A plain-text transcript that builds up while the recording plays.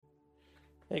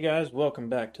Hey guys, welcome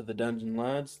back to the Dungeon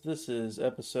Lads. This is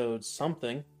episode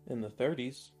something in the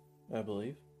 30s, I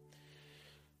believe.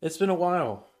 It's been a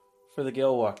while for the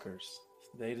Gale Walkers.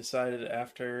 They decided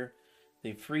after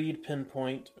they freed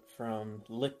Pinpoint from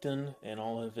Licton and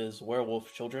all of his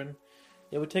werewolf children,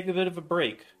 they would take a bit of a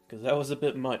break, because that was a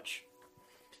bit much.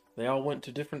 They all went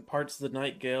to different parts of the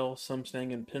Nightgale, some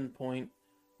staying in Pinpoint,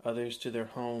 others to their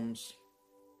homes,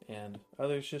 and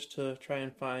others just to try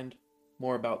and find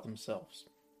more about themselves.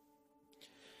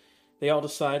 They all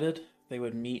decided they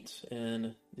would meet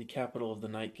in the capital of the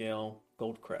Nightgale,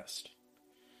 Goldcrest.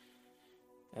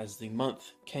 As the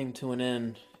month came to an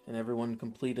end and everyone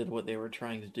completed what they were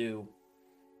trying to do,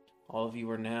 all of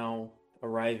you are now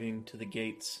arriving to the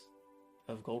gates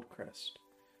of Goldcrest.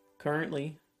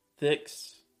 Currently,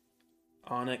 Thix,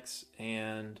 Onyx,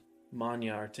 and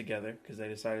Manya are together because they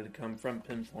decided to come from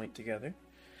Pinpoint together.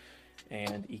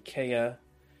 And Ikea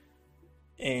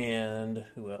and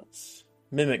who else?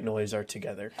 Mimic Noise are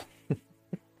together.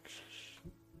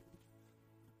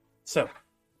 So,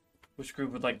 which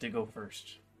group would like to go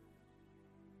first?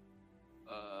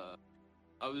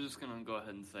 I was just gonna go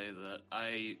ahead and say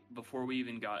that before we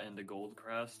even got into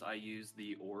Goldcrest, I used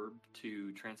the orb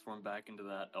to transform back into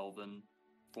that elven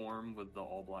form with the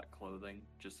all-black clothing,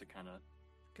 just to kind of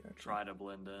try to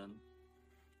blend in.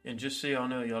 And just so y'all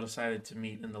know, y'all decided to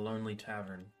meet in the Lonely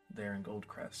Tavern there in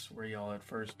Goldcrest, where y'all had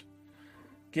first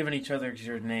given each other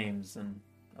your names and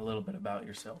a little bit about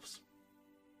yourselves.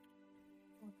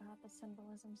 What about the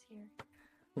symbolisms here?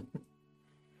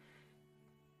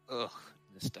 Ugh,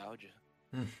 nostalgia.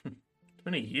 It's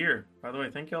been a year. By the way,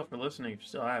 thank y'all for listening. If you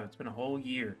still have, it's been a whole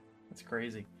year. That's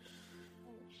crazy.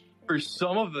 For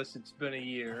some of us, it's been a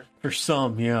year. For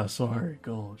some, yeah, sorry,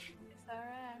 gosh. It's our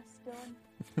ass,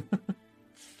 Dylan.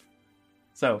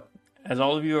 So, as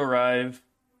all of you arrive,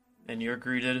 and you're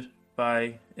greeted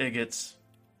by Igits,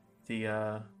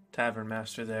 the tavern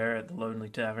master there at the Lonely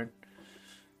Tavern,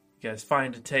 you guys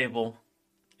find a table,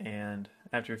 and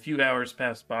after a few hours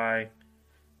pass by,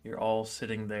 you're all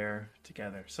sitting there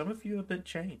together. Some of you have been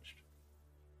changed.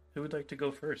 Who would like to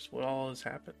go first? What all has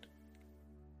happened?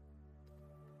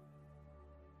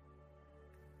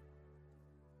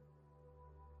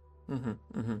 I'll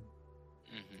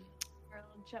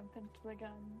jump into the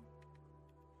gun.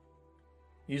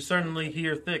 You certainly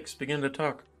hear Thix begin to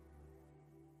talk.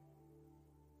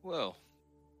 Well,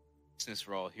 since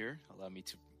we're all here, allow me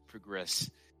to progress,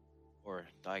 or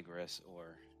digress,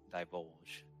 or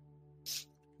divulge.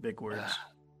 Big words.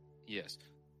 Yes.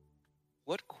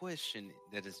 What question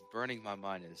that is burning my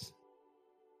mind is,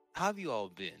 how have you all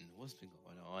been? What's been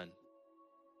going on?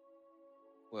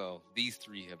 Well, these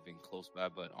three have been close by,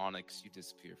 but Onyx, you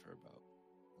disappeared for about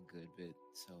a good bit,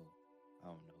 so I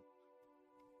don't know.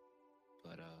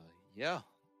 But, yeah.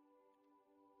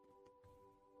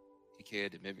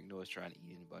 Ikea, did Mimic Noise trying to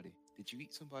eat anybody? Did you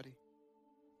eat somebody?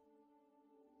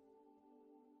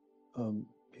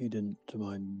 He didn't, to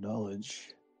my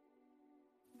knowledge.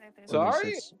 There's Or at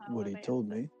least Sorry? that's what he told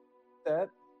me.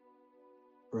 That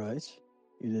Right?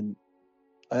 You didn't.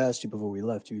 I asked you before we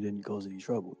left. You didn't cause any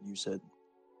trouble. You said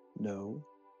no.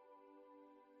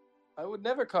 I would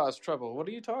never cause trouble. What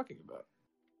are you talking about?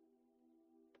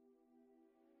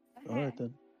 All right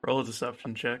then. Roll a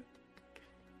deception check.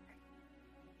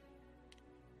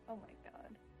 Oh my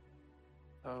god.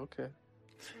 Oh, okay.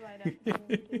 Right up the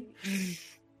gate.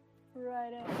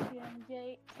 Right up the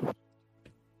gate.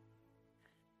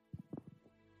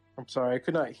 I'm sorry, I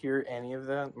could not hear any of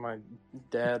that. My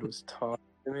dad was talking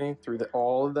to me through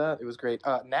all of that. It was great.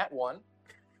 Nat 1.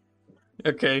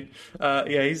 Okay.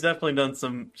 Yeah, he's definitely done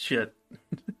some shit.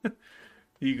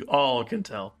 You all can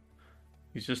tell.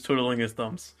 He's just twiddling his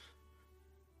thumbs.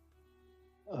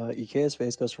 Ikea's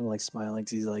face goes from smiling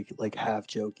 'cause he's like half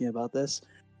joking about this,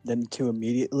 then to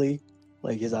immediately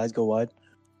his eyes go wide.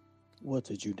 What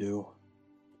did you do?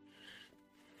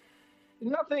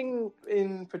 Nothing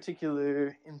in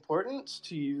particular importance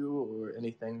to you or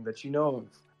anything that you know of.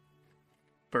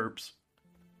 Burps.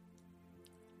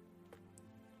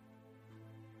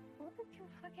 What did you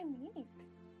fucking eat?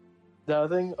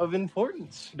 Nothing of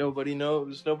importance. Nobody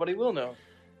knows. Nobody will know.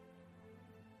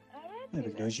 Yeah,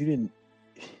 because you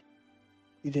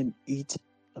didn't eat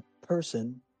a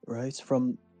person, right?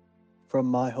 From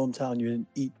my hometown, you didn't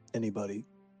eat anybody.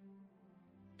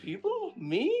 People?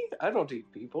 Me? I don't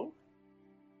eat people.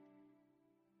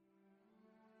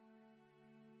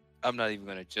 I'm not even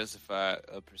going to justify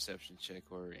a perception check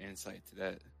or insight to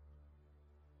that.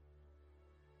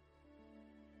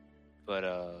 But,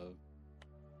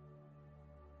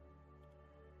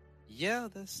 yeah,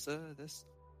 that's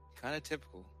kind of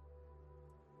typical.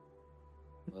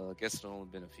 Well, I guess it's only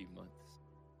been a few months.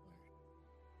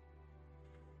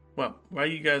 Well, while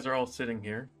you guys are all sitting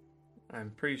here,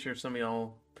 I'm pretty sure some of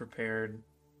y'all prepared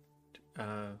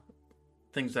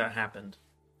things that happened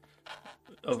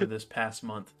over this past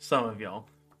month. Some of y'all.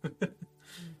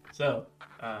 So,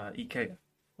 Ikea.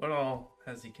 What all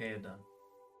has Ikea done?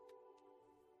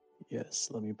 Yes,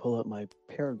 let me pull up my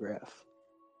paragraph.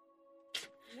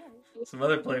 Some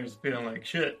other players feeling like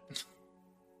shit.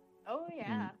 Oh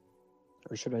yeah.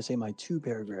 Or should I say my 2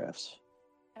 paragraphs?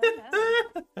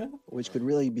 Oh no. Which could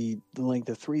really be the length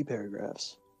of 3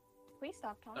 paragraphs. Please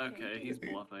stop talking. Okay, he's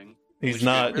bluffing. He's Which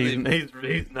not. could really-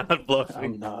 He's not I'm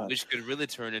bluffing. not. Which could really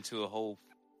turn into a whole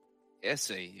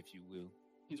essay, if you will.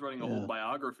 He's writing a Yeah. whole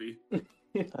biography.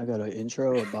 I got an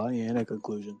intro, a body, and a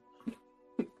conclusion.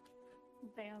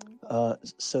 Damn.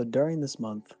 So during this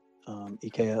month,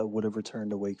 Ikea would have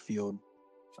returned to Wakefield,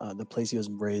 the place he was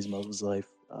raised most of his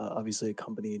life, obviously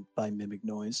accompanied by Mimic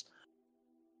Noise.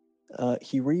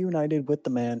 He reunited with the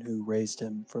man who raised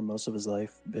him for most of his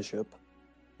life, Bishop,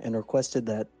 and requested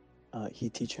that he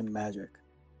teach him magic.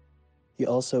 He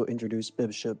also introduced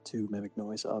Bishop to Mimic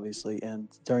Noise, obviously, and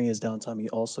during his downtime, he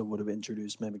also would have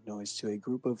introduced Mimic Noise to a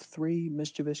group of 3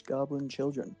 mischievous goblin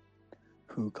children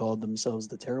who called themselves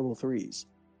the Terrible Threes,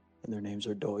 and their names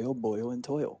are Doyle, Boyle, and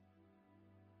Toil.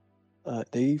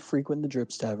 They frequent the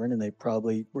Drips Tavern, and they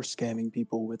probably were scamming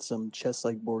people with some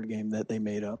chess-like board game that they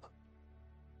made up.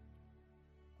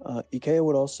 Ikea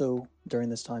would also, during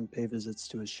this time, pay visits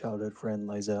to his childhood friend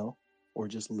Lizelle, or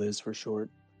just Liz for short,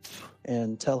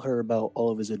 and tell her about all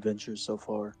of his adventures so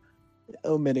far,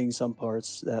 omitting some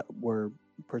parts that were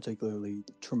particularly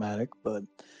traumatic, but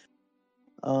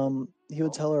he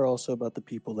would tell her also about the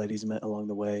people that he's met along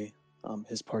the way,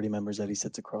 his party members that he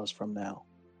sits across from now.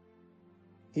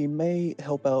 He may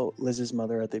help out Liz's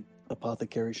mother at the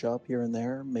apothecary shop here and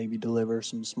there, maybe deliver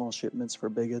some small shipments for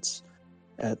bigots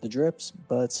at the Drips,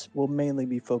 but will mainly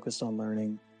be focused on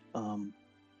learning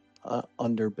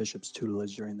under Bishop's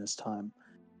tutelage during this time.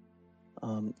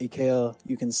 Ikea,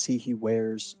 you can see he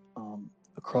wears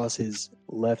across his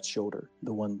left shoulder,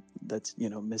 the one that's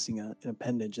missing an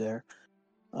appendage there.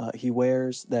 He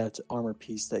wears that armor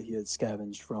piece that he had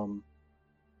scavenged from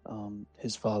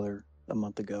his father a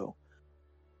month ago.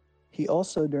 He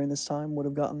also, during this time, would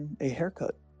have gotten a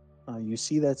haircut. You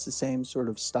see that's the same sort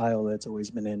of style that's always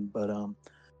been in, but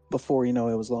before, it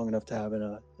was long enough to have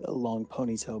a long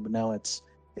ponytail, but now it's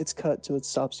cut so it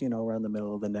stops, around the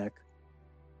middle of the neck.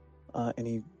 And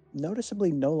he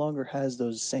noticeably no longer has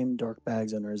those same dark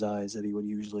bags under his eyes that he would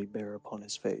usually bear upon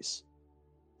his face.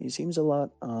 He seems a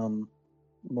lot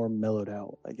more mellowed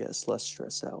out, I guess, less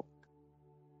stressed out.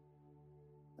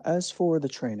 As for the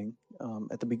training,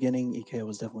 at the beginning, Ikea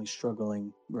was definitely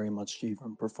struggling very much to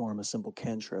even perform a simple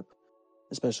cantrip,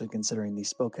 especially considering the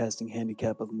spellcasting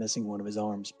handicap of missing one of his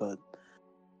arms. But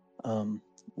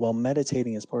while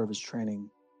meditating as part of his training,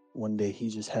 one day he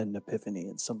just had an epiphany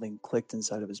and something clicked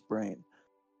inside of his brain.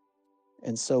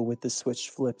 And so with this switch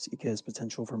flipped, Ikea's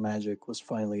potential for magic was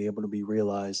finally able to be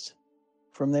realized.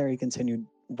 From there, he continued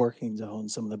working to hone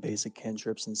some of the basic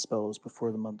cantrips and spells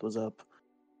before the month was up.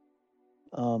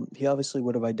 He obviously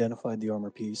would have identified the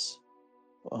armor piece,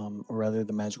 or rather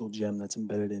the magical gem that's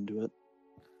embedded into it.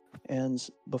 And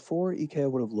before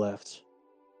Ikea would have left,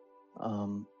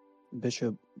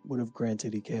 Bishop would have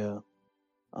granted Ikea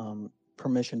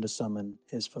permission to summon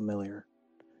his familiar,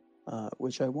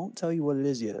 which I won't tell you what it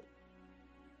is yet.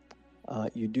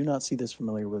 You do not see this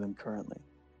familiar with him currently.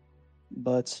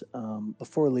 But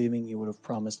before leaving, he would have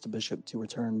promised the Bishop to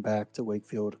return back to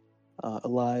Wakefield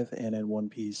alive and in one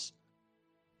piece.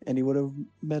 And he would have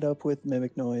met up with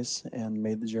Mimic Noise and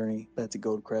made the journey back to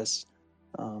Goldcrest,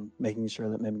 making sure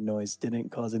that Mimic Noise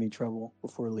didn't cause any trouble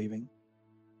before leaving.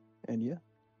 And yeah,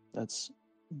 that's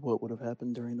what would have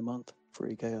happened during the month for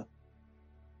Ikea.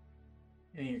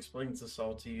 And he explains this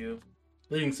all to you,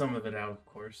 leaving some of it out, of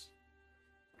course.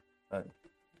 But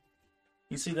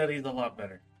you see that he's a lot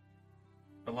better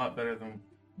than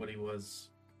what he was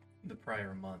the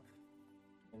prior month.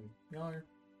 And y'all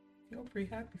pretty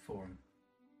happy for him.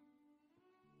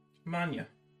 Manya.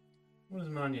 What has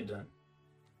Manya done?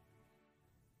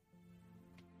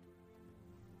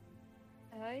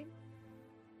 I'm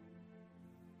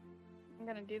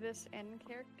gonna do this in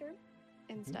character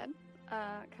instead,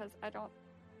 because I don't.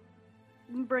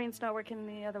 Brain's not working in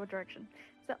the other direction.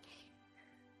 So,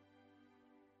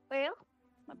 well,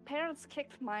 my parents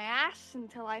kicked my ass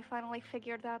until I finally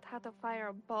figured out how to fire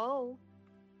a bow.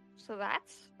 So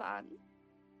that's fun.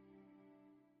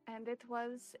 And it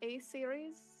was a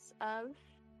series of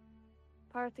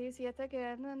parties yet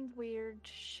again and weird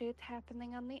shit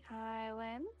happening on the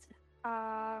island.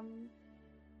 I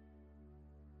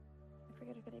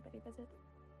forget if anybody visits.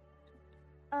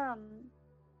 Um,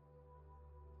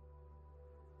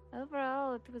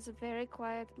 Overall, it was a very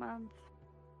quiet month.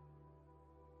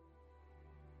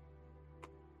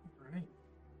 Right.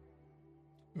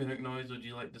 Mimic Noise, would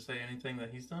you like to say anything that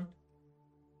he's done?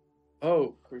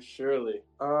 Oh, for surely.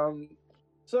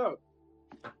 So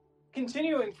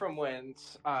continuing from when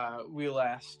we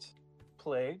last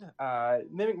played,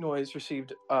 Mimic Noise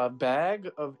received a bag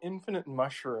of infinite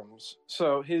mushrooms.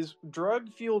 So his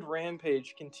drug-fueled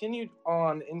rampage continued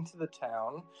on into the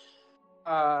town,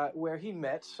 where he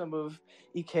met some of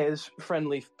Ike's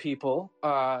friendly people,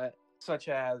 such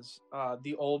as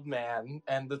the old man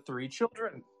and the three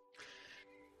children.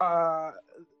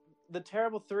 The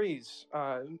Terrible Threes,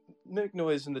 Mimic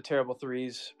Noise and the Terrible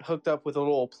Threes hooked up with a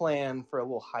little plan for a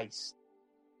little heist.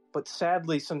 But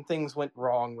sadly, some things went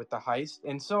wrong with the heist,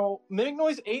 and so Mimic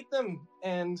Noise ate them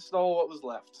and stole what was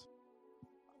left.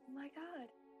 Oh my god.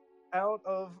 Out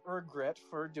of regret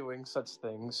for doing such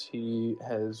things, he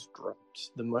has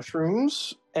dropped the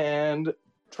mushrooms and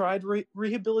tried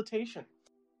rehabilitation,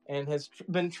 and has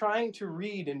been trying to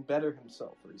read and better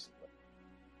himself recently.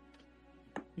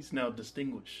 He's now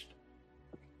distinguished.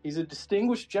 He's a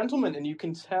distinguished gentleman, and you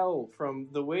can tell from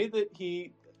the way that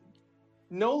he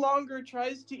no longer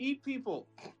tries to eat people.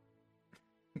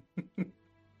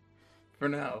 For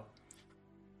now.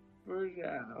 For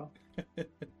now.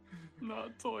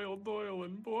 Not toil, doil,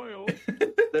 and boil.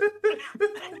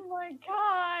 Oh my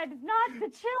god, not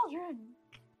the children!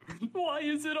 Why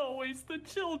is it always the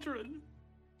children?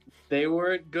 They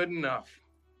weren't good enough.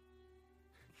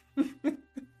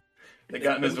 They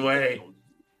got in his way.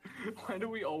 Why do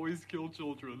we always kill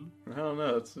children? I don't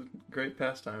know. It's a great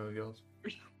pastime of yours.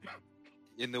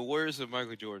 In the words of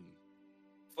Michael Jordan,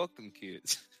 fuck them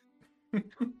kids.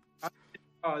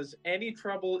 Cause any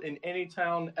trouble in any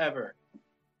town ever.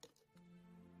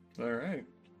 All right.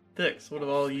 Thix, what have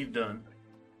all you've done?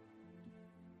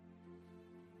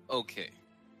 Okay.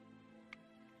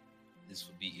 This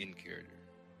will be in character.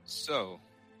 So,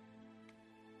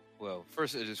 well,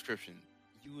 first a description.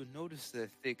 You will notice that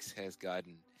Thix has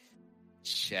gotten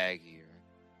shaggier.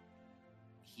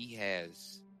 He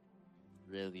has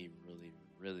really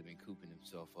been cooping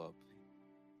himself up.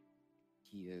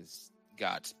 He has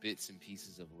got bits and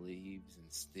pieces of leaves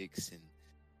and sticks, and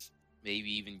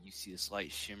maybe even you see a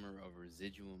slight shimmer of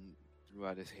residuum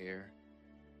throughout his hair.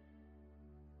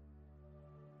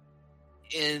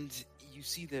 And you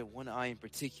see that one eye in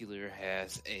particular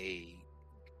has a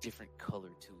different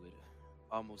color to it,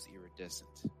 almost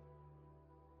iridescent.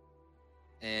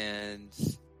 And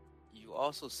you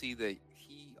also see that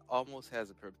he almost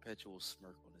has a perpetual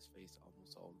smirk on his face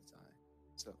almost all the time.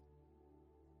 So,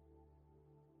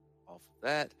 off of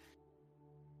that,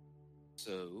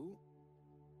 so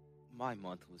my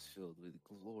month was filled with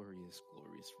glorious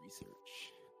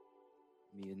research.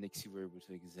 Me and Nixie were able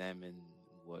to examine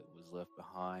what was left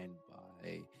behind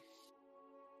by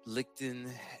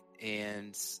Licton,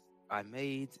 and I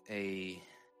made a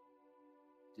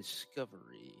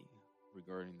discovery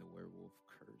regarding the werewolf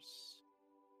curse.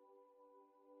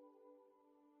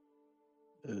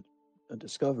 A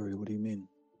discovery? What do you mean?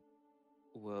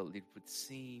 Well, it would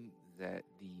seem that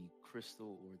the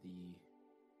crystal or the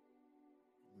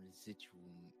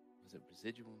residuum, was it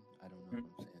residuum? I don't know what I'm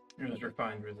saying. It was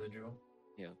refined residual.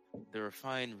 Yeah, the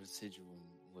refined residuum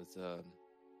was,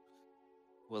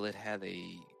 well, it had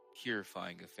a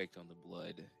purifying effect on the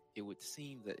blood. It would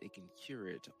seem that it can cure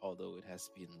it, although it has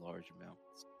to be in large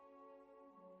amounts.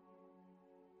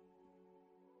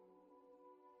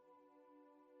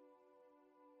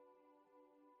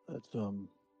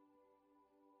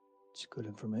 It's good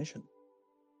information.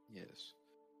 Yes.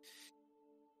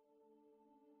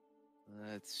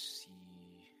 Let's see.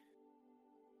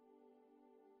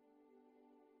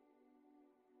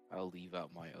 I'll leave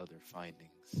out my other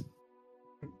findings.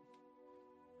 And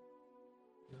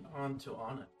on to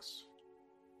Onyx.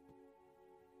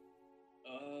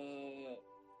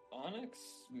 Onyx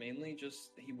mainly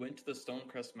just he went to the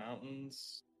Stonecrest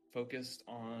Mountains, focused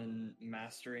on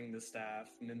mastering the staff,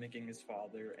 mimicking his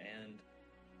father, and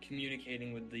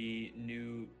communicating with the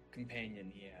new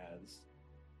companion he has.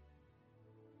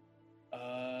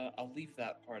 I'll leave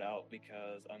that part out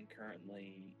because I'm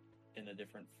currently in a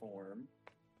different form.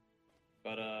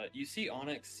 But you see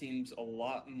Onyx seems a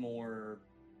lot more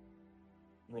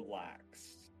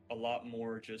relaxed, a lot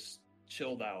more just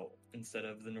chilled out instead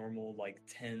of the normal, like,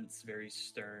 tense, very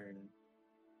stern.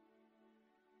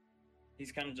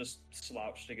 He's kind of just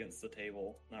slouched against the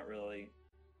table, not really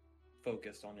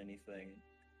focused on anything.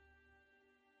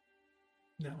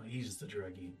 No, he's the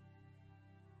druggie.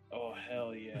 Oh,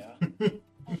 hell yeah.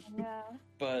 Yeah.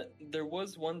 But there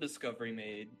was one discovery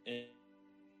made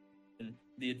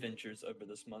the adventures over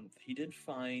this month, he did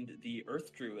find the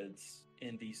Earth Druids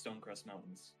in the Stonecrest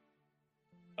Mountains.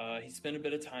 He spent a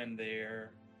bit of time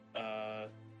there,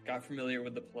 got familiar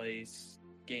with the place,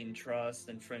 gained trust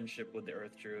and friendship with the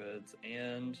Earth Druids,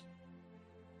 and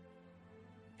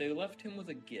they left him with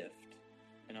a gift.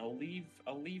 And I'll leave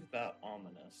that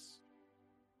ominous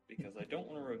because I don't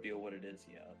want to reveal what it is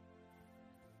yet.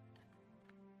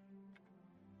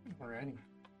 Alrighty.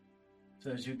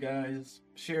 So as you guys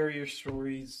share your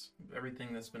stories,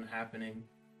 everything that's been happening,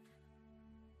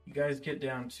 you guys get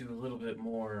down to a little bit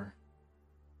more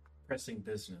pressing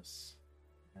business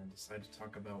and decide to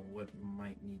talk about what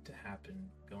might need to happen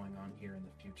going on here in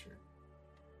the future.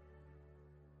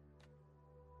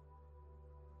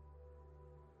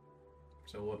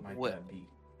 So what might that be?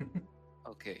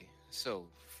 Okay, so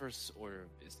first order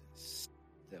of business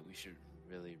that we should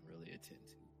really attend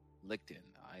to. Licton,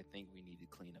 I think we need to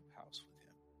clean up house with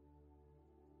him.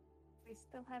 We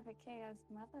still have a chaos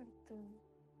mother too,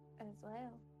 as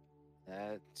well.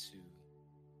 That too.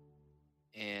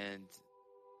 And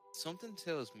something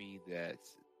tells me that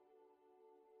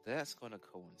that's going to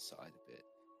coincide a bit.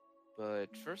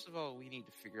 But first of all, we need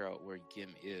to figure out where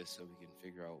Gim is so we can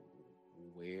figure out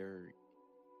where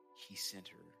he sent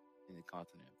her in the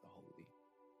continent of the Holy.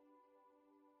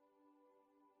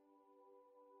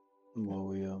 Well,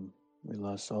 we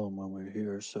last saw him when we were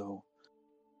here, so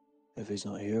if he's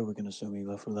not here, we can assume he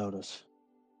left without us.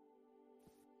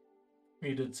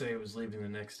 He did say he was leaving the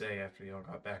next day after y'all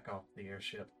got back off the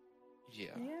airship.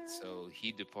 Yeah, so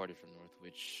he departed from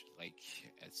Northwich, like,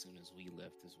 as soon as we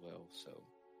left as well, so...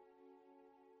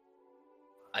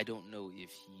 I don't know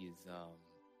if he is,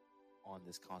 on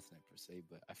this continent per se,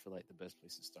 but I feel like the best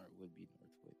place to start would be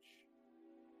Northwich.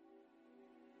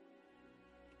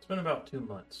 It's been about 2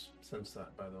 months since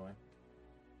that, by the way.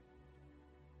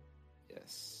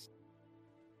 Yes.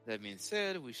 That being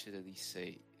said, we should at least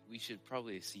we should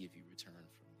probably see if he returned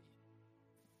from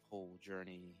the whole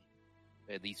journey.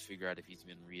 At least figure out if he's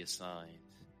been reassigned.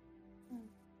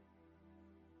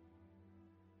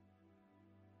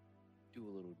 Do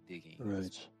a little digging.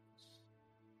 Right.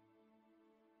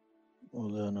 Well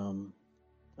then,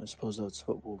 I suppose that's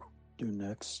what we'll do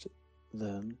next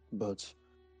then, but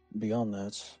beyond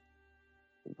that,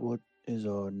 what is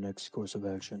our next course of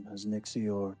action? Has Nixie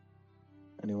or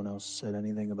anyone else said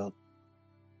anything about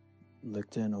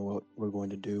Licton or what we're going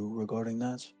to do regarding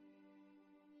that?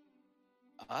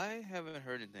 I haven't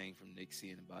heard anything from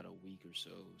Nixie in about a week or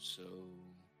so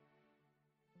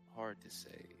hard to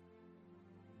say.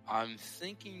 I'm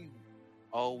thinking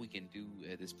all we can do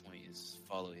at this point is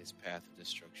follow his path of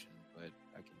destruction, but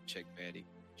I can check back in.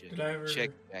 Did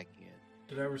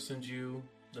I ever send you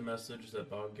the message that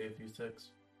Bog gave you,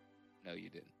 Six? No, you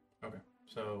didn't. Okay,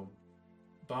 so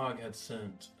Bog had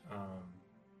sent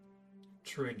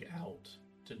Trig out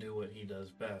to do what he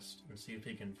does best and see if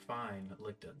he can find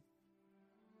Licton.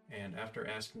 And after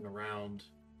asking around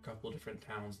a couple of different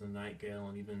towns in the Nightgale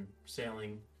and even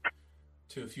sailing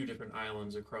to a few different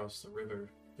islands across the river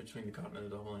between the continent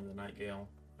of the Holy and the Nightgale,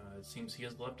 it seems he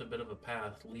has left a bit of a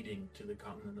path leading to the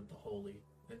continent of the Holy.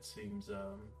 It seems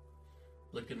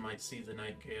Licton might see the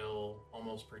Nightgale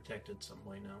almost protected some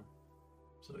way now.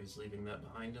 So he's leaving that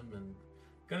behind him and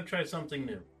gonna try something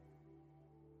new.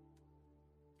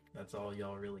 That's all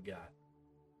y'all really got.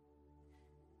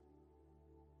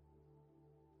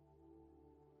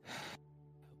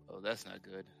 Oh, that's not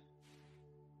good.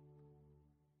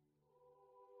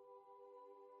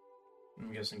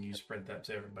 I'm guessing you spread that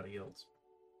to everybody else.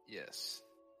 Yes.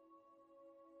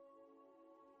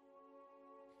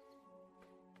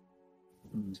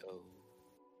 So,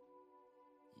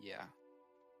 yeah.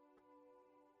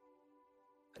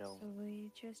 So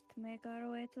we just make our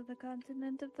way to the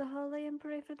continent of the Holy and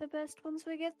pray for the best once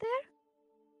we get there?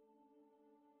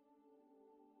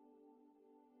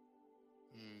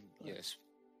 Yes.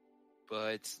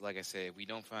 But, like I said, if we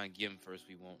don't find Gim first,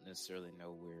 we won't necessarily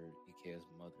know where Ikea's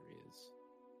mother is.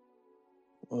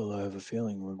 Well, I have a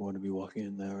feeling we're going to be walking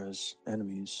in there as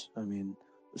enemies. I mean,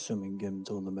 assuming Gim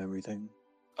told them everything.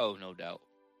 Oh, no doubt.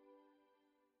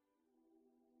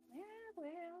 Yeah,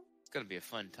 well. It's going to be a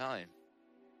fun time.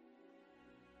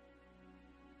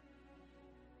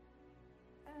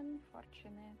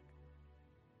 Unfortunate.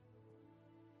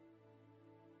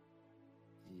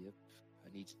 Yep. I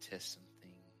need to test some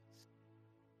things.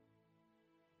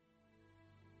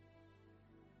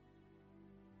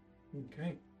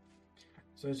 Okay.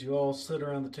 So as you all sit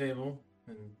around the table,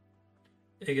 and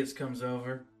Iggits comes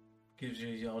over, gives you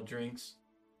y'all drinks.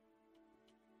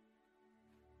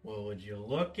 Well, would you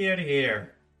look at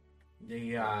here?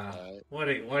 The what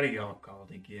do y'all call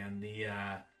it again?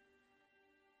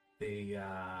 the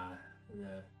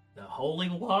Holy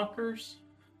Walkers.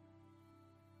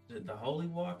 Is it the Holy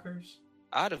Walkers?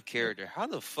 Out of character. How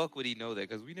the fuck would he know that?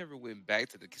 Because we never went back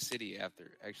to the city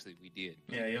after. Actually, we did.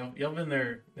 Yeah, y'all been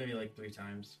there maybe like 3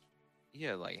 times.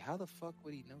 Yeah, like how the fuck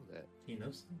would he know that? He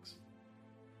knows things.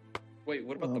 Wait,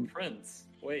 what about the prince?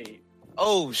 Wait.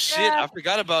 Oh shit! I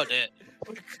forgot about that.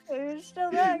 Are you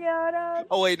still there, Yana?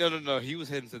 Oh wait, no. He was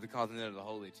heading to the continent of the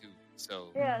Holy too. So.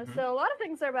 Yeah, so a lot of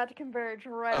things are about to converge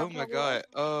right Oh after my the war.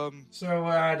 god.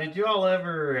 So, did you all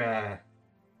ever,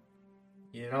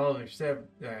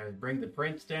 bring the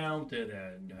prince down to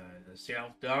the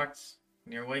South Docks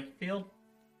near Wakefield?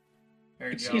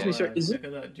 Heard Excuse y'all, me, sir, is sick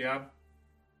of that job?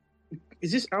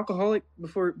 Is this alcoholic?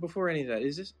 Before any of that,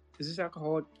 is this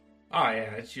alcoholic? Oh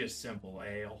yeah, it's just simple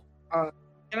ale.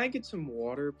 Can I get some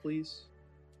water, please?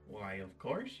 Why, of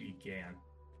course you can.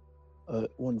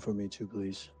 One for me too,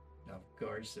 please. Of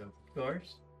course.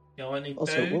 Y'all any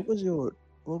Also, food?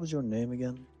 what was your name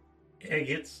again?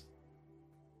 Eggs.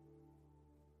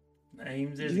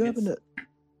 Names Do is you happen to?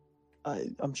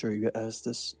 I'm sure you get asked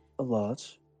this a lot.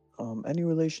 Any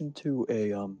relation to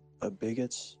a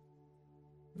bigots?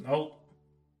 Nope.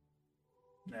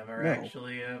 Never No.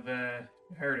 actually have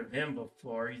heard of him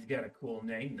before. He's got a cool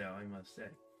name, though, I must say.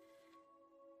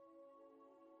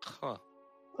 Huh.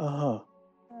 Uh-huh.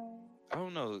 I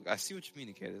don't know. I see what you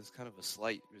mean, Kat. It's kind of a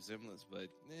slight resemblance, but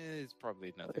it's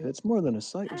probably nothing. It's more than a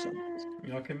sight or something.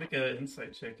 Y'all can make an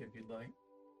insight check if you'd like.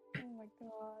 Oh my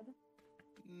god.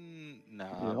 Nah.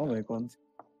 Yeah, I'll make one.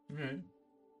 Alright.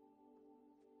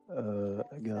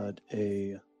 I got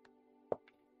a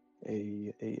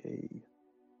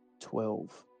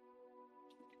 12.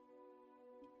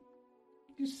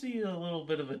 You see a little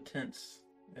bit of a tense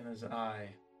in his eye.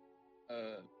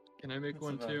 Can I make That's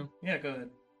one about- too? Yeah, go ahead.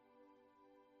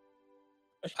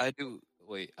 I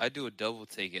do a double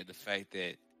take at the fact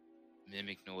that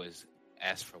Mimic Noise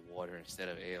asked for water instead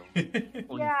of ale. Yeah,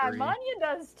 23. Manya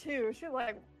does too. She's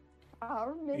like,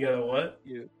 You got a what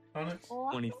Yeah. on it?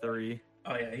 23.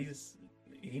 Oh yeah,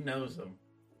 he knows them.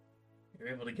 You're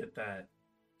able to get that.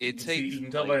 It takes You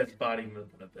can tell by his body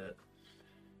moving a bit.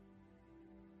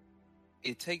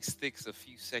 it takes Thix a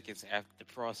few seconds after to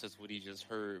process what he just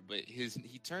heard, but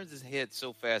he turns his head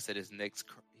so fast that his neck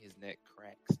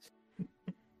cracks.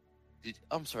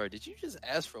 I'm sorry, did you just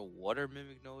ask for water,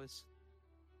 Mimic Noise?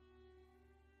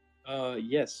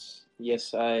 Yes.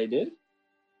 Yes, I did.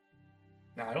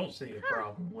 Now, I don't see a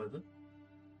problem with it.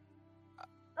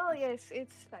 oh yes,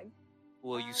 it's fine.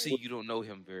 Well, you see, you don't know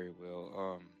him very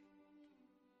well.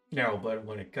 No, but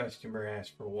when a customer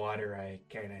asks for water, I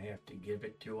kind of have to give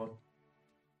it to him.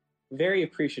 Very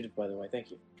appreciative, by the way. Thank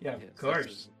you. Yeah, Yes, of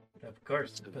course. Of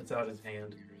course. He puts out his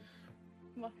hand.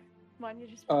 Manya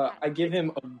just. I give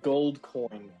him a gold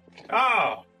coin.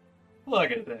 Oh,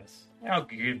 look at this. I'll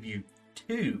give you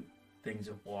 2 things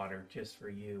of water just for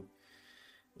you.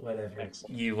 Whatever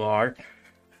Excellent. you are.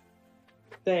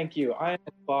 Thank you. I am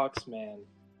a box man.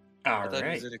 All I thought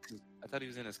right. I thought he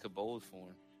was in his kobold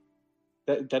form.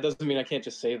 That doesn't mean I can't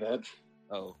just say that.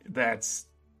 Oh, That's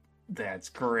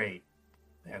great.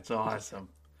 That's awesome.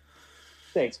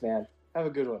 Thanks, man. Have a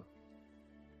good one.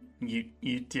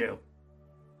 You too.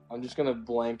 I'm just gonna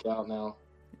blank out now.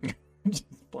 Just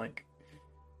blank.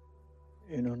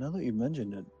 You know, now that you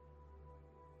mentioned it,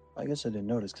 I guess I didn't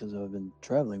notice because I've been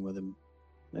traveling with him.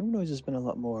 Maybe Noise has been a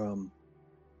lot more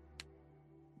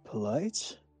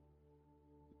polite.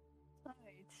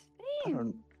 I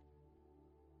don't.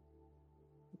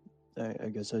 I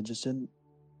guess I just didn't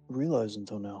realize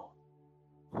until now.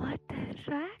 What the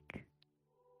heck?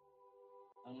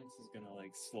 Alex is gonna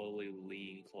slowly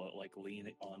lean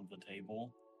on the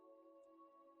table.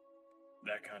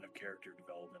 That kind of character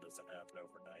development doesn't happen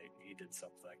overnight. He did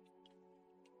something.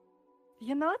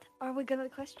 You know what? Are we gonna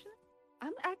question it?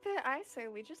 I say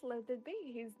we just let it be.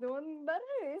 He's doing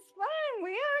better. It's fine.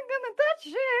 We aren't gonna touch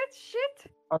it.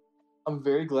 Shit. I'm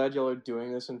very glad y'all are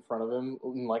doing this in front of him.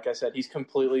 And like I said, he's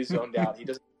completely zoned out. He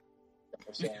doesn't know what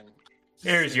I'm saying.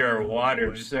 Here's your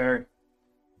water, sir.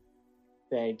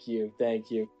 Thank you.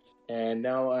 And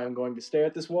now I'm going to stare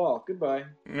at this wall. Goodbye.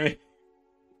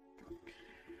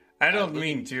 I don't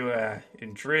mean to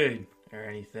intrude or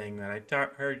anything, but I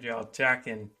heard y'all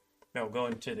talking about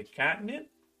going to the continent.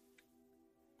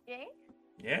 Yeah?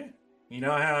 Yeah? You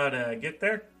know how to get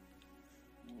there?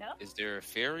 No. is there a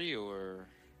ferry or?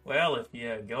 Well, if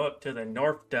you go up to the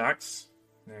North Docks,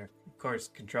 they're of course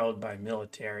controlled by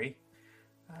military,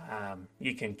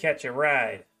 you can catch a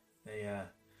ride. They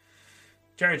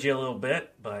charge you a little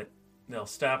bit, but they'll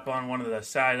stop on one of the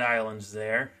side islands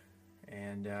there,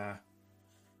 and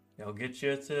they'll get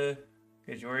you to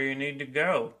Because where you need to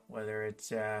go, whether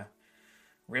it's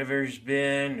Rivers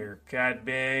Bend or Cod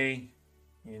Bay,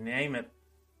 you name it.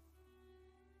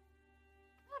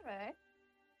 All right.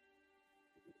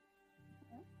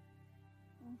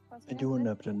 And you wouldn't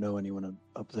happen to know anyone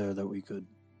up there that we could,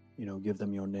 give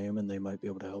them your name and they might be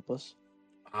able to help us?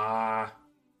 I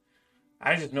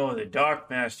just know the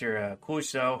Dockmaster,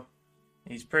 Kuso.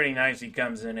 He's pretty nice. He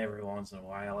comes in every once in a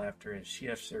while after his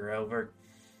shifts are over.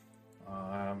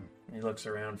 He looks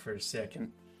around for a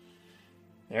second.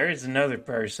 There is another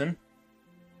person.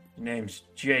 His name's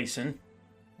Jason.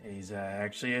 He's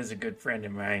actually is a good friend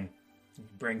of mine. He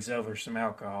brings over some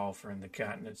alcohol from the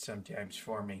continent sometimes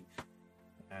for me.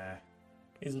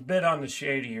 He's a bit on the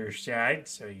shadier side,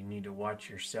 so you need to watch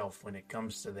yourself when it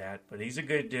comes to that. But he's a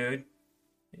good dude.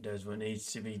 He does what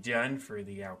needs to be done for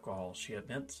the alcohol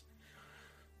shipments.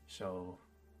 So,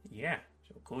 yeah.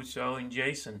 So Kuso and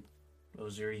Jason,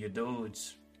 those are your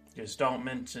dudes. Just don't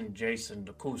mention Jason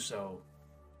to Kuso,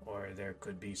 or there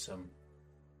could be some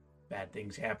bad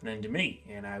things happening to me.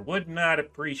 And I would not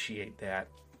appreciate that,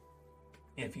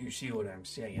 if you see what I'm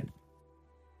saying.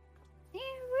 Yeah,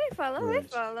 we follow, we Right.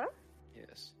 follow.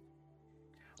 Yes.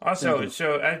 Also,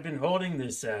 so I've been holding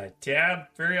this tab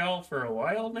for y'all for a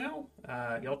while now.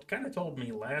 Y'all kind of told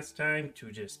me last time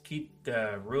to just keep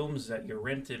the rooms that you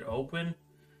rented open.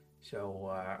 So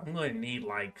I'm going to need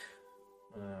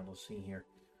let's see here,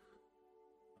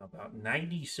 about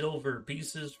 90 silver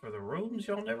pieces for the rooms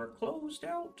y'all never closed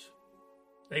out.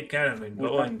 They've kind of been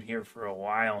going here for a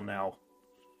while now.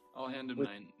 I'll hand him With-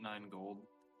 9 gold.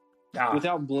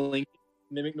 Without blinking,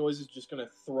 Mimic Noise is just going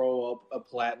to throw up a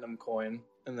platinum coin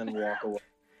and then walk away.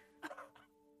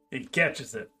 He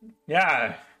catches it.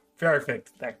 Yeah,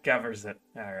 perfect. That covers it.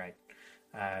 All right.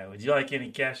 Would you like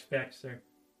any cash back, sir?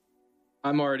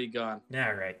 I'm already gone.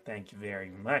 All right. Thank you very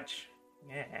much.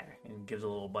 Yeah, and gives a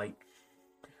little bite.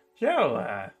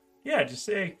 So, yeah, just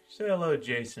say hello to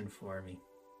Jason for me.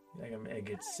 Like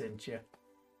Megan sent you.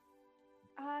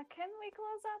 Can we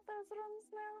close out those rooms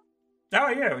now? Oh,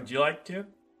 yeah. Would you like to?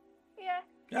 Yeah.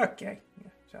 Okay. Yeah.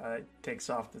 So it takes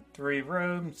off the 3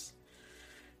 rooms.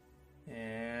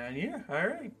 And yeah, all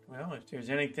right. Well, if there's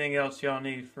anything else y'all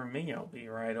need from me, I'll be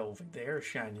right over there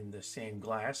shining the same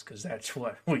glass, because that's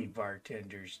what we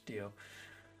bartenders do.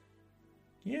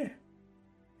 Yeah.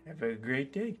 Have a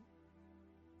great day.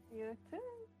 You too.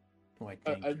 Why,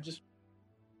 thank I you. just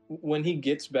when he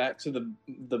gets back to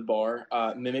the bar,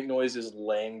 Mimic Noise is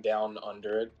laying down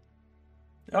under it.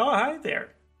 Oh, hi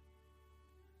there.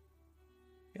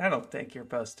 I don't think you're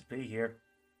supposed to be here.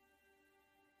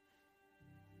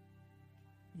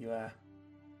 You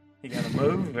gonna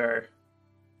move, or?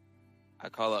 I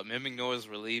call out Mimic Noise,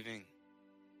 we're leaving.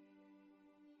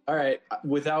 All right,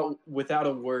 without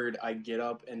a word, I get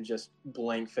up and just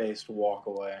blank faced walk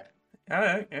away. All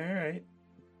right.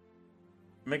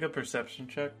 Make a perception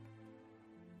check.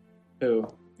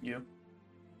 Who? You.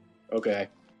 Okay.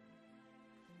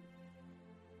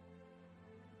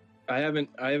 I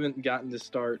haven't gotten to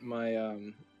start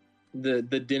my the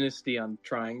dynasty I'm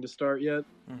trying to start yet.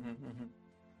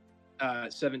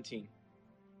 17.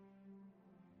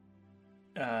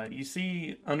 You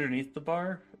see underneath the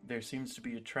bar, there seems to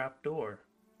be a trap door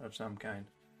of some kind.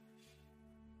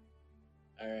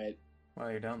 All right.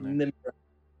 While you're down there. Nimrod.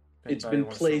 If It's anybody been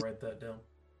wants placed- to write that down.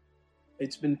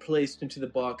 It's been placed into the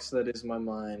box that is my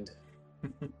mind.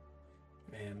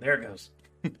 Man, there it goes.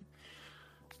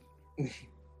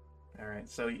 Alright,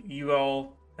 so you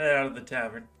all head out of the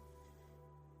tavern.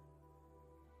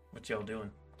 What y'all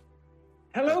doing?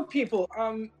 Hello, people.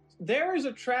 There is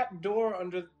a trap door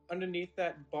underneath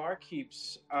that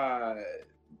barkeep's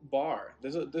bar.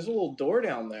 There's a little door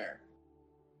down there.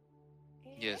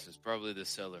 Yes, it's probably the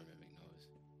cellar, Mimic Noise.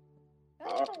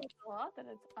 That's a lot that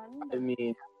it's under. I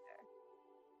mean,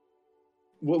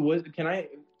 what can I,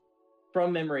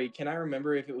 from memory, can I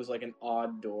remember if it was like an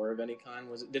odd door of any kind?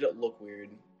 Did it look weird?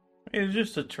 It was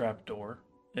just a trap door.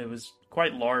 It was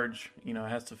quite large. It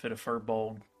has to fit a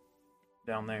furbolg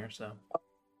down there, so.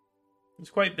 It's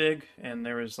quite big, and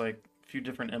there was like a few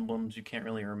different emblems you can't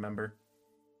really remember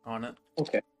on it.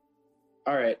 Okay.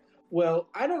 All right. Well,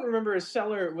 I don't remember a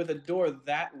cellar with a door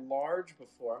that large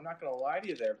before. I'm not going to lie to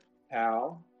you there,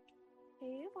 pal.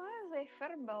 He was a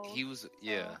furball. He was a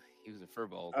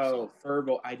furball. Oh,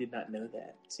 Furbo. I did not know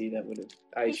that. See, that would have.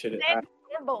 I He should said have.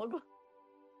 furball.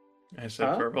 I said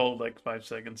Huh? furbolg like 5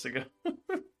 seconds ago.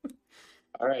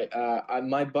 All right.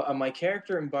 My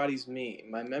character embodies me.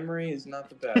 My memory is not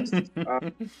the best.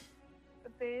 That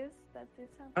is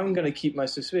something. I'm going to keep my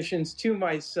suspicions to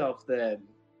myself then.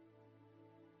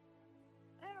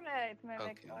 Alright. right,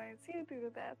 Mimic Okay. Noise. You do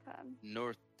that, hon.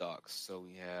 North Docks. So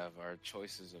we have our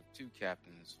choices of two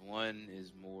captains. One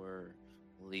is more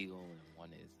legal and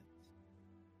one isn't.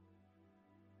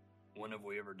 When have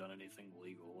we ever done anything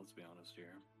legal? Let's be honest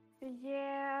here.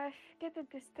 Yeah, I get a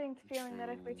distinct feeling that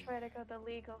if we True. try to go the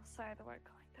legal side, we're going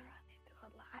to run into a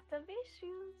lot of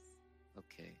issues.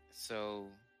 Okay, so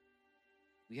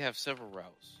we have several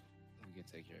routes we can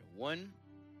take here. One,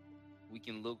 we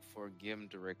can look for Gim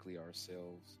directly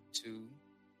ourselves. Two,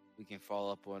 we can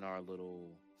follow up on our little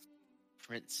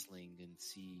princeling and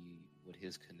see what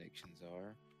his connections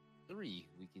are. Three,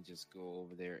 we can just go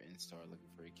over there and start looking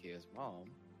for Ikea's mom.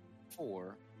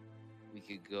 Four, we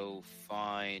could go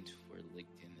find where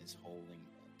Licton is holding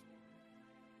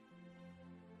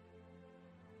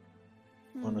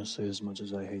up. Honestly, as much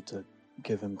as I hate to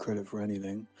give him credit for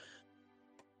anything,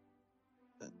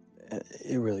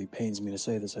 it really pains me to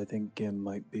say this. I think Gim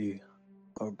might be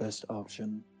our best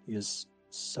option. He is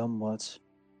somewhat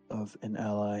of an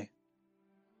ally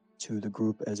to the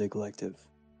group as a collective.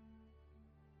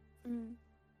 Mm.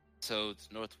 So it's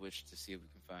Northwich to see if we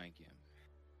can find Gim.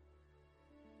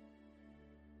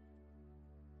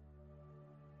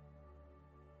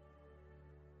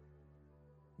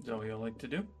 Is that what y'all like to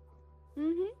do?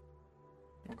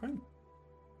 Mm-hmm. Okay.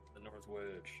 The North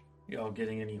Wedge. Y'all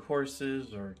getting any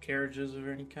horses or carriages of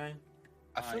any kind?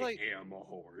 I feel like am a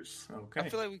horse. Okay. I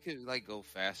feel like we could go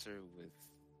faster with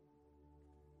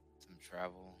some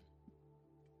travel.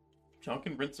 Y'all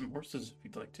can rent some horses if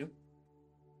you'd like to.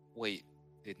 Wait,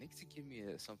 did Nixie give me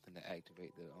something to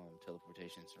activate the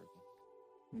teleportation circle?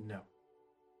 No.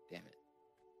 Damn it.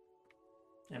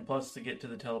 And plus, to get to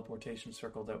the teleportation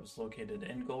circle that was located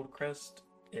in Goldcrest,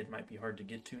 it might be hard to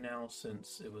get to now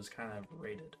since it was kind of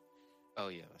raided. Oh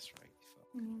yeah, that's right.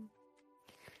 Fuck. Mm.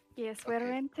 Yes, we're Okay.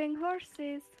 renting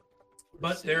horses.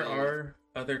 But there So- are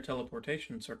other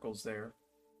teleportation circles there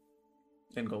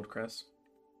in Goldcrest.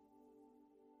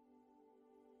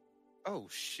 Oh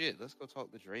shit, let's go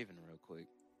talk to Draven real quick.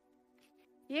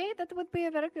 Yeah, that would be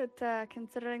a very good,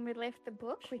 considering we left the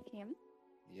book with him.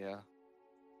 Yeah.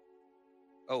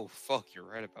 Oh fuck, you're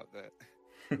right about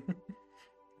that.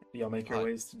 Y'all make your Hi.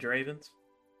 ways to Draven's?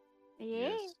 Yeah.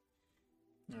 Yes.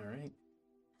 Alright.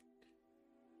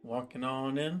 Walking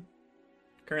on in.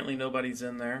 Currently nobody's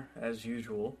in there, as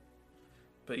usual.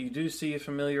 But you do see a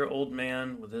familiar old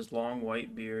man with his long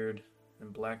white beard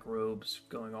and black robes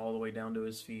going all the way down to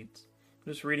his feet.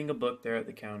 Just reading a book there at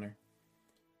the counter.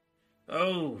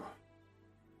 Oh,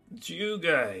 it's you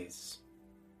guys.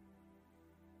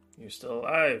 You're still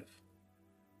alive.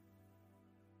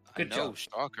 Good I know, job.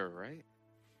 Stalker, right?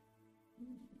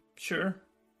 Sure.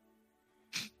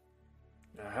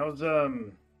 How's the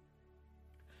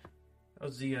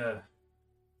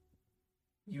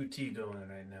UT going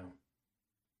right now?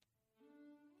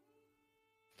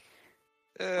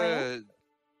 Well?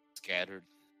 Scattered,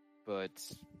 but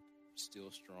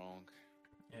still strong.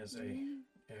 Yes,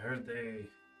 I heard they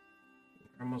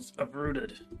were almost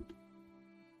uprooted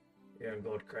here in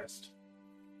Goldcrest.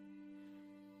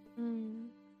 Mm.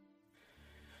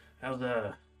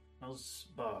 How's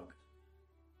Bog?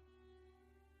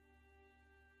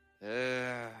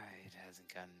 It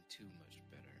hasn't gotten too much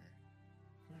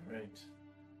better. Alright.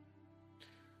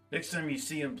 Next time you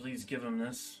see him, please give him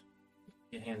this.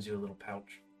 He hands you a little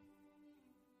pouch.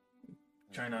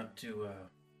 Try not to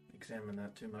examine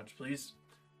that too much, please.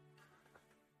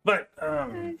 But,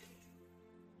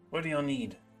 what do y'all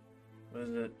need? What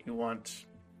is it you want?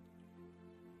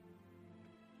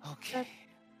 Okay.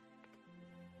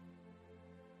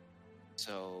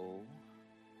 So,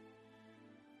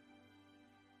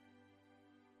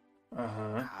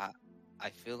 Uh-huh. I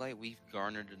feel like we've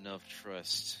garnered enough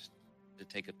trust to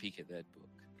take a peek at that book.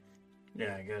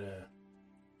 Yeah, I gotta...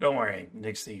 Don't worry,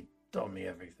 Nixie told me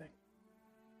everything.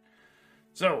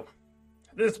 So,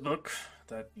 this book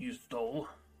that you stole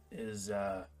is,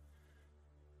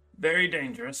 very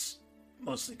dangerous.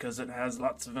 Mostly because it has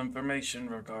lots of information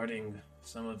regarding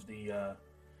some of the,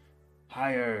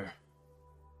 higher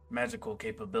magical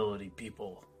capability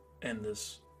people in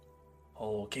this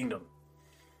whole kingdom.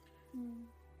 Mm.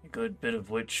 A good bit of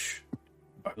which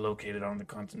are located on the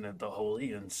continent the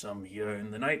Holy and some here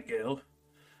in the Nightgale,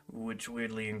 which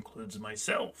weirdly includes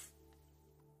myself.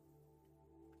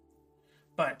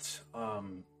 But,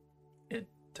 it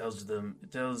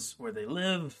tells where they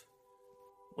live,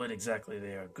 what exactly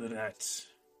they are good at,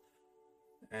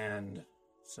 and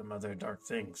some other dark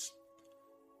things.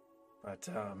 But,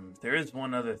 there is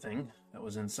one other thing that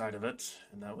was inside of it,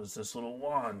 and that was this little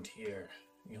wand here.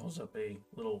 He holds up a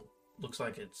little, looks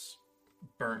like it's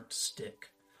burnt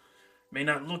stick. May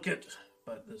not look it,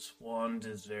 but this wand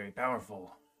is very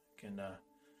powerful. can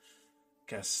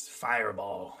cast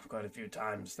Fireball quite a few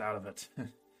times out of it.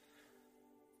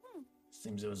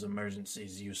 Seems it was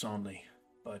emergencies use only,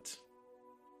 but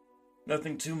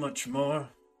nothing too much more.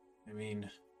 I mean,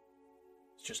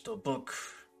 it's just a book.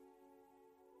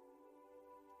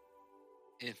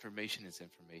 Information is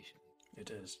information.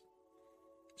 It is.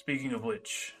 Speaking of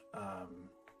which,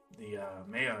 the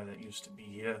mayor that used to be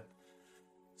here,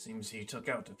 seems he took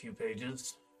out a few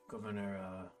pages.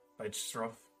 Governor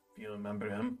Beitstroff, if you remember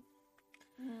him.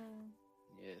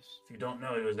 Yes. If you don't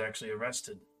know, he was actually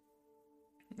arrested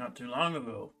not too long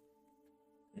ago.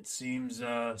 It seems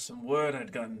some word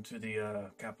had gotten to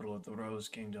the capital of the Rose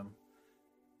Kingdom,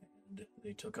 and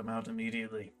they took him out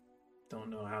immediately. Don't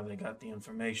know how they got the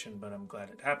information, but I'm glad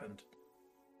it happened.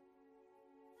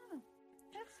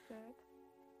 That's good.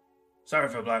 Sorry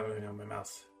for blabbering on my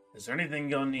mouth. Is there anything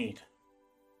you'll need?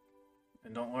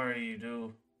 And don't worry, you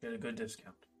do get a good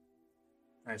discount.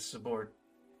 I support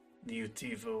the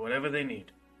UT for whatever they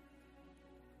need.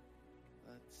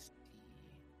 Let's see.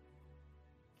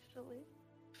 Actually,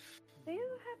 do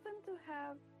you happen to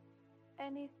have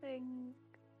anything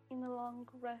in the long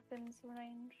weapons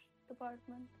range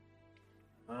department?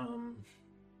 I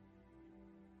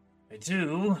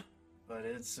do, but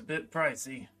it's a bit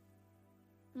pricey.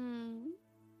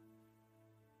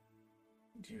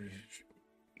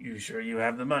 You sure you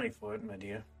have the money for it, my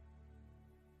dear?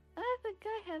 I think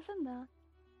I have enough.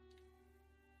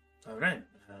 All right.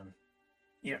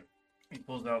 Here. He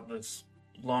pulls out this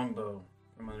longbow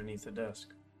from underneath the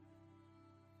desk.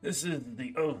 This is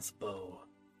the Oath Bow.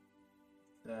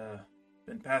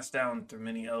 Been passed down through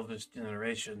many elvish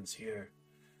generations here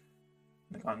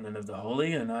in the continent of the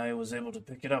Holy, and I was able to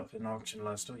pick it up in auction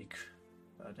last week.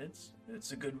 But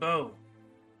it's a good bow.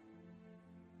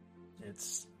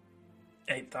 It's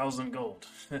 8,000 gold.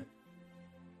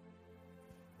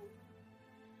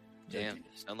 Damn,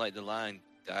 sound like the line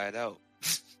died out.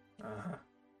 Uh-huh.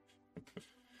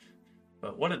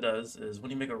 But what it does is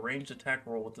when you make a ranged attack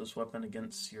roll with this weapon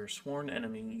against your sworn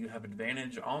enemy, you have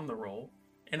advantage on the roll.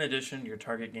 In addition, your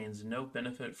target gains no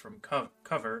benefit from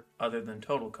cover other than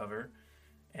total cover,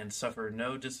 and suffer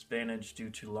no disadvantage due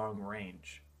to long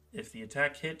range. If the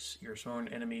attack hits, your sworn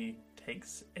enemy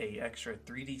takes a extra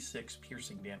 3d6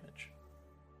 piercing damage.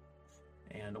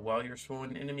 And while your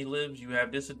sworn enemy lives, you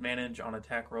have disadvantage on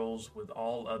attack rolls with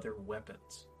all other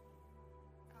weapons.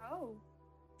 Oh.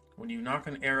 When you knock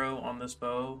an arrow on this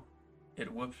bow, it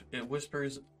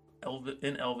whispers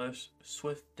in Elvish,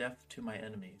 "Swift death to my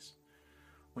enemies."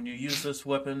 When you use this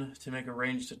weapon to make a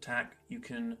ranged attack, you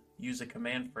can use a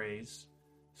command phrase,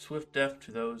 "Swift death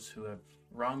to those who have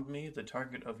wronged me." The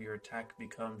target of your attack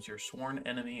becomes your sworn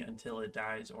enemy until it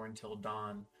dies or until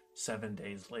dawn 7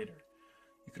 days later.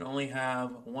 You can only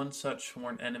have one such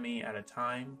sworn enemy at a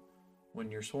time.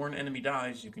 When your sworn enemy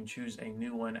dies, you can choose a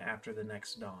new one after the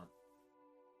next dawn.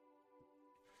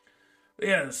 But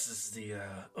yeah, this is the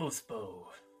Oath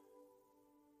Bow.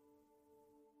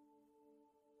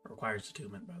 Requires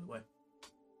attunement, by the way.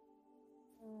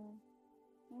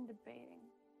 I'm debating.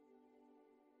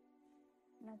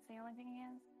 And that's the only thing he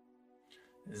has?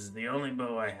 This is the only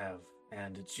bow I have,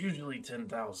 and it's usually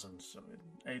 10,000, so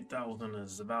 8,000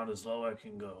 is about as low I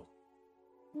can go.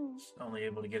 It's only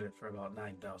able to get it for about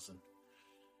 9,000.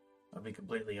 I'll be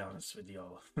completely honest with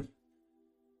y'all.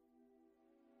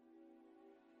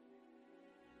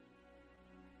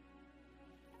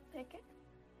 Take it.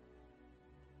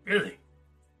 Really?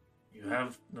 You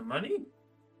have the money?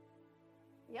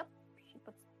 Yep. She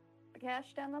puts the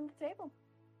cash down on the table.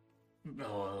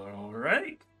 All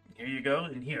right. Here you go.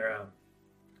 And here,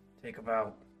 take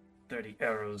about 30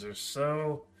 arrows or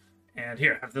so. And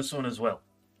here, have this one as well.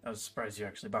 I was surprised you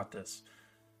actually bought this.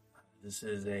 This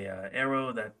is a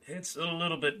arrow that hits a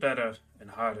little bit better and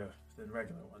harder than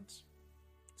regular ones.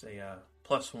 It's a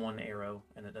 +1 arrow,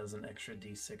 and it does an extra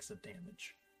d6 of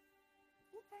damage.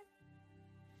 Okay.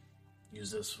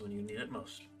 Use this when you need it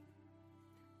most.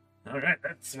 Alright,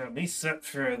 that's me set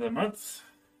for the month.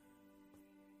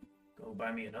 Go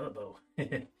buy me another bow.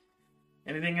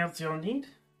 Anything else y'all need?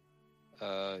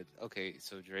 Okay,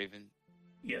 so Draven,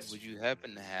 Yes. would you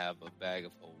happen to have a bag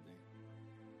of holding?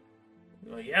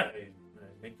 Well, yeah, I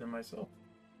make them myself.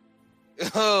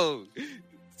 Oh,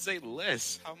 say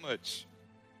less. How much?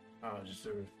 Oh, just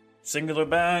a singular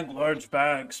bag, large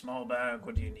bag, small bag.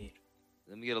 What do you need?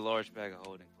 Let me get a large bag of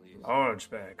holding, please. Large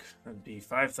bag. That'd be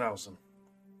 5,000.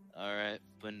 All right,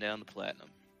 putting down the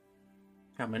platinum.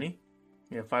 How many?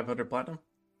 You have 500 platinum?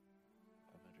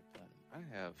 500 platinum. I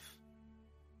have.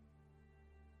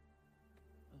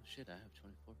 Oh shit! I have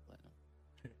 24 platinum.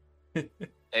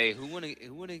 Hey, who wanna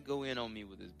go in on me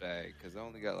with this bag? Cause I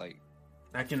only got like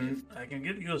I can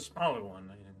get you a smaller one.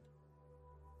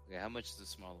 Okay, how much is the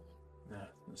smaller one?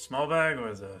 The small bag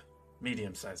or the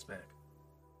medium-sized bag?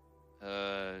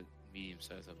 Medium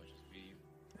size. How much is medium?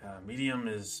 Medium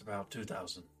is about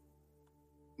 2,000.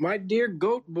 My dear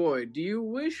goat boy, do you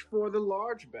wish for the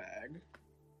large bag?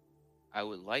 I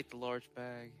would like the large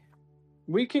bag.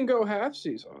 We can go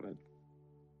halfsies on it.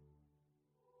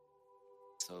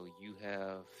 So you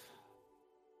have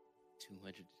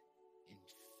 200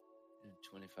 and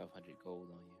 2,500 gold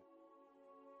on you.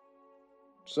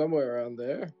 Somewhere around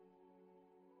there.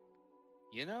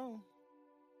 You know,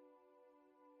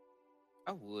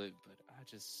 I would, but I'll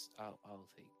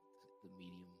take the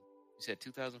medium. You said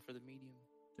 2,000 for the medium.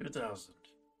 2,000.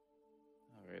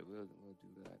 All right, we'll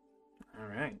do that. All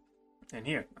right. And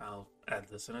here, I'll add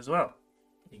this in as well.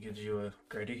 He gives you a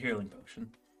greater healing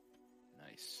potion.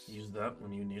 Nice. Use that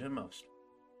when you need it most.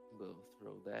 We'll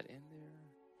throw that in there.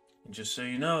 And just so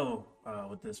you know,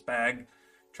 with this bag,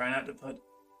 try not to put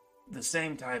the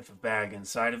same type of bag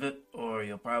inside of it, or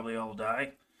you'll probably all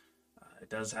die. It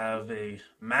does have a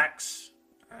max.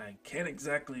 I can't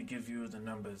exactly give you the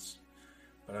numbers,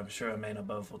 but I'm sure a man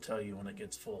above will tell you when it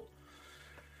gets full.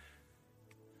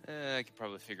 I can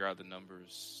probably figure out the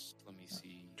numbers. Let me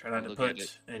see. Try not to Look at put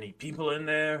it. any people in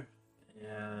there,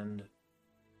 and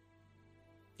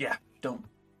yeah, don't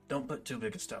put too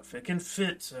big of stuff. It can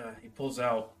fit. He pulls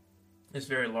out this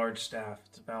very large staff.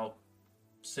 It's about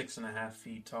 6.5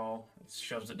 feet tall. He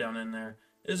shoves it down in there.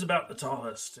 It is about the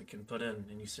tallest it can put in,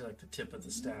 and you see like the tip of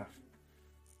the staff.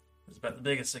 It's about the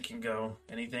biggest it can go.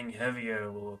 Anything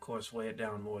heavier will, of course, weigh it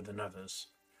down more than others.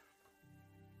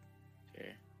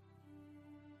 Okay.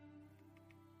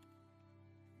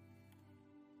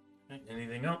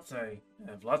 Anything else? I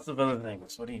have lots of other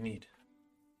things. What do you need?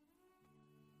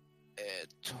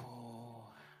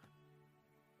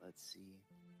 Let's see.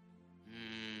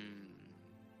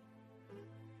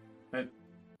 Right.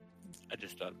 I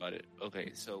just thought about it.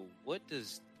 Okay, so what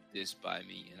does this buy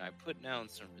me? And I put down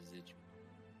some residual.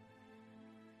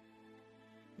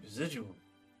 Residual.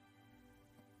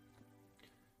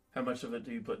 How much of it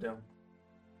do you put down?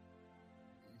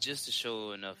 Just to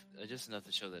show enough, just enough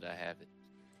to show that I have it.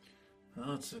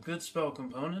 Well, it's a good spell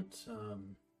component.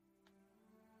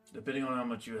 Depending on how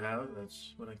much you have,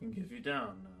 that's what I can give you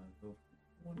down.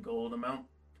 1 gold amount,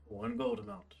 1 gold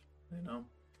amount. You know?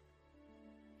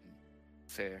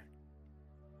 Fair.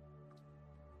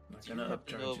 Not Do you gonna happen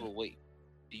to know upcharge of a you. way?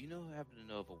 Do you happen to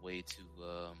know of a way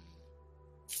to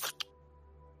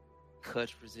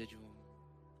cut residuum?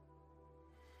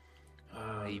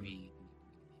 Maybe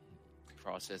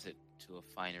process it to a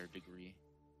finer degree.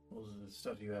 Well, the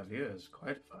stuff you have here is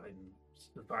quite fine. It's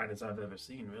the finest I've ever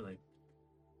seen, really.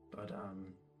 But,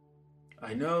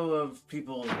 I know of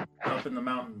people up in the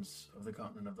mountains of the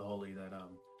continent of the Holy that,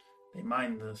 they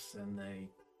mine this and they...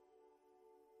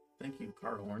 Thank you,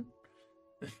 Carhorn.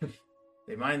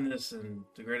 They mine this and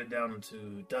degrade it down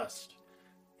into dust.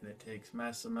 And it takes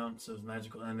mass amounts of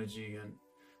magical energy and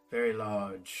very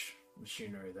large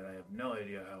machinery that I have no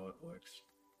idea how it works.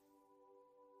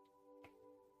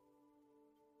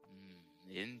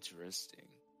 Interesting.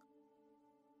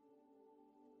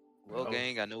 Well, Oh.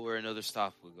 gang, I know where another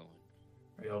stop we're going.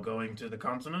 Are y'all going to the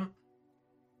continent?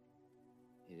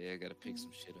 Yeah, I gotta pick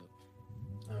some shit up.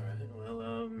 Alright,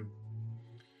 well,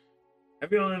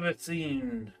 have y'all ever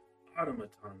seen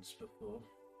automatons before?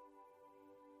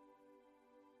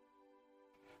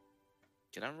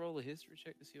 Can I roll a history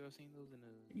check to see if I've seen those in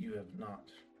a... You have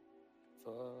not.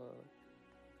 Fuck.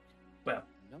 Well,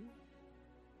 No?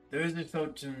 there is a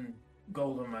certain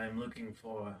golem I am looking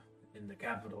for in the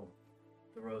capital,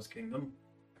 the Rose Kingdom.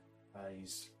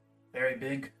 He's very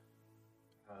big,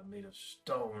 made of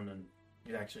stone, and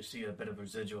you'd actually see a bit of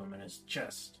residuum in his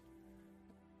chest.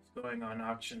 It's going on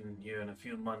auction here in a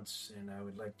few months, and I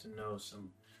would like to know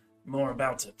some more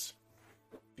about it,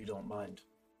 if you don't mind.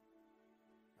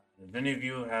 If any of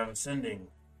you have sending,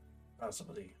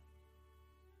 possibly.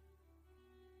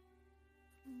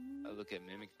 I look at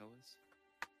mimic noise.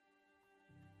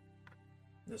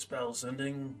 The spell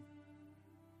sending?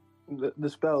 The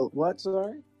spell, what,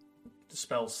 sorry? The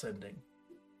spell sending.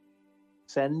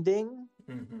 Sending?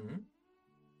 Mm-hmm.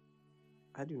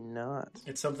 I do not.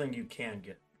 It's something you can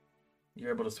get.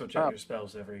 You're able to switch out your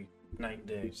spells every night and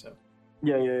day, so.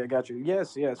 Yeah, got you.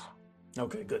 Yes.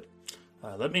 Okay, good.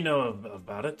 Let me know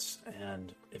about it,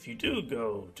 and if you do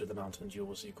go to the mountains, you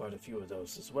will see quite a few of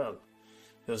those as well.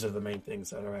 Those are the main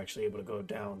things that are actually able to go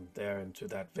down there into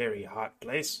that very hot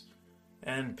place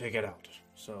and pick it out.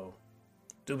 So,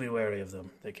 do be wary of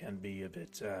them. They can be a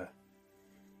bit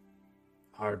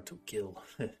hard to kill.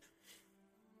 Okay.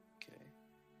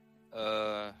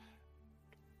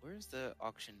 Where's the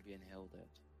auction being held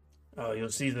at? Oh, you'll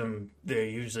see them. They're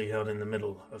usually held in the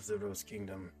middle of the Rose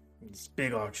Kingdom. It's a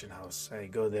big auction house. I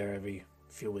go there every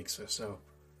few weeks or so.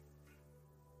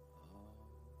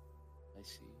 Oh, I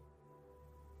see.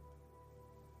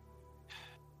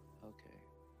 Okay.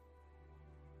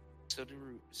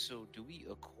 So do we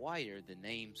acquire the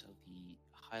names of the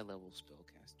high-level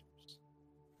spellcasters?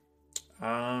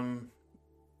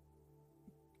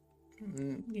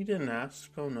 You didn't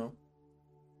ask. Oh no.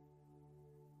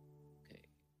 Okay.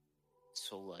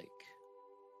 So, like,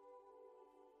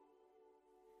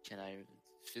 can I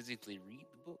physically read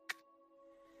the book?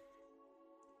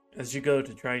 As you go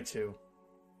to try to.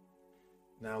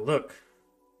 Now look.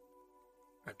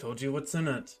 I've told you what's in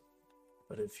it.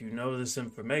 But if you know this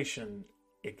information,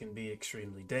 it can be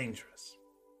extremely dangerous.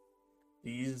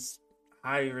 These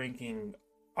high-ranking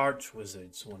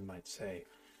archwizards, one might say,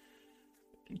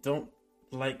 don't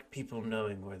like people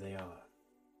knowing where they are.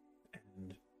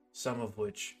 And some of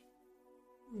which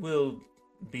will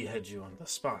behead you on the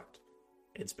spot.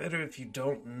 It's better if you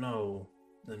don't know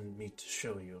than me to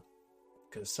show you.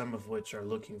 Because some of which are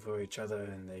looking for each other,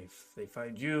 and they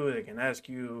find you, they can ask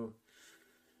you,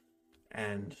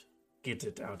 and get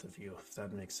it out of you, if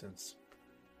that makes sense.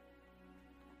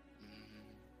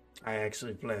 I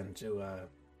actually plan to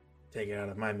take it out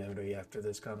of my memory after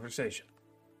this conversation.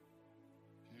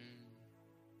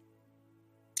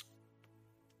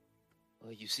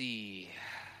 Well, you see,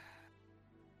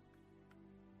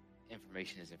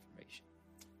 information is information.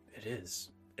 It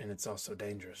is, and it's also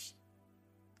dangerous.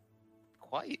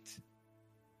 Quite.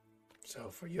 So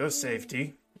for your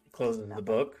safety, closing the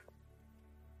book,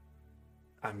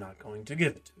 I'm not going to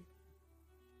give it to you.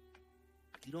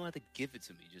 You don't have to give it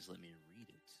to me, just let me read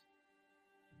it.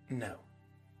 No.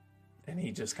 And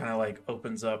he just kind of like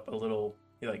opens up a little,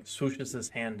 he like swooshes his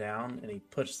hand down and he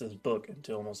puts this book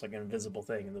into almost like an invisible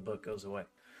thing and the book goes away.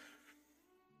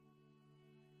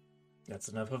 That's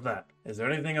enough of that. Is there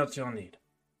anything else you'll need?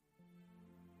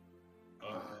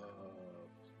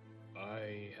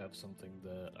 I have something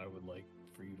that I would like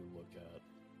for you to look at.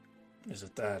 Is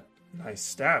it that nice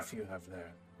staff you have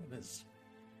there? It is.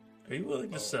 Are you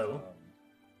willing to sell?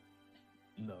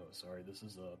 No, sorry, this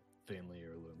is a family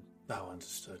heirloom. Oh,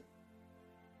 understood.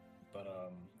 But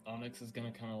Onyx is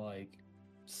gonna kind of like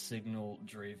signal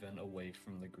Draven away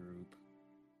from the group.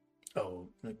 Oh,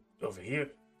 over here?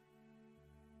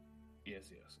 Yes.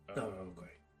 Oh,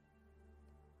 okay.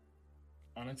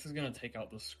 Onyx is gonna take out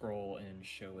the scroll and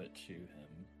show it to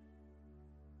him.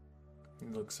 He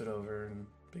looks it over and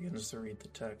begins to read the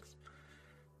text.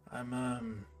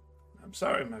 I'm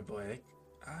sorry, my boy.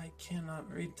 I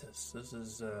cannot read this. This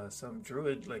is some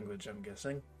druid language, I'm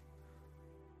guessing.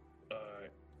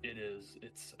 It is.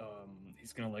 It's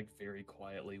he's gonna like very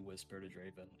quietly whisper to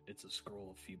Draven. It's a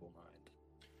scroll of feeble mind.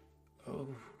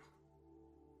 Oh.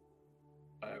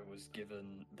 I was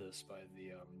given this by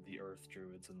the Earth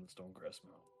Druids in the Stonecrest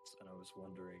Mountains, and I was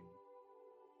wondering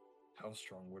how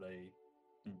strong would I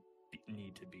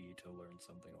need to be to learn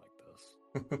something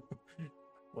like this.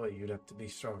 Well, you'd have to be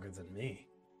stronger than me.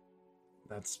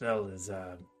 That spell is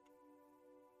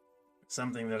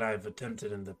something that I've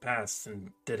attempted in the past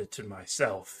and did it to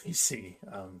myself, you see.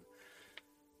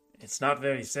 It's not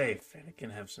very safe, and it can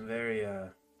have some very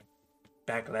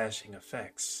backlashing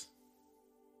effects.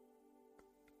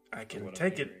 I can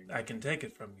take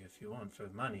it from you if you want for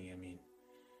money. I mean,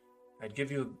 I'd give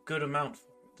you a good amount for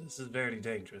it. This is very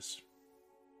dangerous.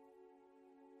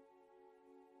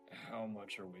 How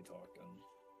much are we talking?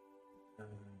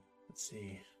 Let's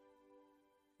see.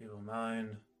 Feeble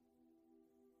mind.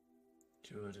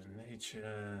 Druid in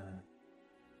nature.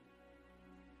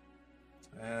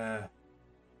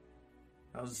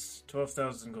 How's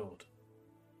 12,000 gold?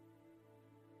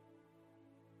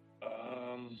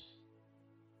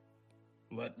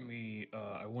 Let me,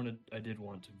 I did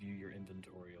want to view your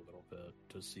inventory a little bit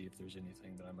to see if there's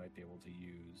anything that I might be able to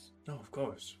use. Oh, of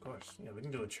course. Yeah, we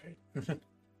can do a trade.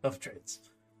 Love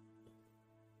trades.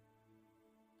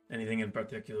 Anything in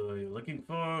particular you're looking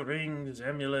for? Rings,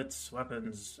 amulets,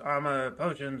 weapons, armor,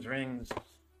 potions, rings. I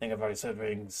think I've already said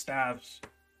rings, staffs.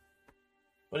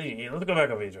 What do you need? Let's go back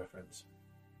over here, friends.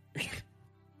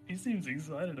 He seems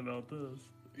excited about this.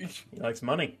 He likes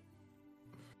money.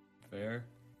 Fair.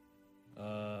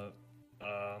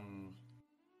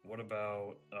 What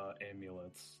about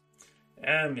amulets?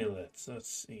 Amulets. Let's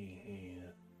see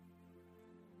here.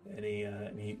 And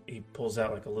he pulls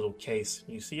out like a little case.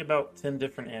 You see about 10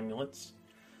 different amulets.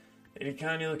 Any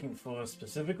kind you're looking for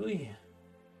specifically?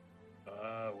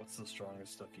 What's the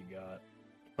strongest stuff you got?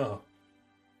 Oh,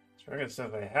 strongest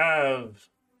stuff I have.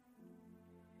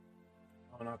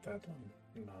 Oh, not that one.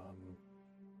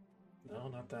 No,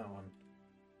 not that one.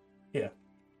 Yeah.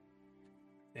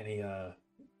 And he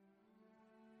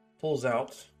pulls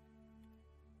out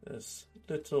this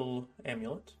little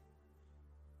amulet.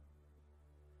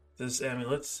 This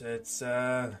amulet, it's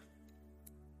one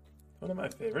of my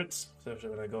favorites, especially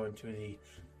when I go into the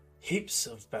heaps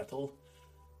of battle.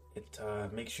 It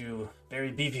makes you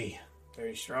very beefy,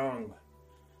 very strong.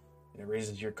 And it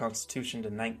raises your constitution to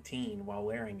 19 while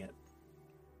wearing it.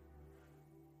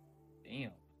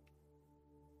 Damn.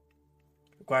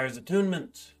 Requires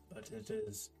attunement, but it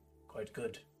is quite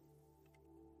good.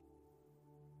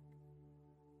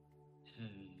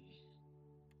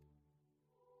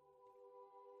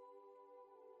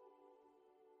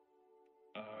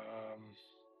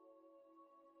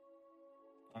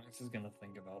 Onyx is gonna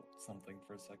think about something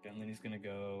for a second, then he's gonna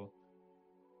go.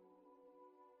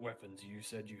 Weapons. You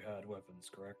said you had weapons,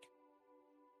 correct?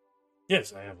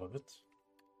 Yes, I have weapons.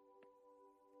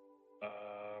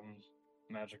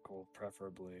 Magical,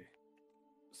 preferably.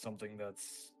 Something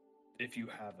that's, if you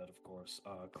have it, of course,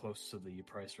 close to the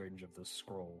price range of the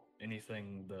scroll.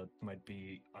 Anything that might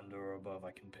be under or above,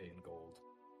 I can pay in gold.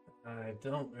 I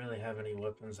don't really have any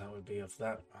weapons that would be of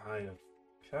that high of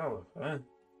caliber.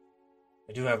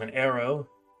 I do have an arrow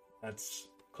that's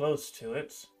close to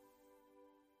it,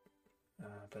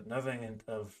 but nothing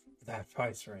of that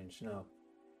price range, no.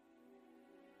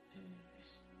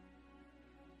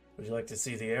 Would you like to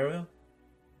see the arrow?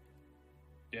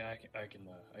 Yeah, I can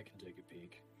take a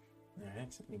peek.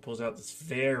 Alright, he pulls out this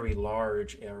very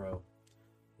large arrow.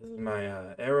 This is my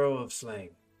arrow of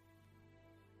slaying.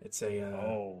 It's a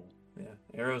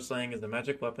arrow slaying is a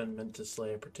magic weapon meant to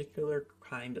slay a particular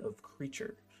kind of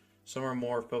creature. Some are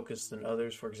more focused than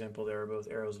others. For example, there are both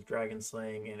arrows of dragon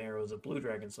slaying and arrows of blue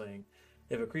dragon slaying.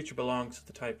 If a creature belongs to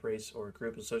the type, race, or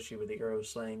group associated with the arrow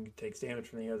slaying takes damage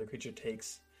from the other creature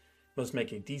must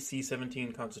make a DC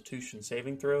 17 Constitution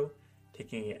saving throw,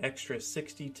 taking an extra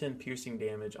 60-10 piercing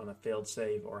damage on a failed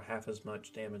save or half as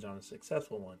much damage on a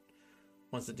successful one.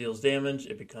 Once it deals damage,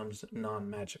 it becomes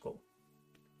non-magical.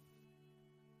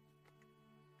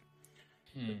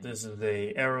 This is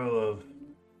the arrow of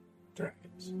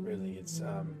dragons. Really, it's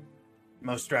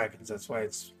most dragons. That's why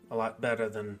it's a lot better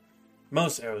than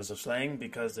most arrows of slaying,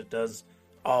 because it does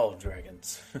all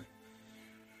dragons.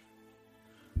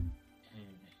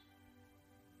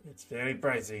 It's very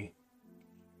pricey,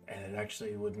 and it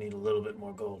actually would need a little bit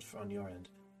more gold on your end.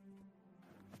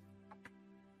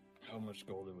 How much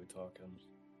gold are we talking?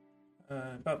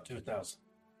 About 2,000.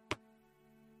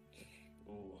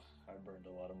 Ooh, I burned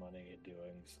a lot of money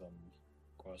doing some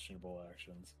questionable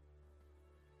actions.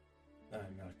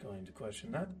 I'm not going to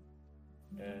question that.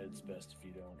 It's best if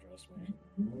you don't trust me.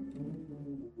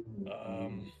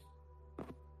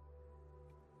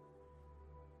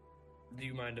 Do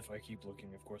you mind if I keep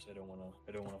looking? Of course, I don't want to.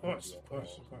 Of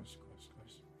course.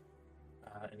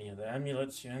 Any of the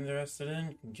amulets you're interested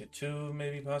in? You can get 2,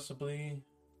 maybe, possibly.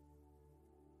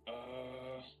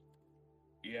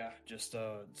 Yeah. Just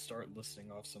start listing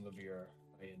off some of your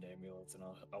high-end amulets, and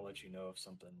I'll let you know if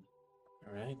something.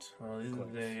 All right. Well, this is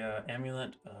the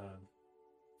amulet.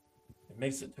 It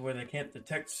makes it to where they can't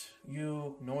detect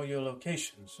you nor your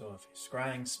location. So if a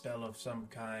scrying spell of some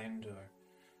kind or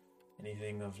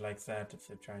anything of like that, if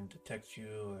they're trying to detect you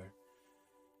or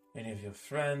any of your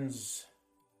friends,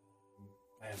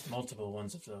 I have multiple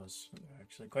ones of those. They're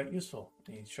actually quite useful.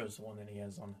 He shows the one that he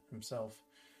has on himself.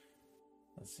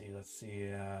 Let's see.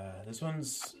 This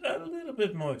one's a little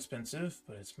bit more expensive,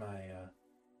 but it's my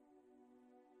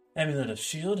amulet of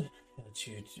shield. It lets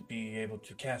you to be able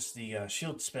to cast the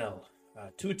shield spell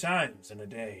 2 times in a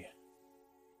day.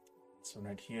 This one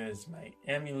right here is my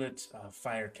amulet of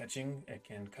fire catching. It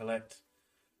can collect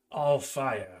all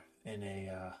fire in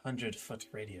a 100-foot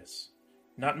radius.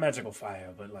 Not magical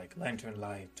fire, but like lantern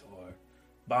light or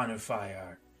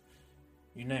bonfire,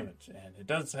 you name it. And it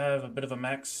does have a bit of a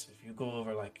max. If you go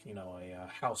over a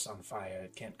house on fire,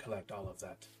 it can't collect all of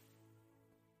that.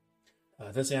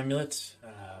 This amulet,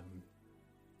 I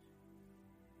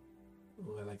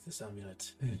like this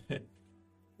amulet.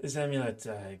 This amulet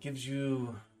gives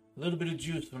you a little bit of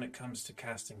juice when it comes to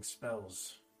casting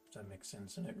spells, if that makes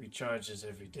sense, and it recharges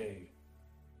every day.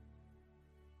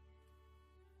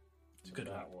 It's a good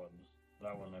one.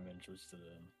 That one I'm interested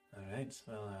in. Alright,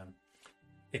 well,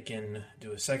 it can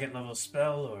do a 2nd level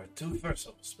spell or 2 1st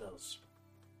level spells.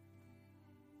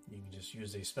 You can just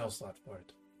use a spell slot for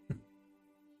it.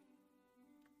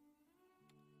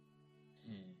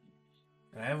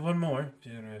 I have one more, if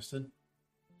you're interested.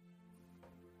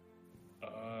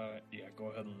 Yeah, go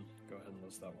ahead and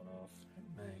list that one off.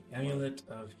 My amulet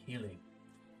of healing.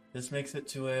 This makes it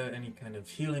to where any kind of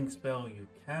healing spell you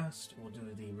cast will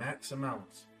do the max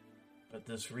amount, but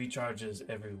this recharges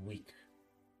every week,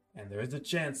 and there is a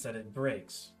chance that it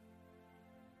breaks.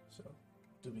 So,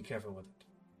 do be careful with it.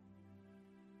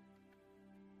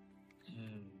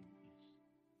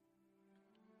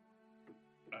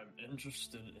 I'm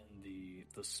interested in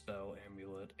the spell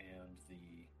amulet and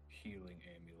the healing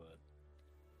amulet.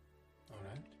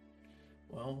 Alright.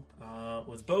 Well,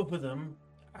 with both of them,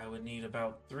 I would need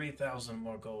about 3,000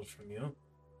 more gold from you.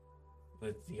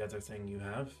 With the other thing you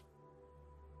have.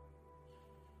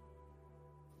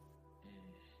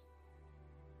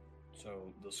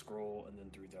 So the scroll and then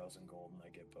 3,000 gold, and I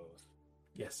get both.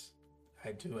 Yes.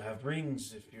 I do have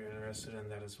rings if you're interested in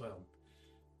that as well.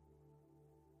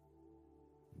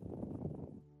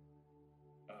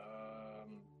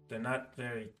 They're not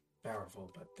very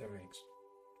powerful, but they're rings.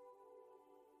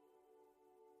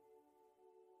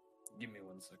 Give me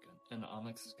 1 second. And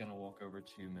Onyx is gonna walk over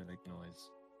to Mimic Noise.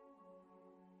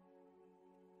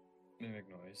 Mimic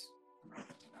Noise,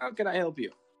 How can I help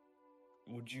you?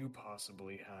 would you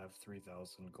possibly have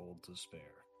 3,000 gold to spare?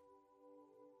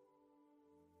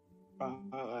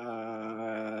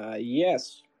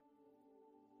 Yes.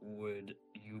 Would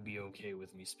you be okay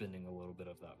with me spending a little bit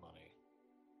of that money?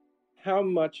 How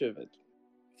much of it?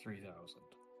 3,000.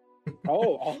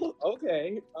 Oh,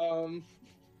 okay.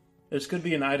 This could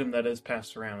be an item that is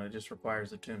passed around. It just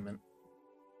requires attunement.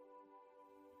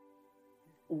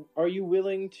 Are you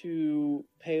willing to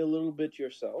pay a little bit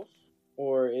yourself,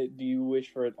 or do you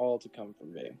wish for it all to come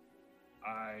from me?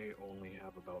 I only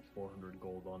have about 400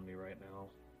 gold on me right now.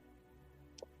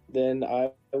 Then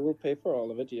I will pay for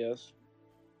all of it. Yes.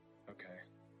 Okay.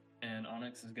 And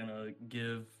Onyx is gonna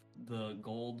give the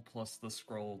gold plus the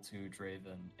scroll to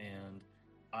Draven, and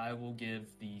I will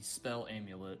give the spell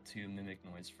amulet to Mimic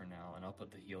Noise for now, and I'll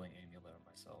put the healing amulet on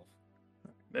myself.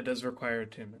 That does require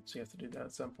attunement, so you have to do that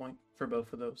at some point for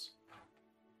both of those.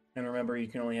 And remember, you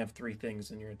can only have 3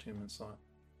 things in your attunement slot.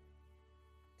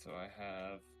 So I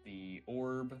have the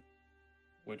orb,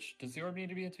 which does the orb need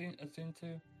to be attuned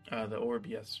to? The orb,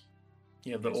 yes.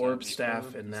 You have the Okay, so orb, the staff,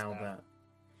 orb, and the now staff. that.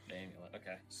 The amulet.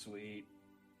 Okay, sweet.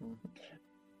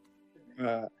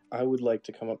 I would like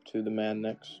to come up to the man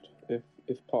next,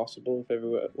 if possible, if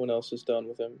everyone else is done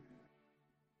with him.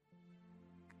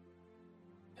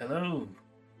 Hello,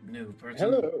 new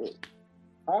person. Hello.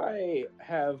 I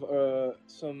have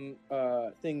some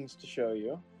things to show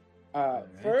you. Alright.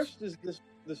 First is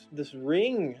this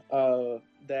ring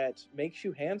that makes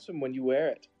you handsome when you wear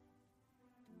it.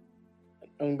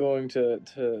 I'm going to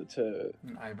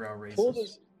An eyebrow pull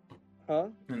raises. this. Huh?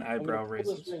 An I'm eyebrow gonna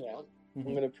pull this raises. ring out. Mhm.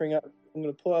 I'm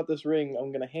gonna pull out this ring.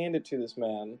 I'm gonna hand it to this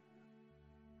man.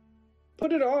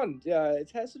 Put it on. Yeah,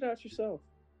 test it out yourself.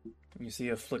 You see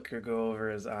a flicker go over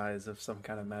his eyes of some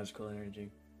kind of magical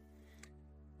energy.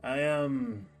 I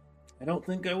don't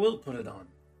think I will put it on.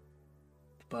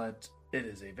 But it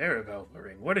is a very powerful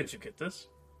ring. Where did you get this?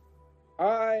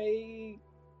 I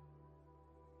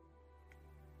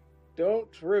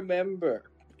don't remember.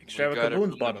 Extravagant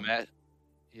Boons bottom.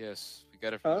 Yes, we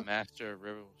got it from Huh? the Master of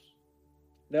Rivers.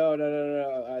 No.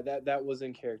 That was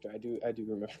in character. I do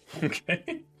remember.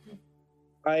 Okay.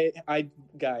 I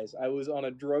guys, I was on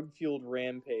a drug-fueled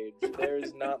rampage.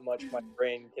 There's not much my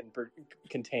brain can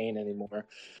contain anymore.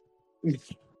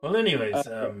 Well, anyways,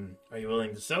 are you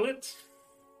willing to sell it?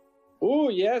 Oh,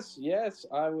 yes,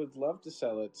 I would love to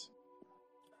sell it.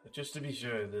 Just to be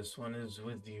sure, this one is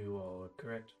with you all,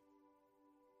 correct?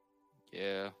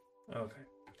 Yeah. Okay.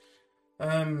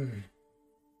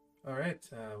 Alright,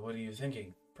 what are you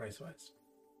thinking, price-wise?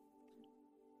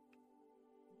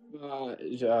 What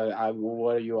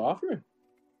are you offering?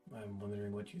 I'm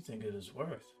wondering what you think it is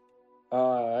worth.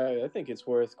 I think it's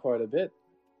worth quite a bit.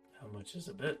 How much is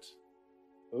a bit?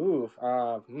 Ooh,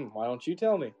 why don't you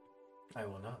tell me? I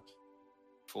will not.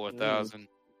 4,000.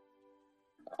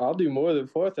 I'll do more than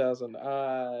 4,000.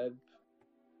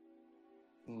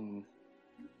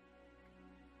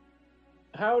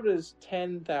 How does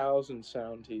 10,000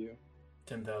 sound to you?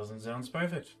 10,000 sounds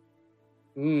perfect.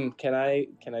 Can I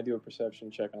do a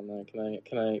perception check on that?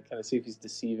 Can I see if he's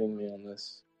deceiving me on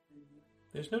this?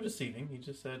 There's no deceiving. He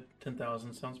just said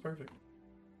 10,000 sounds perfect.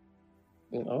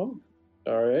 Oh,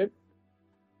 all right.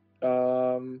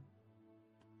 All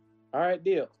right,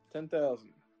 deal.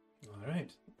 10,000. All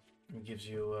right. He gives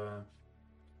you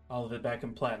all of it back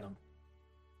in platinum.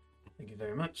 Thank you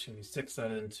very much. And he sticks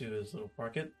that into his little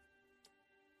pocket.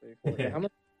 How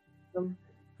much?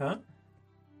 Huh?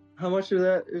 How much of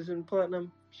that is in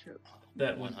platinum? Shit.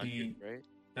 That would 100, be right?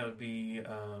 That would be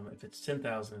if it's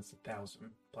 10,000, it's 1,000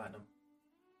 platinum.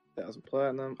 1,000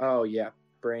 platinum. Oh yeah.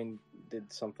 brain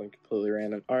did something completely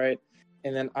random. All right,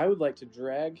 and then I would like to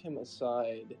drag him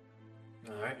aside.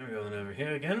 All right, I'm going over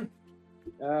here again.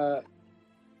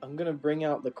 I'm gonna bring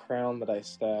out the crown that I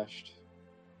stashed.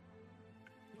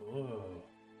 Whoa,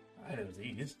 I have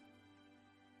these.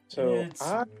 So It's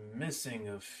missing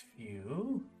a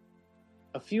few.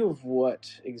 a few of what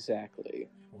exactly?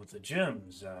 With the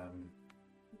gems,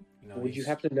 Would you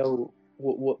have to know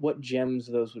what gems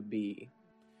those would be?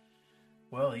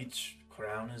 Well, each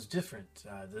crown is different.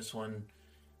 This one,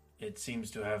 it seems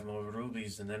to have more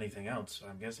rubies than anything else, so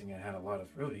I'm guessing it had a lot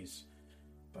of rubies.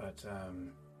 But,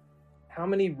 How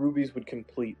many rubies would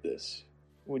complete this,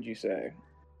 would you say?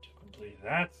 to complete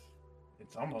that,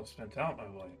 it's almost spent out, my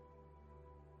boy.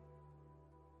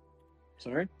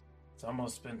 Sorry? It's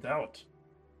almost spent out.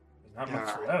 There's not much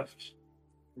Ah. left.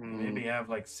 Maybe have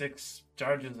like 6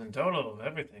 charges in total of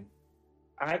everything.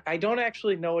 I don't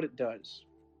actually know what it does.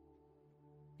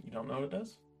 You don't know what it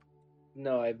does?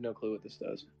 No, I have no clue what this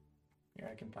does. Here,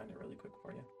 I can find it really quick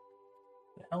for you.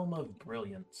 The Helm of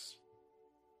Brilliance.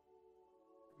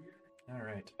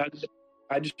 Alright.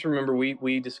 I just remember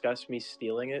we discussed me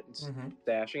stealing it and Mm-hmm.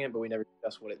 stashing it, but we never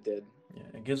discussed what it did. Yeah,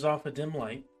 it gives off a dim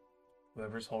light,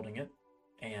 whoever's holding it,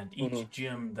 and each Mhm.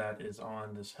 gem that is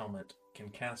on this helmet can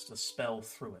cast a spell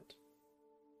through it.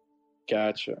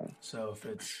 Gotcha. So if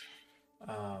it's,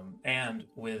 and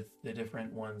with the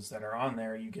different ones that are on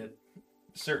there, you get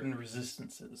certain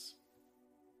resistances.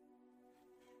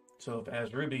 So if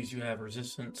as rubies, you have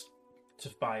resistance to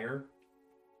fire.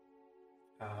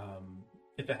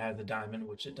 If it has a diamond,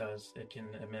 which it does, it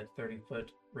can emit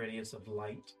 30-foot radius of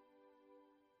light,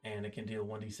 and it can deal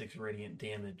 1d6 radiant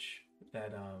damage.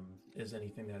 That is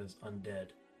anything that is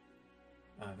undead.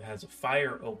 It has a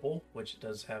fire opal, which it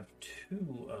does have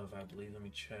 2 of, I believe. Let me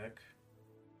check.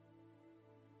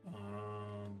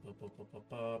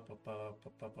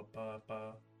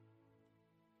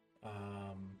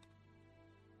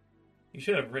 You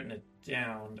should have written it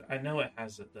down. I know it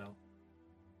has it though.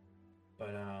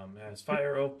 But it has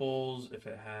fire opals. If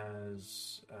it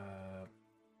has,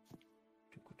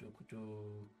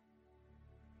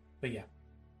 but yeah,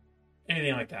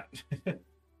 anything like that.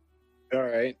 All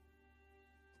right.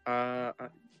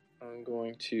 I'm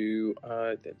going to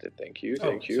thank you,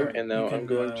 Sorry. and now You can, I'm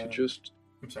going to just.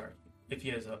 I'm sorry. If he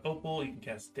has an opal, you can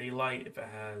cast daylight. If it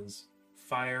has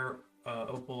fire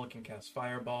opal, it can cast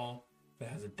fireball. If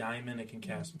it has a diamond, it can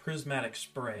cast prismatic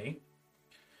spray.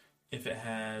 If it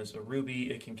has a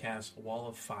ruby, it can cast wall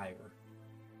of fire.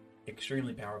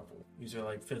 Extremely powerful. These are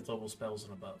like 5th level spells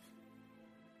and above.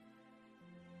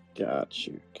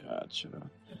 Gotcha.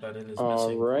 But it is All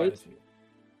missing quite a right. few.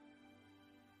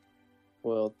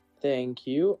 Well, thank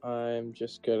you. I'm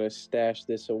just gonna stash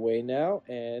this away now,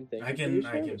 and thank I you. can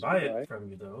for your service. buy Goodbye. it from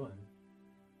you though, and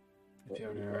if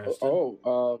you're interested.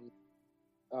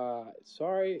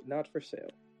 Sorry, not for sale.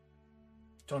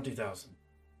 20,000.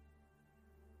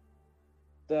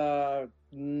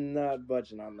 Not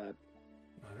budging on that.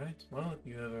 All right. Well, if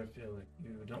you ever feel like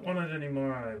you don't want it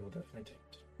anymore, I will definitely take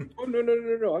it. Oh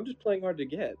no! I'm just playing hard to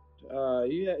get. Do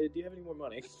you have any more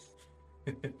money?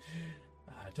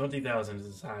 20,000 is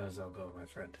as high as I'll go, my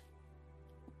friend.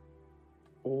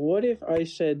 What if I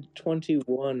said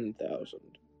 21,000?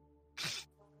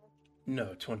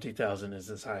 No, 20,000 is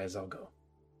as high as I'll go.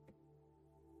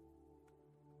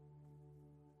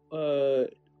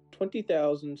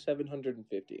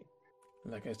 20,750.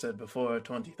 Like I said before,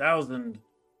 20,000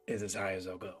 is as high as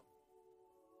I'll go.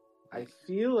 I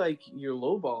feel like you're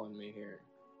lowballing me here.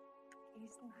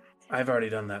 He's not. I've already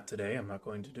done that today. I'm not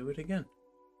going to do it again.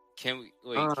 Can we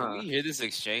hear this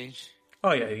exchange?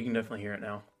 Oh yeah, you can definitely hear it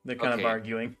now. They're kind of Okay.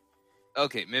 arguing.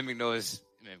 Okay, mimic noise.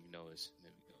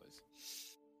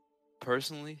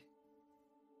 Personally,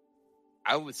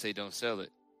 I would say don't sell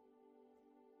it.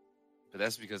 But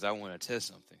that's because I want to test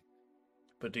something.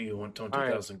 But do you want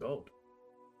 20,000 gold?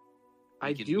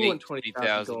 I can do make want 20,000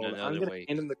 20,000 gold. I'm another gonna way.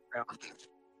 hand him the crown.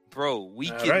 Bro,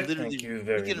 we All can right, literally thank you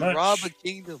very we can much. rob a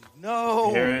kingdom.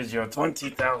 No. Here is your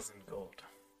 20,000 gold.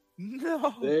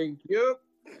 No. Thank you.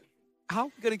 How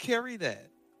are we going to carry that?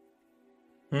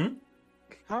 Hmm?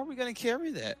 How are we going to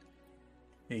carry that?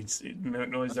 He's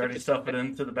already stuffed it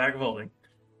into the bag of holding.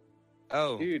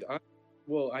 Oh. Dude, I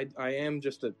am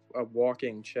just a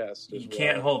walking chest. You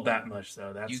can't hold that much,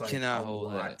 though. That's You like cannot a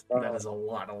hold lot. that. That is a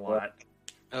lot.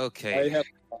 Okay. I have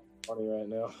money right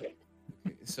now.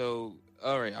 So,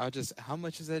 all right. How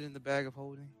much is that in the bag of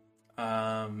holding?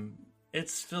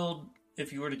 It's filled.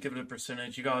 If you were to give it a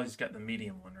percentage, you guys got the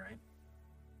medium one, right?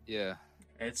 Yeah.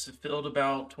 It's filled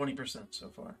about 20% so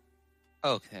far.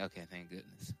 Okay. Thank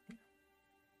goodness.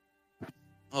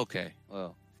 Okay.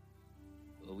 Well,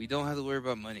 Well, we don't have to worry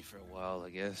about money for a while, I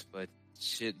guess. But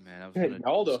shit, man, I was Hey, gonna.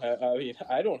 y'all don't have. I mean,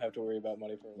 I don't have to worry about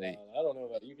money for a Wait. while. I don't know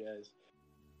about you guys.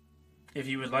 If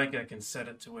you would like, I can set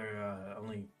it to where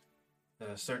only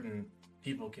certain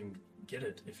people can get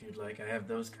it. If you'd like, I have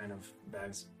those kind of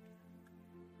bags.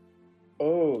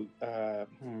 Oh,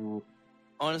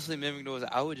 Honestly, Mimic Noise,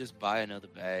 I would just buy another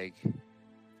bag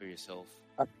for yourself.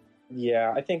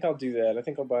 yeah. I think I'll do that. I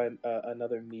think I'll buy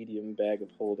another medium bag of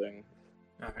holding.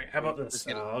 All right, how about this? Let's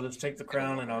get it. I'll just take the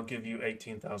crown and I'll give you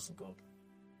 18,000 gold.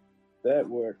 That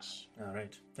works. All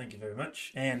right, thank you very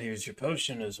much. And here's your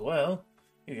potion as well.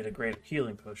 You get a great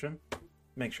healing potion.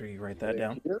 Make sure you write that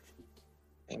down. Here.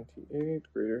 28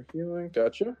 greater healing.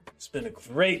 Gotcha. It's been a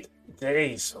great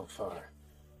day so far.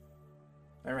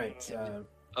 All right.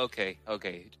 Okay,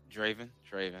 Draven.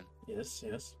 Yes.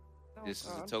 Oh, This is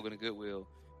a God. token of goodwill.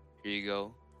 Here you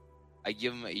go. I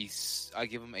give him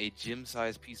a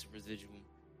gem-sized piece of residuum.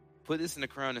 Put this in the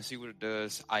crown and see what it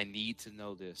does. I need to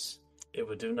know this. It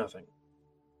would do nothing.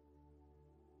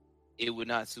 It would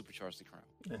not supercharge the crown.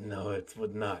 No, it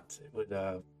would not. It would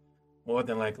more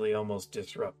than likely almost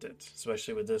disrupt it,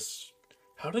 especially with this.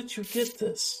 How did you get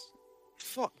this?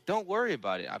 Fuck, don't worry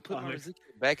about it. I put my Onyx.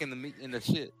 residuum back in the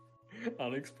shit.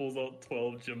 Onyx pulls out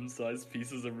 12 gem-sized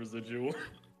pieces of residual.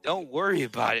 Don't worry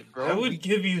about it, bro. I would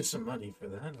give you some money for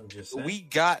that. I'm just saying. We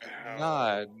got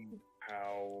How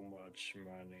much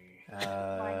money?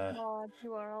 My God,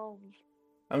 you are old.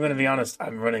 I'm gonna be honest.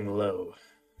 I'm running low.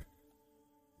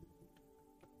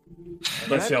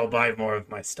 Unless y'all buy more of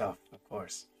my stuff, of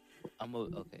course.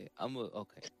 okay.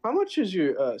 How much is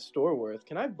your store worth?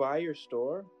 Can I buy your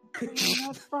store? We're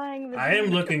not buying the I am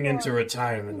damn looking into store.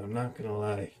 retirement. I'm not gonna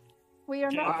lie. We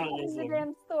are not buying the Capitalism.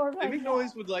 damn store right Mimic now.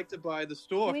 Noise would like to buy the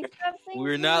store. We have things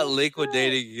We're we not need to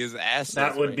liquidating his assets.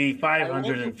 That would right be now.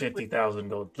 550,000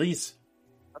 gold, please.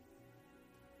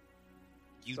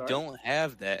 You Sorry? don't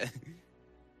have that.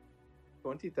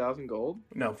 20,000 gold.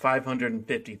 No,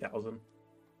 550,000.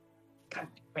 I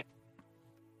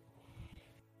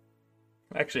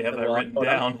actually have that written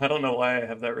down. I don't know why I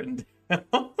have that written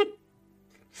down.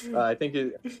 I think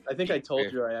I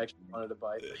told you I actually wanted to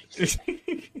buy things.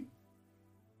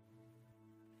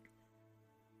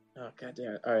 Oh god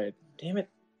damn it! All right, damn it!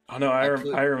 Oh no, I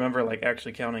could- I remember like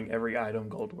actually counting every item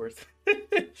gold worth.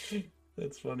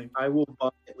 That's funny. I will buy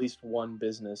at least one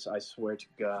business. I swear to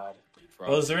God.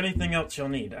 Well, is there anything else you'll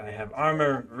need? I have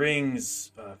armor,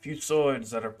 rings, a few swords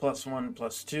that are +1,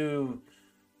 +2,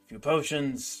 a few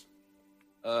potions.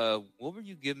 What were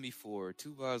you giving me for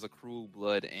 2 vials of cruel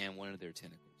blood and one of their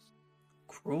tentacles?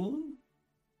 Cruel?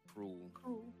 Cruel.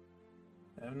 Cool.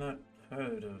 I have not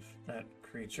heard of that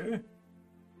creature.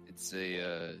 It's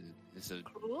a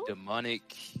Cool.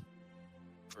 demonic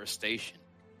crustacean.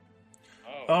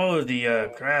 Oh,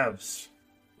 the crabs.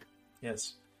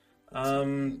 Yes.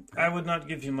 I would not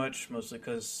give you much, mostly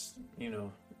because,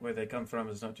 where they come from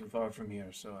is not too far from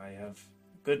here, so I have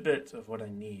a good bit of what I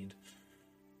need.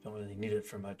 Don't really need it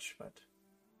for much, but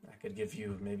I could give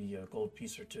you maybe a gold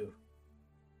piece or two.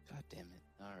 God damn it!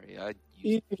 All right,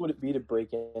 Easy would it be to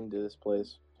break into this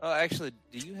place? Oh, actually,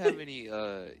 do you have any?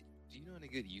 Do you know any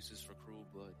good uses for cruel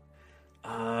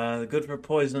blood? Good for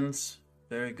poisons.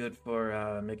 Very good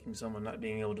for making someone not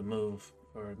being able to move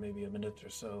for maybe a minute or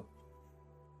so.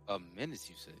 A minute,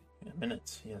 you say? Yeah,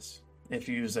 minutes, yes. If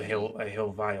you use a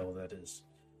hail vial, that is.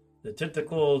 The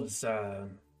tentacles,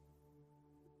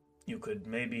 you could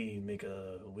maybe make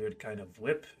a weird kind of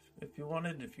whip if you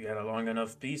wanted, if you had a long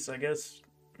enough piece, I guess.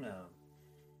 No.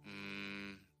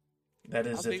 That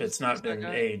is How if big it's is not that been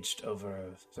guy? aged over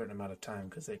a certain amount of time,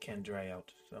 because they can dry out,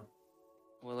 so.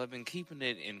 Well, I've been keeping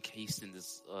it encased in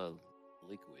this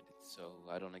liquid, so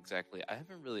I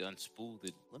haven't really unspooled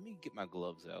it. Let me get my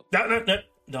gloves out. No,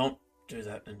 don't do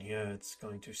that in here. It's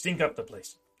going to stink up the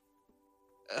place.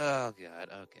 Oh God.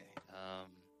 Okay.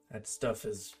 That stuff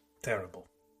is terrible.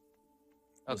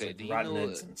 It's Okay. like Do you rotten know?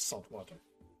 eggs and salt water.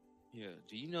 Yeah.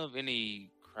 Do you know of any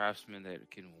craftsmen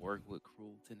that can work with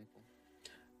cruel tentacle?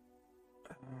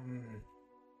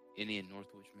 Any in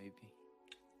Northwich, maybe?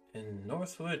 In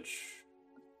Northwich,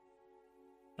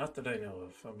 not that I know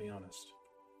of, I'll be honest.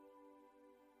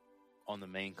 On the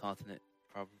main continent,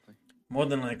 probably. More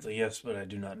than likely, yes, but I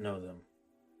do not know them.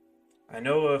 I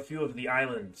know a few of the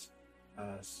islands,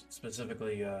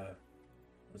 specifically,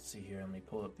 let's see here, let me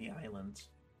pull up the islands.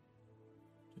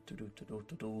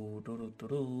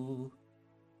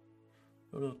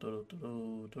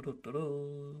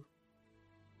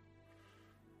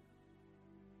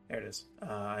 There it is.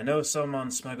 I know some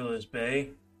on Smuggler's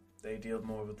Bay. They deal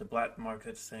more with the black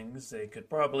market things. They could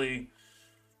probably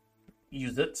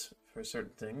use it for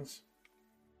certain things.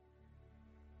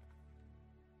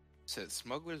 Said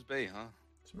Smuggler's Bay, huh?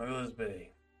 Smuggler's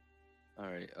Bay. All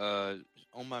right.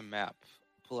 On my map,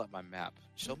 pull out my map.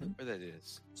 Show me where that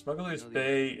is. Smuggler's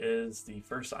Bay is the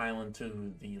first island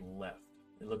to the left.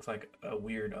 It looks like a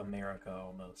weird America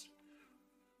almost.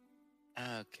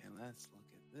 Okay, let's look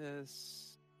at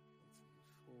this.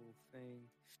 Full thing.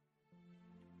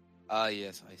 Ah,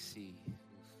 yes, I see.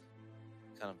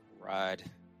 Kind of ride.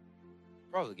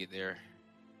 Probably get there.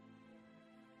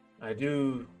 I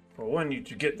do, for one, you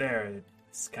to get there,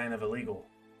 it's kind of illegal.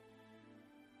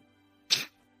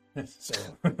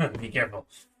 So, be careful.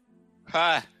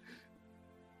 Ha!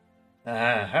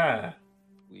 Aha!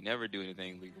 We never do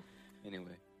anything legal.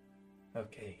 Anyway,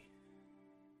 Okay.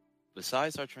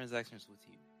 besides our transactions with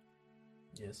you,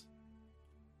 Yes.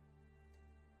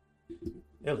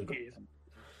 Illegal.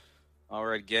 all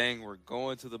right, gang, we're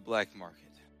going to the black market.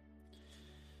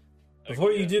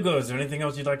 Before you do go, is there anything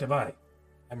else you'd like to buy?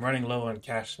 I'm running low on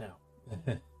cash now.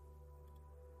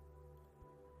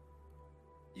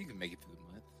 You can make it through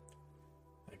the month.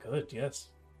 I could, yes.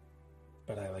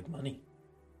 But I like money.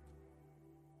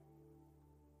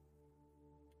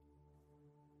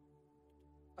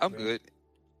 I'm Right. good.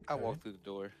 I Okay. walk through the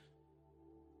door.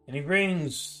 Any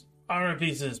rings, armor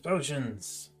pieces,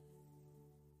 potions?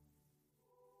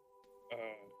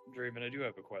 Draven, I do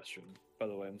have a question. By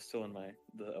the way, I'm still in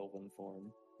the elven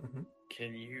form. Mhm.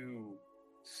 Can you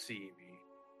see me?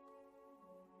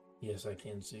 Yes, I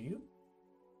can see you.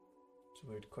 It's a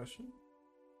weird question.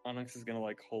 Onyx is gonna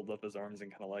like hold up his arms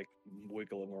and kind of like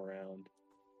wiggle him around.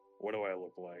 What do I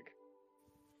look like?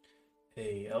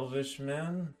 A elvish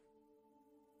man?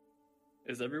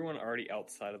 Is everyone already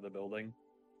outside of the building?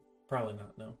 Probably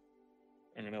not, no.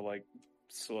 I'm gonna like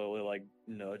slowly like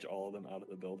nudge all of them out of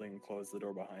the building and close the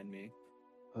door behind me.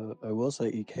 I will say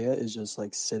Ikea is just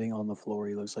like sitting on the floor.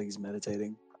 He looks like he's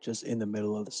meditating, just in the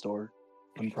middle of the store,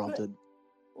 unprompted.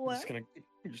 What? I'm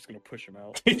just gonna push him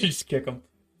out. You just kick him.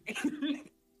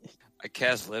 I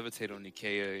cast levitate on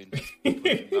Ikea and just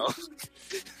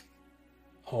push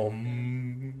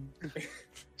him out.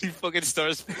 He fucking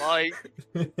starts flying.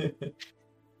 That's The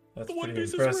One pretty Piece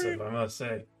is impressive, real. I must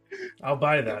say. I'll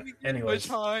buy that. Much Anyways,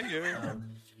 higher.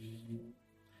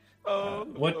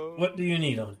 what do you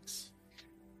need, Onyx?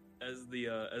 As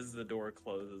the door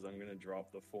closes, I'm gonna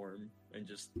drop the form and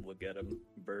just look at him.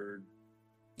 Bird,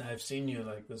 I've seen you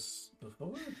like this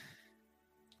before.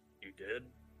 you did?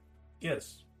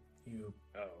 Yes, you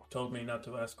Oh, told me not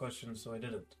to ask questions, so I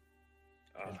didn't.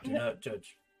 ah. I do not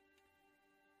judge.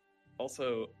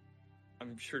 Also,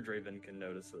 I'm sure Draven can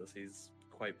notice this. He's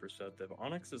quite perceptive.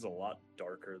 Onyx is a lot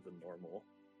darker than normal.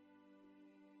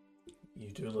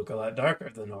 You do look a lot darker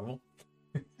than normal.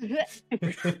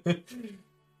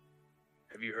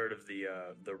 Have you heard of the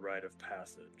rite of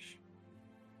passage?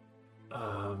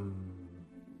 A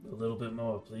little bit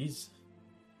more, please.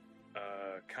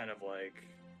 Kind of like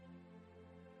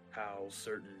how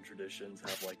certain traditions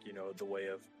have, like, you know, the way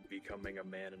of becoming a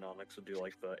man, and Onyx would do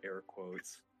like the air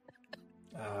quotes.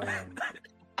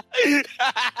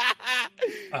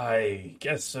 I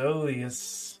guess so.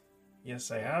 Yes,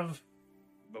 I have.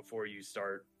 Before you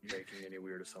start making any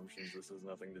weird assumptions, this has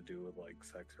nothing to do with like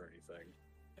sex or anything.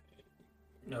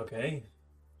 Okay.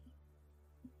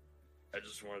 I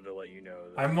just wanted to let you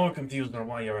know that I'm more confused on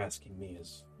why you're asking me.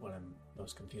 Is what I'm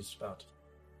most confused about.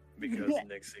 because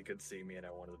Nixie could see me, and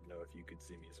I wanted to know if you could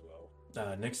see me as well.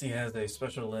 Nixie has a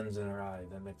special lens in her eye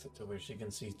that makes it to where she can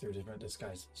see through different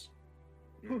disguises.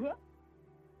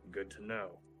 Good to know.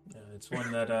 It's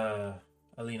one that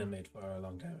Alina made for her a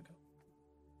long time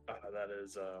ago. That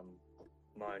is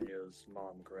Manya's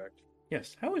mom, correct?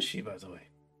 Yes. How is she, by the way?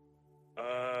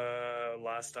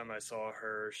 Last time I saw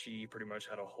her, she pretty much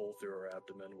had a hole through her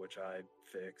abdomen, which I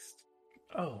fixed.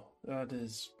 Oh, that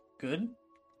is good.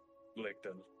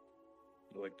 Licton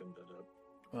did it.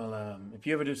 Well, if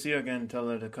you ever do see her again, tell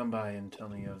her to come by and tell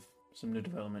me of some new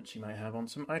development she might have on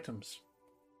some items.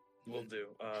 Will do.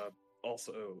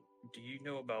 Also, do you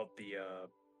know about the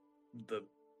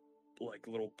like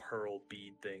little pearl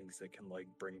bead things that can like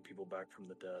bring people back from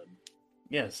the dead?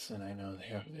 Yes, and I know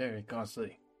they are very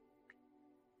costly.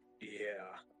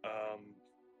 Yeah.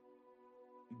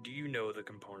 Do you know the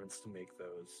components to make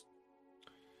those?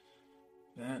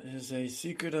 That is a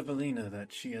secret of Alina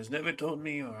that she has never told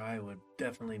me, or I would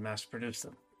definitely mass produce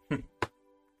them.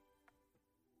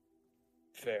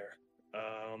 Fair.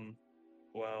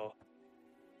 Well,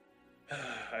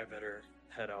 I better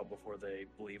head out before they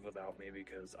leave without me,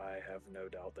 because I have no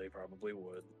doubt they probably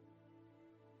would.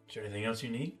 Is there anything else you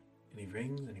need? Any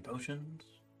rings? Any potions?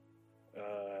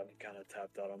 I'm kind of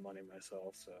tapped out on money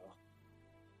myself, so...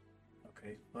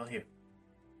 Okay, well, here.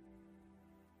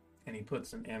 And he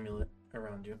puts an amulet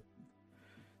around you.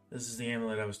 This is the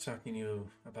amulet I was talking to you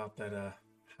about that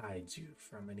hides you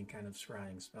from any kind of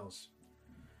scrying spells.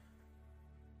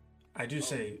 I do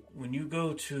say, when you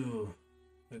go to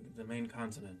the main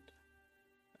continent,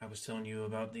 I was telling you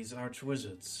about these arch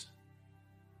wizards.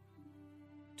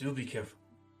 Do be careful.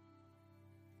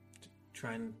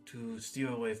 Trying to steer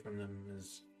away from them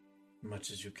as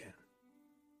much as you can.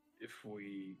 If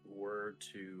we were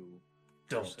to,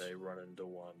 per Don't. se, run into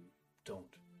one, Don't.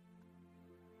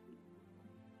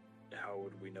 how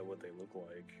would we know what they look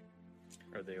like?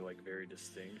 Are they, like, very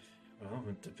distinct? Well,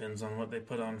 it depends on what they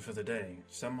put on for the day.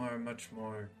 Some are much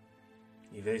more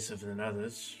evasive than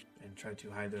others and try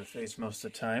to hide their face most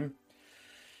of the time.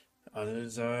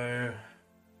 Others are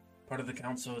part of the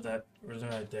council that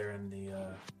reside there in the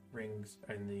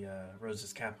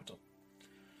Rose's capital.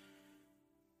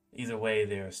 Either way,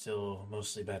 they are still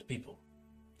mostly bad people.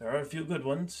 There are a few good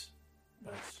ones,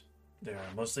 but there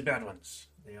are mostly bad ones.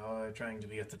 They are trying to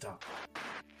be at the top.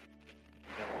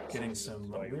 Getting some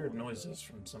weird noises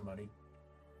from somebody.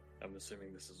 I'm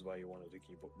assuming this is why you wanted to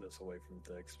keep this away from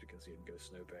Thix, because you'd go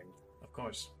snooping. Of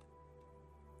course.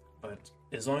 But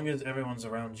as long as everyone's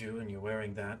around you and you're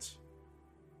wearing that,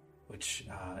 which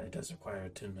it does require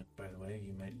attunement, by the way,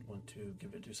 you might want to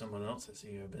give it to someone else. I see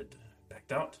you're a bit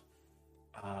backed out.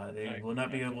 They will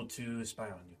not be able to spy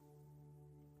on you.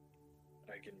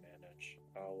 I can manage.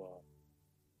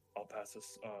 I'll pass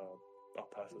this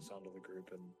on to the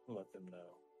group and let them know.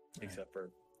 Right. Except for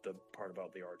the part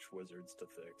about the arch wizards to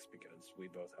fix, because we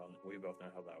both know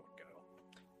how that would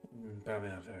go. Probably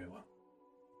not very well.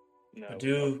 No, But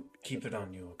do keep it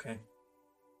on you, okay?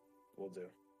 We'll do.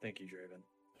 Thank you, Draven.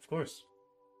 Of course.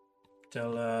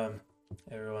 Tell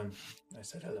everyone I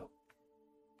said hello.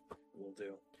 We'll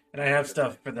do. And I have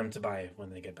stuff for them to buy when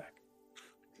they get back.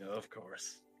 Of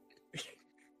course.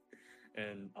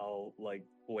 And I'll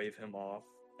wave him off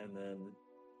and then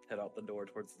head out the door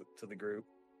towards the group.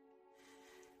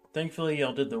 Thankfully,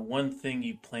 y'all did the one thing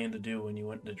you planned to do when you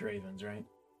went to Draven's, right?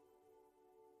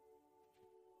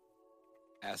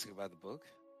 Ask about the book.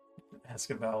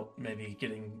 Ask about maybe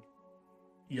getting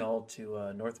y'all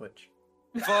to Northwich.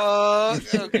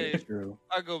 Fuck. Okay, True.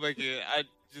 I'll go back in. I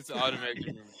just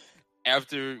automatically remember.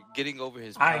 After getting over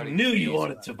his I pouting knew you phase-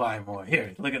 wanted to buy more.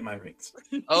 Here, look at my rings.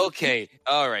 Okay,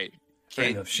 all right.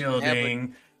 Ring of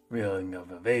shielding, ring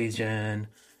of evasion.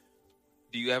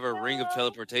 Do you have a ring of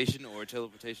teleportation or a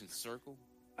teleportation circle?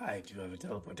 I do have a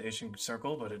teleportation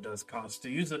circle, but it does cost to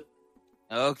use it.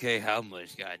 Okay, how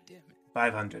much? God damn it.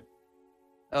 500.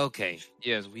 Okay,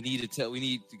 yes, we need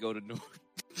to go to North.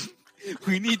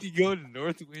 We need to go to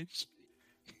Northwich.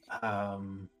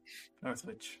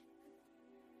 Northwich.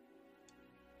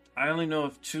 I only know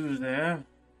of two there.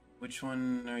 Which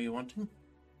one are you wanting?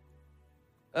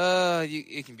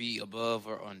 It can be above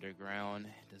or underground.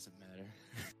 It doesn't matter.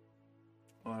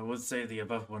 Well, I would say the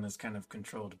above one is kind of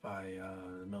controlled by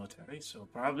the military, so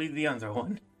probably the under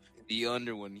one. The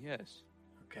under one, yes.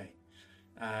 Okay.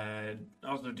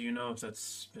 Also, do you know if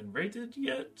that's been rated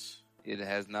yet? It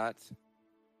has not.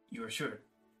 You are sure?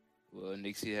 Well,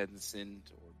 Nixie hasn't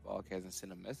sent, or Balk hasn't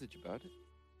sent a message about it.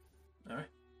 All right.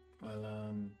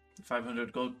 Well,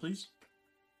 500 gold, please.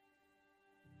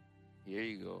 Here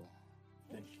you go.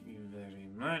 Thank you very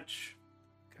much.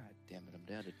 God damn it, I'm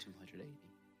down to 280.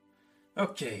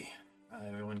 Okay.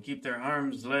 Everyone keep their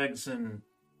arms, legs, and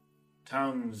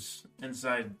tongues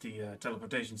inside the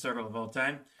teleportation circle of all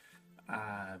time.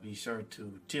 Be sure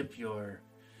to tip your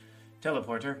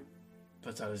teleporter.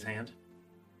 Puts out his hand.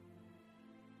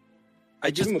 I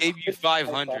just give him a gave you quick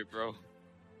 500, bro.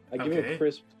 I give him Okay. a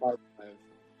crisp 5.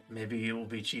 Maybe it will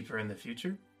be cheaper in the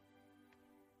future.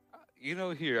 You know,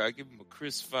 here, I give him a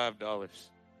crisp $5.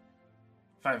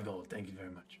 5 gold. Thank you very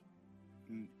much.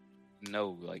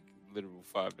 No, like, literal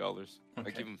 $5. I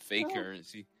Okay. give him fake Oh.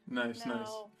 currency. Nice,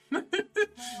 No. nice.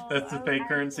 That's the I fake would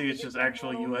currency. It's give just him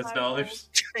actual gold, U.S. $5. dollars.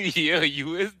 Yeah,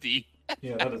 USD.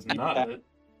 Yeah, that is not it.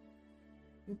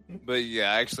 But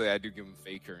yeah, actually, I do give him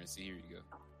fake currency. Here you go.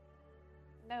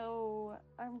 No,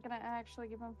 I'm gonna actually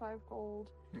give him 5 gold.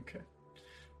 Okay.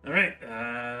 All right.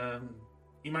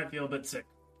 He might feel a bit sick.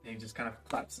 He just kind of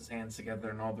claps his hands together,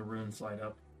 and all the runes light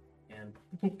up. And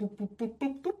boop, boop, boop, boop,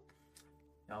 boop, boop.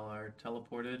 Y'all are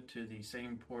teleported to the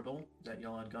same portal that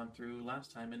y'all had gone through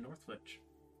last time in Northwich.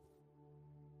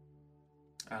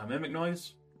 Mimic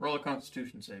noise. Roll a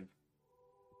Constitution save.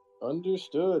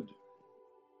 Understood.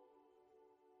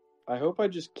 I hope I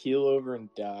just keel over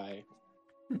and die.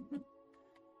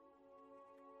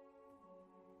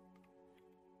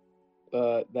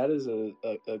 That is a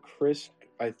crisp,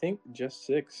 I think, just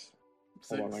 6.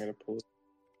 Hold on, I gotta pull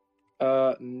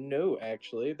it. No,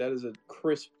 actually, that is a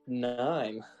crisp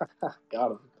 9.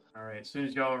 Got him. All right. As soon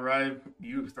as y'all arrive,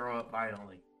 you throw up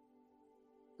violently.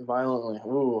 Violently.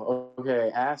 Ooh,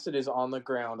 okay. Acid is on the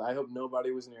ground. I hope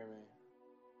nobody was near me.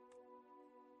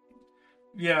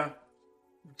 Yeah.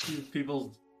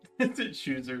 People's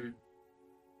shoes or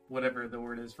whatever the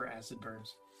word is for acid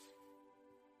burns.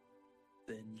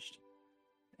 Singed.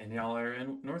 And y'all are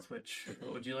in Northwich.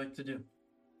 What would you like to do?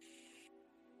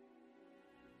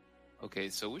 Okay,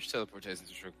 so which teleportation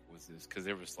circle was this? Because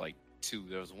there was like two.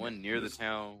 There was one near This- the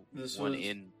town, this one was-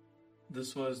 in.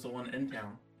 This was the one in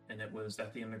town, and it was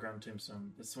at the underground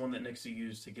tombstone. It's the one that Nixie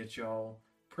used to get y'all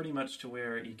pretty much to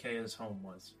where Ikea's home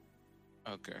was.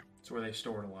 Okay. It's where they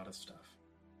stored a lot of stuff.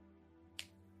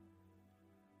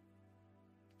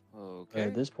 Okay.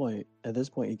 At this point,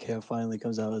 Ikea finally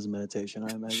comes out of his meditation, I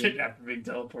imagine. Shit, after being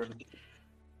teleported.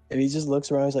 And he just looks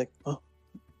around, he's like, oh,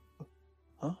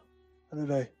 huh? How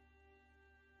did I?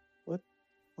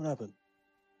 What happened?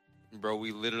 Bro,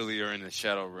 we literally are in the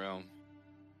shadow realm.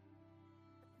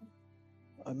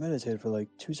 I meditated for like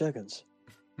 2 seconds.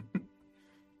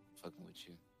 Fucking with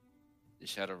you. The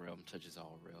shadow realm touches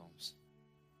all realms.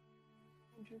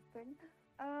 Interesting.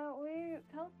 We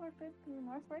teleported to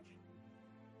Northwich.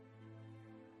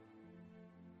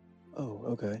 Oh,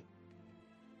 okay.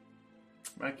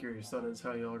 My curious thought is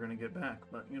how y'all are going to get back,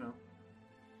 but you know.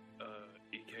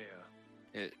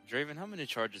 Ikea. Draven, how many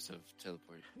charges of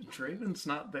teleport? Draven's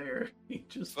not there. He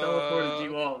just teleported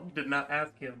you all. You did not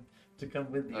ask him to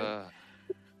come with you.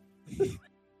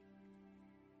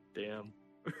 Damn.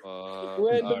 Random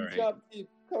alright. shopkeep,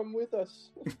 come with us.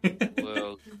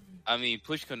 Well, I mean,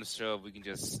 push comes to shove, we can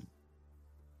just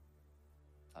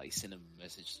send him a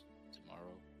message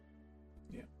tomorrow.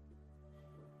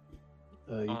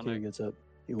 Ikea Onyx. gets up.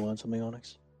 You want something,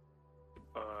 Onyx?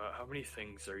 How many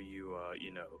things are you,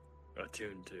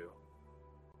 attuned to?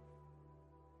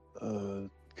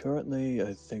 Currently,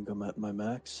 I think I'm at my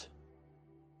max.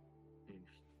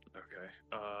 Okay.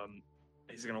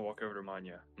 He's gonna walk over to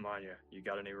Manya. Manya, you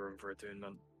got any room for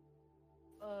attunement?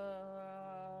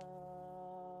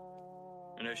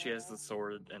 I know she has the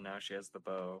sword, and now she has the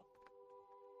bow.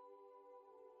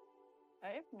 I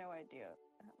have no idea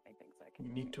how many things I can.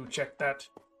 You need to check that.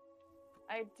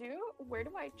 I do. Where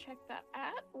do I check that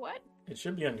at? What? It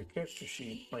should be on your character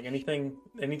sheet. Like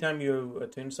anytime you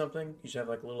attune something, you should have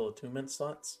like little attunement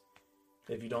slots.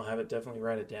 If you don't have it, definitely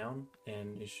write it down,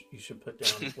 and you should put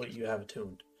down what you have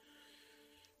attuned.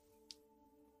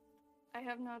 I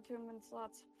have no attunement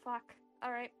slots. Fuck.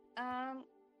 All right.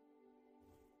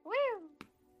 Woo.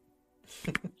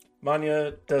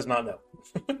 Manya does not know.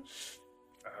 Where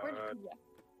Uh, yeah.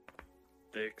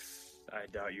 Dix, I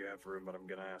doubt you have room, but I'm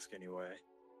gonna ask anyway.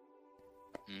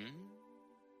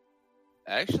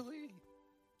 Actually,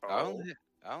 I Oh,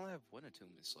 only have one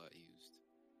attunement slot used.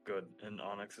 good. And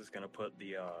Onyx is gonna put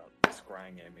the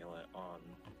scrying amulet on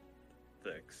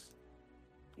Dix.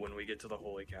 When we get to the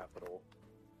Holy Capital,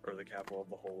 or the capital of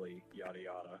the Holy, yada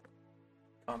yada,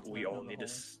 we all need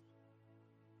to.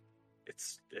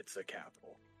 It's a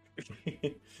capital.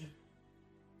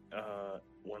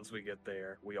 Once we get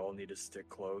there, we all need to stick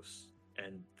close.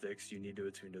 And Dix, you need to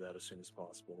attune to that as soon as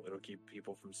possible. It'll keep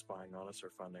people from spying on us or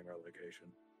finding our location.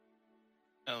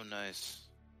 Oh, nice.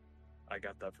 I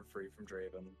got that for free from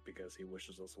Draven because he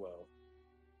wishes us well.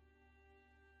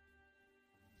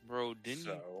 Bro, didn't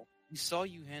you? So, We saw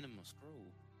you hand him a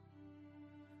scroll.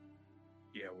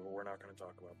 yeah, well, we're not going to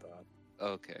talk about that.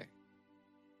 Okay.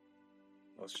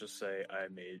 Let's just say I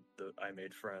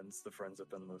made friends, the friends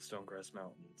up in the Stonecrest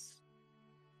Mountains.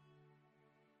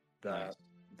 Nice.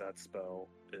 That spell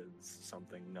is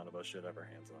something none of us should ever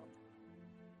hands on.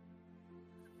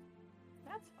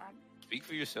 That's fun. Speak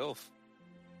for yourself.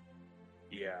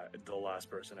 Yeah, the last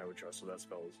person I would trust with that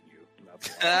spell is you, and that's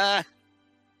why. Ah!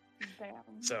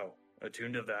 Damn. So,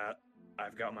 attuned to that,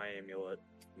 I've got my amulet.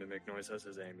 Mimic Noise has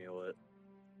his amulet.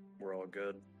 We're all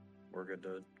good. We're good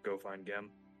to go find Gem.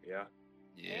 Yeah.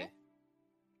 Yeah.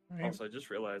 Also, I just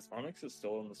realized Onyx is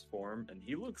still in this form, and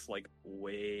he looks like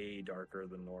way darker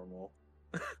than normal.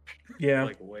 Yeah,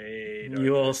 Like way darker.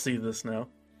 you all see this now.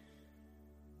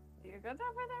 You good over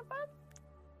there, bud?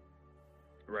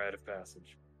 Rite of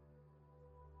passage.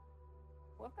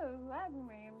 What does that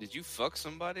mean? Did you fuck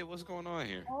somebody? What's going on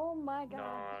here? Oh my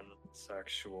god.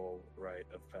 Non-sexual rite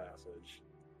of passage.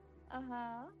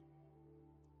 Uh-huh.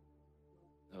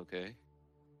 Okay.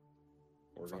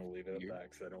 We're gonna Fucking leave it at weird. that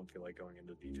because I don't feel like going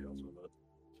into details with it.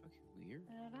 Fucking weird.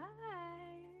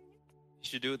 Alright. You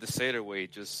should do it the Seder way.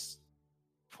 Just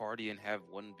party and have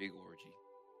one big orgy.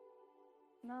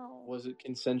 No. Was it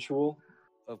consensual?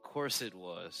 Of course it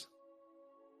was.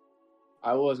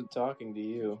 I wasn't talking to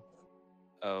you.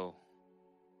 Oh.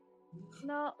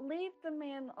 No, leave the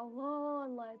man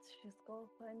alone. Let's just go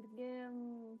find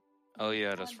him. Oh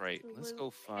yeah, that's right. Let's go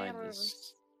Absolute find errors.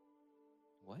 this.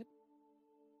 What?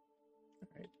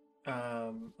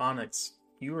 Onyx,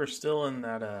 you are still in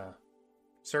that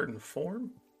certain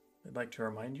form. I'd like to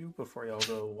remind you before y'all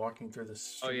go walking through the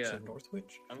streets yeah. of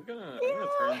Northwich. I'm gonna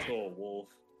turn into a wolf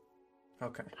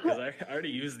Okay. because I already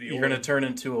used the. You're gonna turn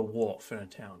into a wolf in a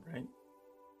town, right?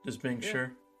 Just being Yeah.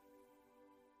 sure.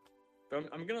 But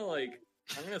I'm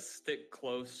gonna stick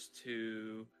close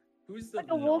to who's the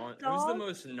Like a wolf who's the dog?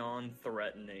 most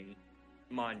non-threatening.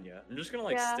 Manya. I'm just gonna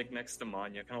Yeah. stick next to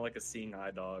Manya, kind of like a seeing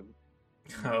eye dog.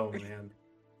 Oh man.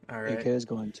 All right. AK is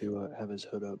going to have his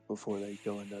hood up before they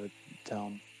go into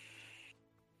town.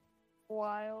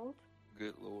 Wild.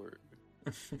 Good lord.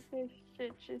 This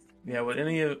shit just. Yeah. Would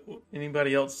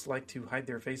anybody else like to hide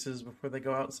their faces before they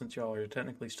go out, since y'all are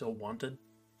technically still wanted?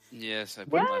 Yes, I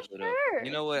put Yeah, my hood up. sure.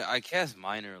 You know what? I cast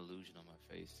minor illusion on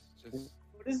my face. Just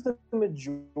What is the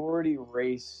majority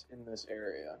race in this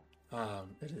area?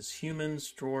 It is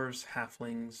humans, dwarves,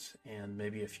 halflings, and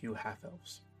maybe a few half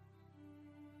elves.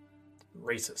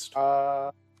 Racist.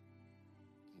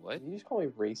 what? You just call me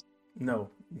racist. No,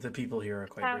 the people here are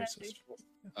quite Town racist. unusual.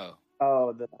 Oh,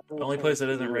 Oh, The only place that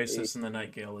isn't racist in the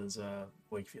Nightingale is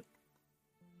Wakefield.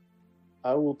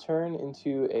 I will turn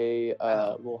into a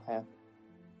Wow. little Halfling.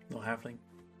 halfling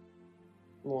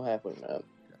man.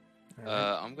 All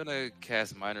right. I'm gonna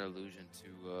cast minor illusion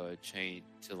to change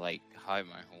to like hide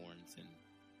my horns and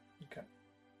Okay.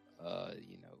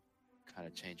 kind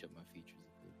of change up my features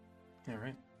a All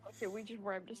right. Okay, we just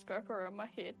wrapped a scarf around my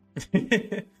head.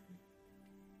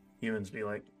 Humans be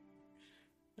like,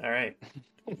 all right.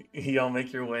 Y'all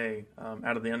make your way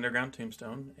out of the underground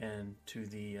tombstone and to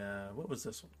the what was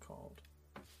this one called?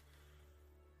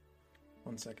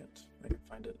 1 second. I can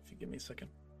find it if you give me a second.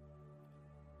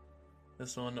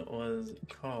 This one was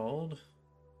called.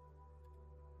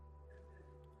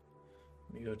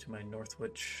 Let me go to my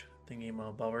Northwich thingy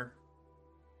bobber.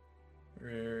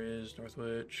 Where is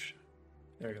Northwich?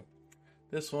 There we go.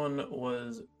 This one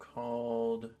was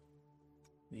called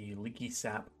the Leaky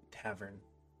Sap Tavern.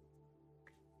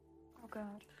 Oh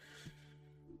god.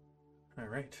 All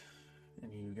right.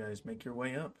 And you guys make your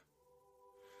way up.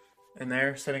 And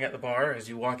there, sitting at the bar, as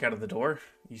you walk out of the door,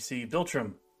 you see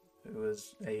Biltram, who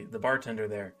is the bartender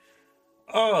there.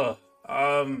 Oh,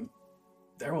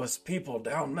 there was people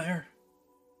down there.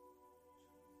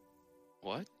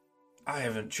 What? I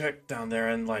haven't checked down there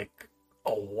in like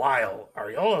a while.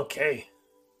 Are y'all okay?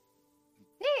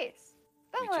 Yes.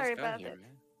 Don't We worry just got about here, it.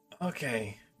 man.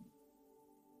 Okay.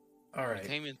 All We right.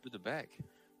 came in through the back.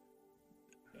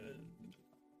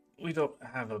 We don't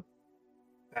have a.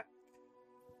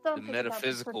 Don't The think about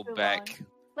this for metaphysical too back. long.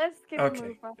 Let's get a Okay.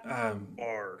 move on.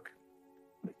 Bark.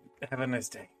 Have a nice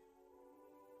day.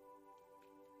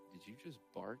 Did you just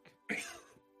bark?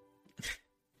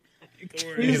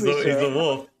 He's the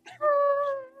wolf.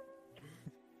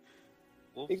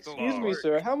 Wolves don't Excuse me, bark.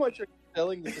 sir. How much are you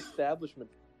selling this establishment?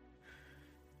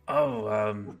 Oh,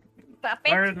 Stop it.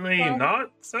 apparently Don't-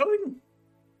 not selling.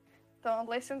 Don't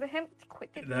listen to him. Quit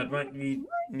it. That might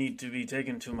need to be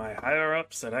taken to my higher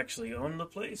ups that actually own the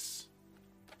place.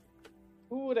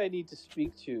 Who would I need to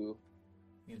speak to?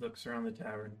 He looks around the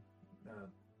tavern.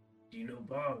 Do you know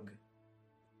Bog?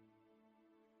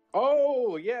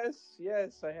 Oh, yes,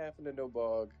 I happen to know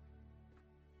Bog.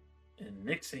 And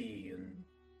Nixie and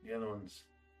the other ones.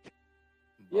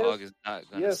 Bog Yes, is not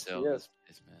gonna yes, sell yes.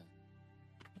 this, man.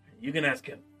 You can ask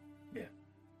him.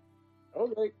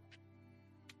 Okay.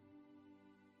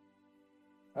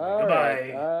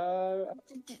 Goodbye.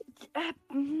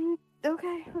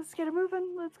 Okay, let's get it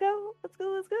moving. Let's go.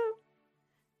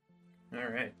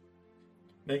 All right.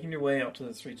 Making your way out to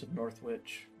the streets of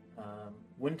Northwich.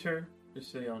 Winter,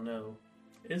 just so y'all know,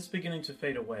 is beginning to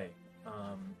fade away.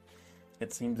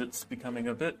 It seems it's becoming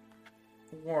a bit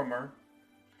warmer,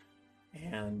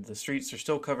 and the streets are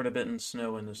still covered a bit in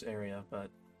snow in this area, but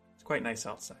it's quite nice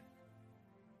outside.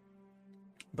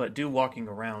 But walking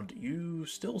around, you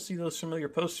still see those familiar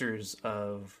posters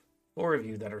of 4 of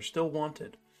you that are still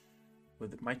wanted,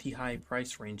 with mighty high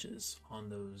price ranges on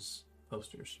those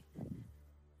posters.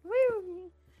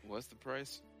 Woo! What's the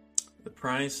price? The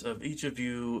price of each of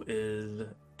you is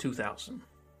 2,000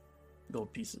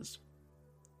 gold pieces.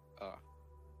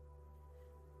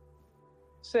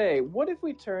 Say, what if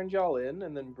we turned y'all in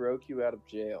and then broke you out of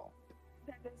jail?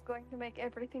 That is going to make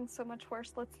everything so much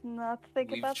worse. Let's not think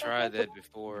We've about tried that. that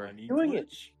before. Doing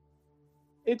it.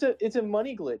 It's a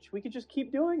money glitch. We could just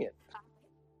keep doing it.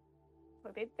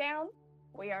 Put it down.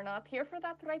 We are not here for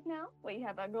that right now. We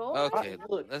have a goal. Okay,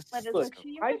 Look, Let us let's go.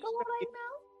 achieve I the just goal gotta right get-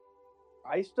 now.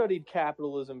 I studied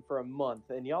capitalism for a month,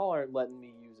 and y'all aren't letting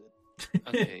me use it.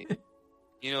 Okay.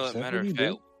 You know Is what? that Matter what of you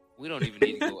fact, do? we don't even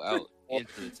need to go out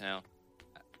into the town.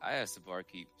 I asked the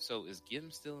barkeep. So is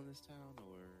Gim still in this town,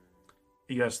 or?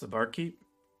 You asked the barkeep?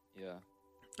 Yeah.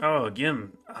 Oh,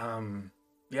 Gim.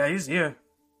 Yeah, he's here.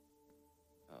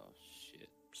 Oh shit.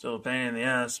 Still a pain in the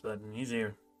ass, but he's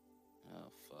here.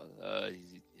 Oh fuck.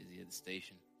 Is he at the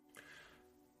station?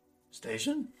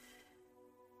 Station?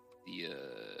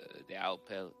 The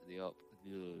outpost.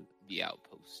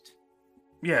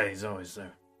 Yeah, he's always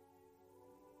there.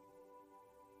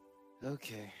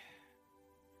 Okay.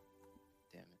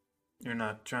 Damn it. You're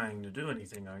not trying to do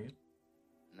anything, are you?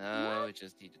 No, we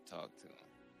just need to talk to him.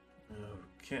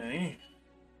 Okay.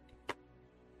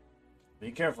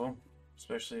 Be careful,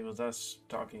 especially with us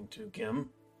talking to Gim.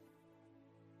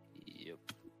 Yep.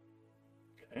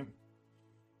 Okay.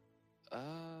 Uh.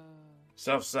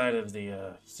 South side of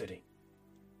the city.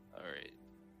 All right.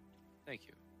 Thank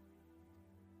you.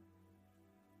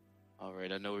 All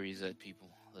right, I know where he's at, people.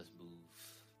 Let's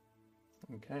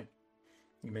move. Okay.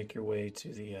 You make your way to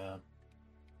the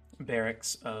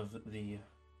barracks of the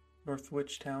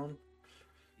Northwich town,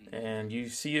 and you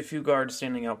see a few guards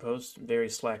standing outpost, very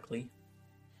slackly.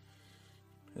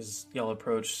 As y'all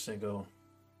approach, they go,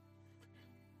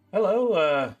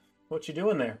 "Hello, what you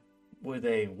doing there?" With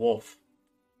a wolf.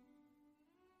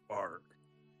 Bark.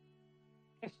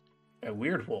 A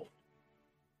weird wolf.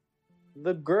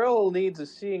 The girl needs a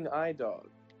seeing eye dog.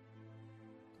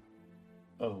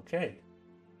 Okay.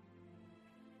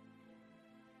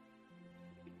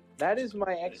 That is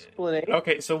my explanation.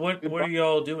 Okay, so what are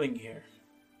y'all doing here?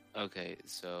 Okay,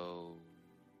 so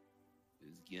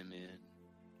is Gim in?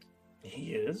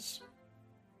 He is.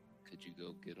 Could you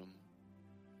go get him?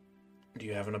 Do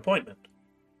you have an appointment?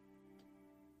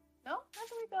 No? How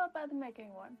do we go about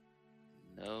making one?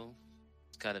 No,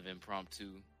 it's kind of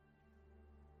impromptu.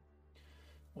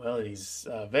 Well, he's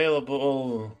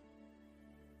available.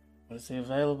 What is he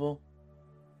available?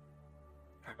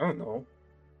 I don't know.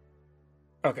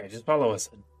 Okay, just follow us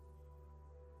in.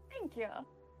 Thank you.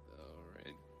 All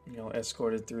right. Y'all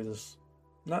escorted through this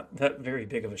not that very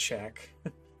big of a shack.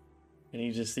 And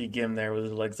you just see Gim there with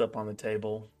his legs up on the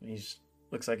table.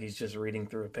 Looks like he's just reading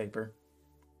through a paper.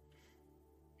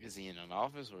 Is he in an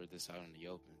office or is this out in the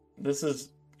open? This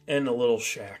is in a little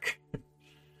shack.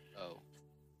 Oh,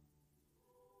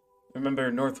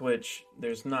 Remember, Northwich,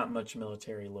 there's not much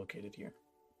military located here.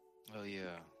 oh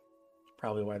yeah.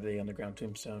 Probably why the underground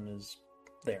tombstone is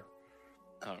there.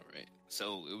 All right.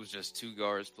 So it was just 2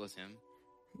 guards plus him.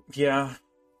 Yeah.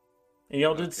 And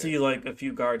y'all did Okay. see, like, a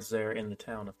few guards there in the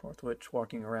town of Northwich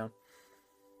walking around.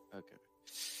 Okay.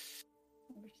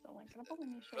 We're still linking up on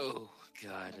you, Oh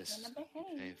God, this is Gonna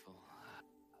behave. painful.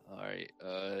 All right.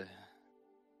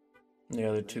 The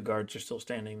other 2 guards are still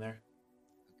standing there.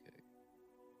 Okay.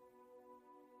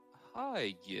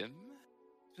 Hi, Gim.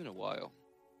 It's been a while.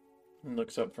 And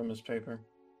looks up from his paper.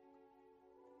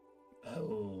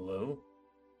 Hello?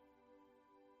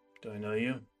 Do I know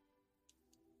you?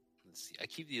 Let's see. I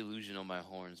keep the illusion on my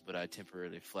horns, but I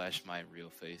temporarily flash my real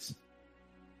face.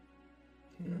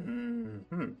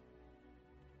 Mm-hmm.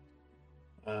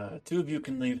 2 of you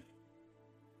can leave.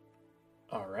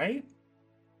 All right.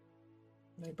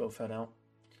 They both head out.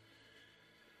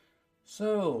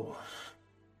 So,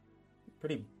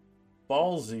 pretty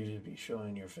ballsy to be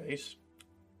showing your face.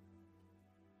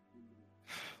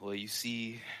 Well, you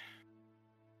see,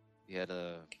 we had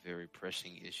a very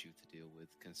pressing issue to deal with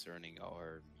concerning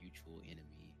our mutual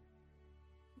enemy.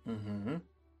 Mm-hmm.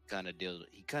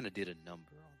 He kind of did a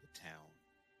number on the town.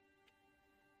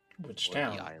 Which Or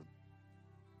town? The island.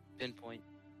 Pinpoint.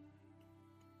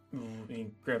 He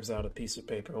grabs out a piece of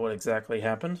paper. What exactly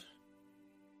happened?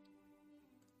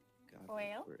 God,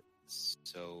 Well?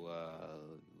 So,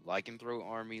 Lycanthrope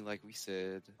army, like we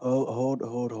said. Oh, hold.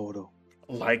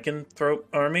 Lycanthrope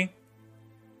army?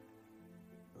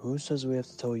 Who says we have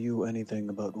to tell you anything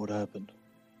about what happened?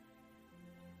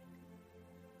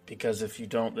 Because if you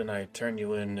don't, then I turn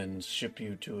you in and ship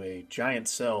you to a giant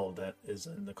cell that is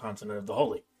in the continent of the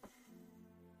Holy.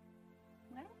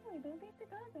 No, we don't need to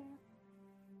go there.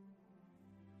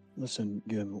 Listen,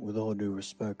 Gim, with all due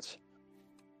respect,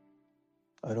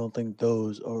 I don't think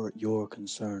those are your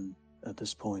concern at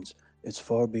this point. It's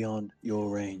far beyond your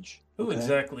range. Who okay?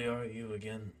 exactly are you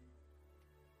again?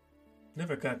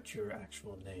 Never got your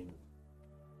actual name.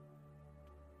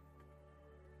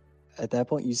 At that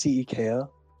point, you see Ikea.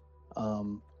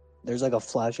 There's like a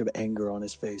flash of anger on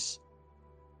his face.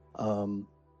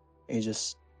 He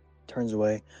just turns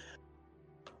away.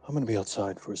 I'm gonna be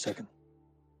outside for a second.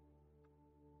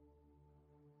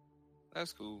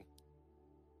 That's cool.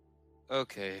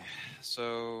 Okay,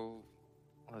 so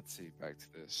let's see. Back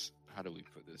to this. How do we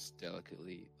put this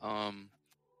delicately?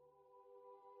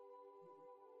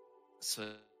 So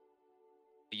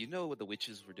you know what the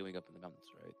witches were doing up in the mountains,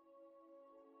 right?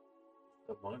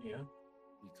 The one, yeah.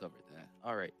 We covered that.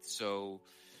 All right. So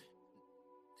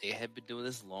they had been doing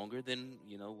this longer than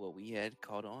what we had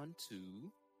caught on to.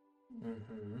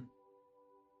 Mm-hmm.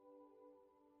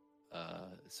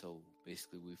 So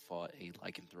basically, we fought a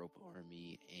lycanthrope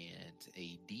army and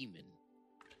a demon.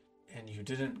 And you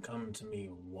didn't come to me.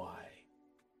 Why?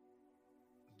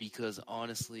 Because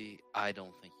honestly, I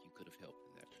don't think you could have helped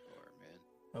in that regard,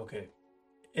 man. Okay.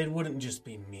 It wouldn't just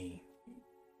be me.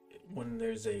 When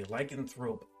there's a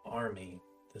lycanthrope army,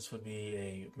 this would be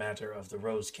a matter of the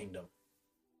Rose Kingdom.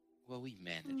 Well, we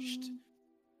managed.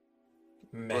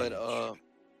 Managed. But,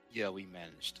 yeah, we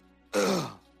managed.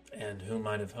 And who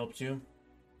might have helped you?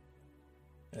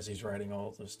 As he's writing all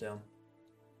of this down.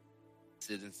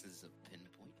 Citizens of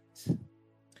Pinpoint.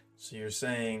 So you're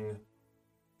saying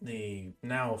the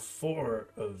now 4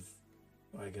 of...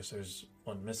 I guess there's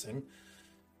one missing.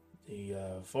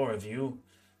 The 4 of you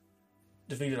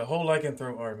defeated a whole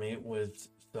lycanthrope army with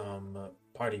some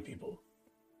party people.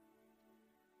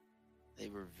 They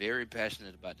were very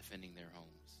passionate about defending their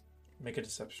homes. Make a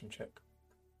deception check.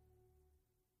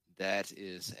 That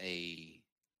is a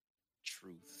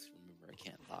truth. Remember, I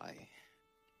can't lie.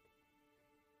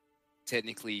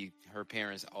 Technically, her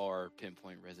parents are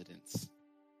Pinpoint residents.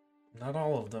 Not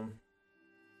all of them.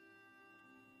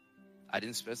 I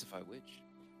didn't specify which.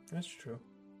 That's true.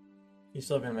 You're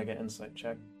still gonna make an insight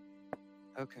check.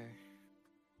 Okay.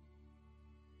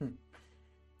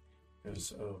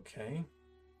 It's okay.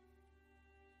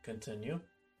 Continue.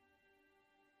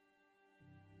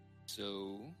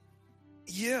 So,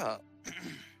 yeah.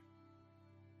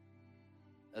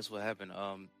 That's what happened.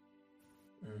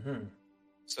 Mm-hmm.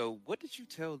 So what did you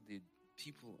tell the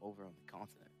people over on the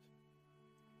continent?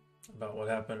 About what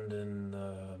happened in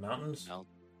the mountains?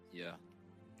 Yeah.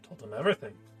 Told them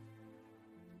everything.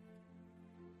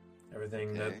 Everything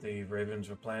Okay. that the Ravens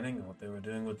were planning and what they were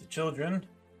doing with the children.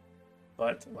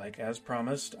 But, like as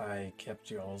promised, I kept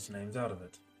y'all's names out of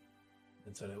it.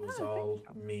 And said it was all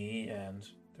me and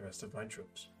the rest of my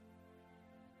troops.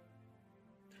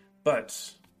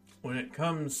 But, when it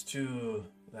comes to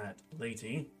that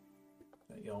lady,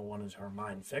 that y'all wanted her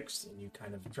mind fixed, and you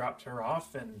kind of dropped her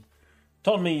off and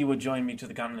told me you would join me to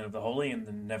the continent of the Holy, and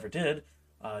then never did,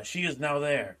 she is now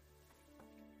there.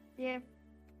 Yeah,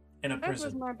 In a that was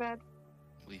prison. my bad.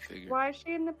 We figured. Why is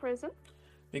she in the prison?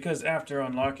 Because after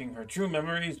unlocking her true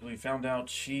memories, we found out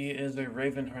she is a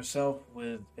raven herself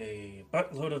with a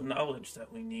buttload of knowledge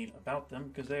that we need about them,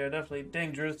 because they are definitely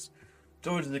dangerous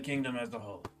towards the kingdom as a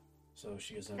whole. So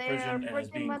she is in They prison are and is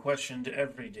pretty being much- questioned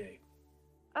every day.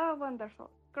 Oh, wonderful.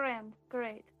 Grand.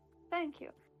 Great. Thank you.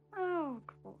 Oh,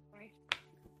 great.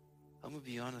 I'm gonna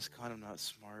be honest, Con, I'm not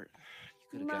smart.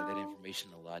 You could have got that No.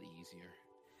 information a lot easier.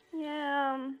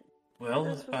 Yeah, Well,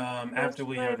 This was the after best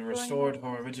we way had of doing restored it.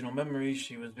 her original memories,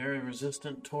 she was very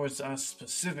resistant towards us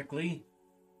specifically,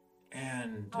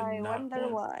 and did I not wonder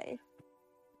want... why.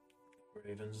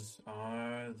 Ravens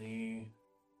are the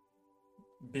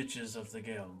bitches of the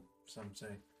Gale, some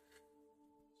say.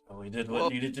 So we did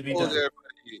what needed to be done. Everybody,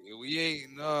 we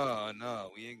ain't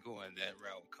we ain't going that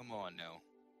route. Come on now.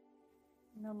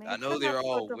 No, maybe I know some they're sort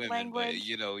all of women, language.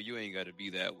 but you ain't got to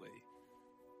be that way.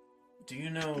 Do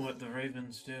you know what the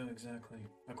Ravens do exactly?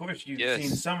 Of course, you've Yes. seen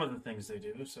some of the things they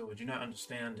do, so would you not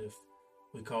understand if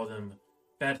we call them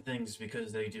bad things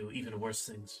because they do even worse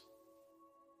things?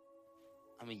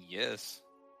 I mean, yes,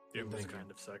 It was Thank you. kind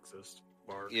of sexist.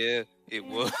 Bark. yeah, it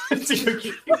was.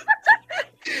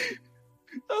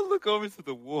 I look over to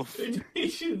the wolf,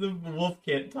 The wolf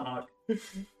can't talk.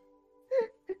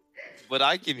 but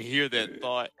I can hear that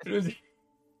thought.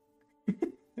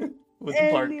 With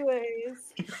the park.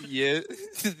 Anyways, Yeah.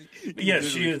 Yes,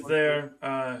 she is there.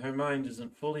 Her mind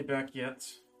isn't fully back yet.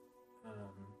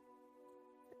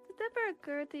 did it ever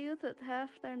occur to you that half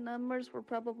their numbers were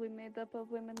probably made up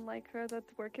of women like her that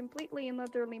were completely and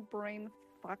utterly brain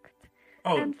fucked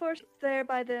and forced there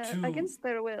by against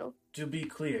their will? To be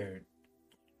clear,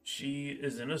 she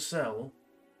is in a cell,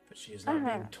 but she is not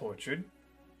being tortured.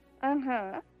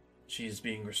 She is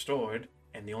being restored,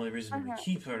 and the only reason we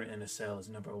keep her in a cell is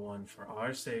number one, for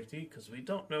our safety, because we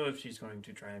don't know if she's going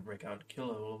to try and break out and kill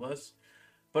all of us,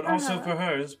 but also for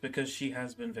hers, because she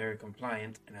has been very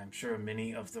compliant, and I'm sure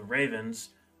many of the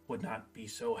Ravens would not be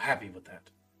so happy with that.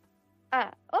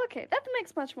 Okay, that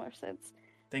makes much more sense.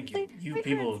 Thank you. You we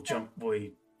people heard jump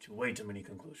way too many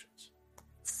conclusions.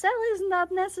 Cell is not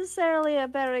necessarily a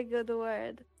very good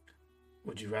word.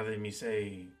 Would you rather me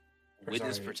say or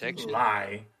Witness sorry, protection?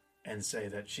 lie and say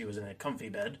that she was in a comfy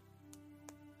bed.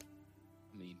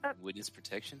 I mean, witness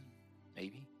protection?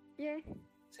 Maybe? Yeah.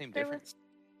 Same There was- difference.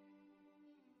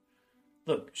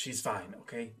 Look, she's fine,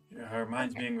 okay? Her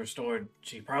mind's being restored.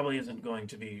 She probably isn't going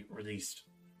to be released,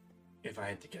 if I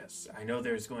had to guess. I know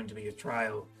there's going to be a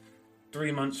trial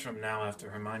 3 months from now after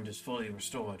her mind is fully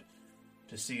restored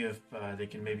to see if they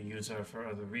can maybe use her for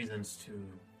other reasons to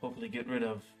hopefully get rid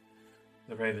of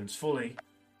the Ravens fully.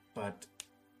 But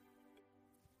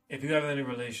if you have any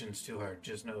relations to her,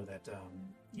 just know that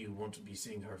you won't be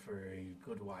seeing her for a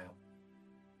good while.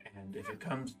 And if it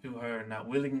comes to her not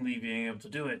willingly being able to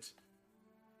do it,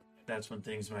 that's when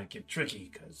things might get tricky,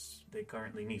 because they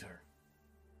currently need her.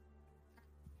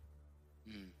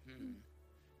 Mm-hmm.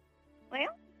 Well,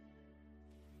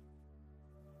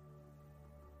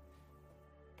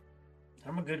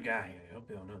 I'm a good guy. I hope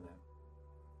you all know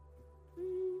that.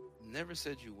 Never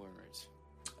said you weren't.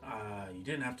 You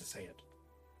didn't have to say it.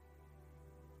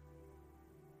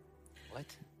 What?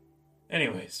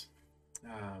 Anyways,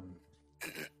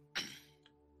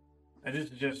 I do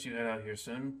suggest you head out here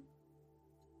soon.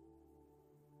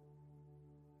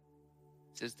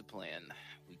 Says the plan.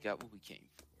 We got what we came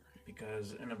for.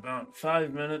 Because in about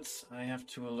 5 minutes, I have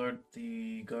to alert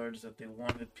the guards that they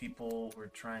wanted people were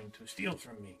trying to steal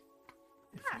from me.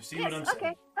 If you see what I'm saying.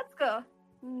 Okay, let's go.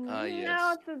 Yes.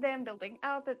 Now to the damn building.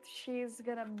 Out that she's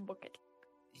gonna book it.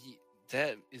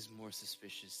 That is more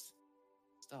suspicious.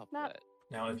 Stop Not- that.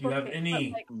 Now, if you have Okay, any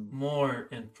but, like- more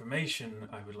information,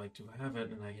 I would like to have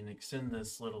it, and I can extend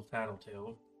this little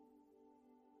tattletale.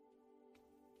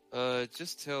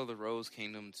 Just tell the Rose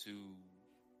Kingdom to...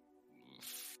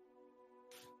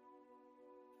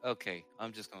 Okay,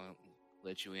 I'm just gonna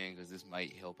let you in, because this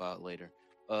might help out later.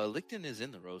 Licton is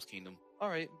in the Rose Kingdom.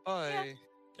 Alright, bye.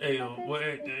 Hey, Okay.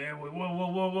 wait,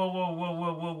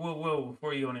 whoa,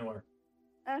 before you go anywhere.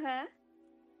 Uh-huh.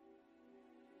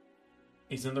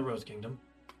 He's in the Rose Kingdom.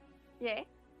 Yeah.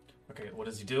 Okay, what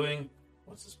is he doing?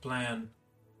 What's his plan?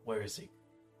 Where is he?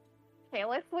 Okay,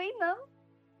 let's wait now.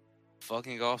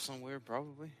 Fucking off somewhere,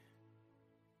 probably.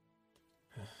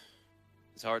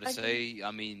 It's hard to Okay. say.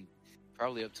 I mean,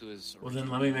 probably up to his... Well, then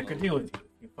let me make a deal with you.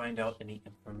 If you find out any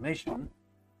information,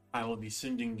 I will be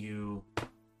sending you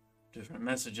different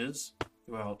messages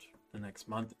throughout the next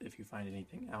month. If you find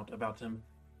anything out about him,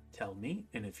 tell me.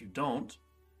 And if you don't,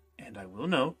 and I will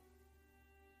know,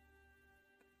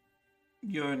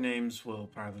 your names will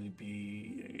probably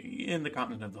be in the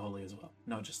Continent of the Holy as well.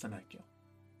 Not just the Nightgale.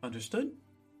 Understood?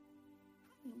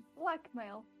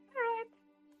 Blackmail. Alright.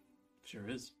 Sure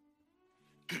is.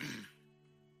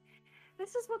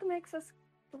 This is what makes us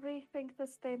rethink the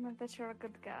statement that you're a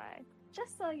good guy.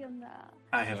 Just so you know.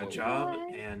 I have a Oh. job,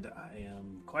 What? and I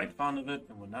am quite fond of it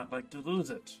and would not like to lose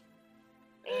it.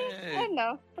 I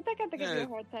know, but I gotta give you Eh. a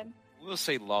hard time. We'll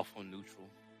say lawful neutral.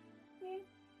 Yeah.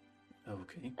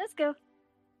 Okay. Let's go.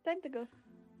 Time to go.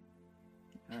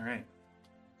 All right.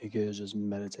 Ike is just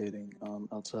meditating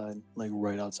outside, like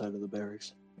right outside of the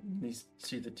barracks. You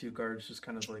see the two guards just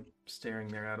kind of like staring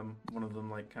there at him. One of them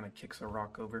like kind of kicks a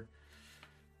rock over.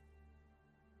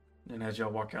 And as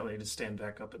y'all walk out, they just stand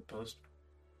back up at post.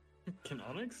 Can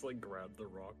Onyx like grab the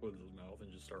rock with his mouth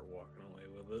and just start walking away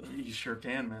with it? You sure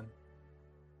can, man.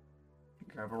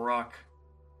 Grab a rock.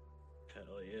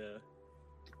 Hell yeah.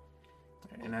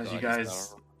 And as God, you he's guys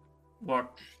got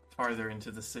walk farther into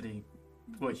the city,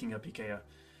 waking up Ikea,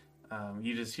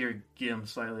 you just hear Gim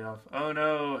slightly off. Oh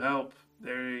no, help!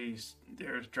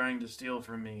 They're trying to steal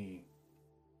from me.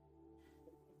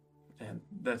 And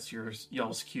that's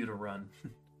y'all's cue to run.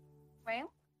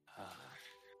 Well,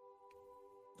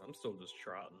 I'm still just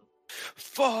trotting.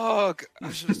 Fuck!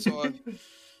 I should have saw it.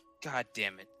 God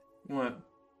damn it. What?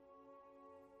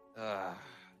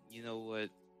 You know what?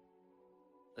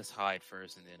 Let's hide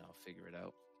first and then I'll figure it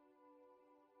out.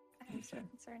 I have some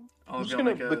concern. I'll I'm just go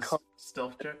gonna make a become-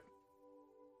 stealth check.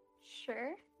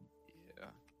 Sure. Yeah.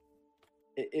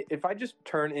 If I just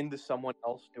turn into someone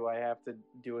else, do I have to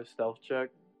do a stealth check?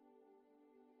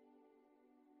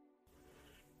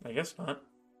 I guess not.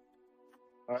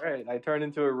 All right, I turn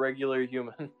into a regular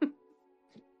human.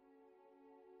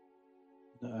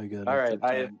 I got All a right,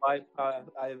 I 13.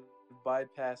 have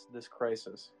bypassed this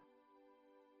crisis.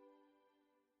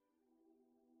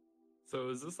 So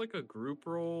is this like a group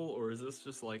role or is this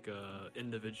just like a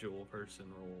individual person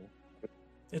role?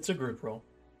 It's a group roll.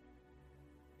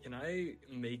 Can I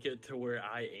make it to where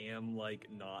I am like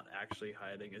not actually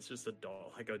hiding? It's just a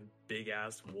dog, like a big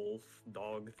ass wolf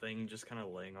dog thing, just kind of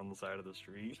laying on the side of the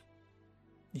street.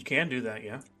 You can do that,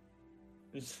 yeah.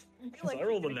 Because like I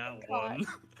rolled a you're nat gonna get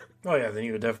one. Oh yeah, then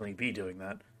you would definitely be doing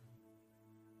that.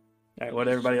 All right, what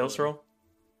did everybody else roll?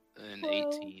 An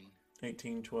 12. 18.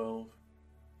 18, 12,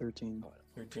 13.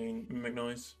 13.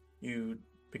 McNoise, you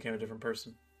became a different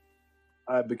person.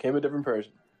 I became a different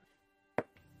person.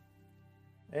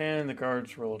 And the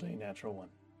guards rolled a natural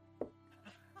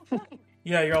 1.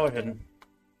 Yeah, you're all hidden.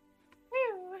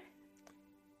 Phew.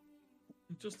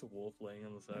 Just a wolf laying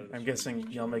on the side of the I'm street.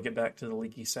 guessing y'all make it back to the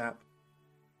leaky sap.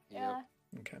 Yeah.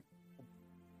 Okay.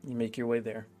 You make your way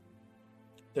there.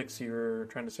 Dix, you were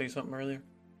trying to say something earlier?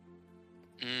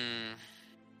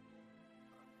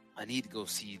 I need to go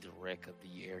see the wreck of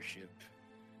the airship.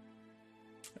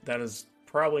 That is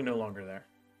probably no longer there.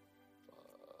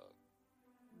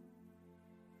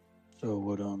 So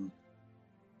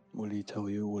what did he tell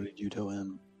you? What did you tell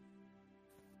him?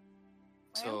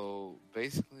 So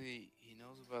basically, he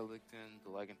knows about Licton, the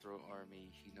Lycanthrope army.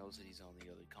 He knows that he's on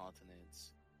the other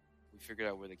continents. We figured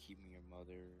out where they're keeping your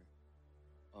mother.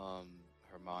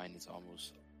 Her mind is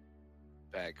almost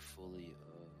back fully.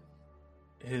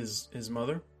 His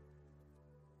mother?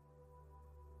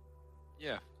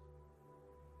 Yeah,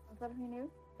 I thought he knew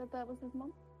that was his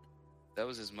mom. that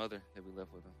was his mother that we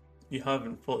left with him. You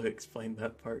haven't fully explained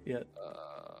that part yet.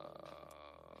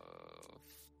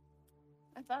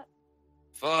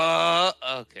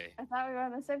 Okay. I thought we were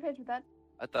on the same page with that.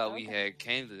 I thought we Okay. had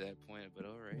came to that point, but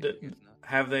all right. I guess not.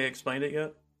 Have they explained it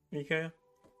yet, Ikea?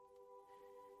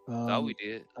 Thought we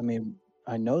did. I mean,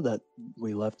 I know that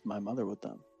we left my mother with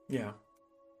them, Yeah.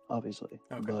 obviously.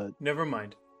 Okay. But Never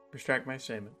mind. Retract my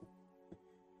statement.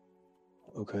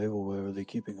 okay, well, where are they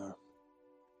keeping her?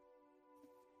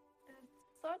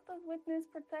 Sort of witness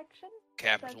protection.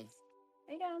 Capital.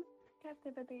 Yeah,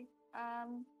 captivity.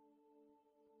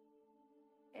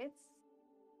 It's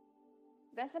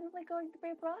definitely going to be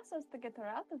a process to get her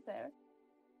out of there.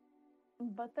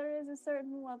 But there is a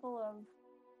certain level of,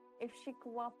 if she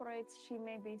cooperates, she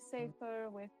may be safer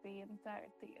with the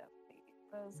entirety of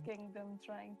those kingdom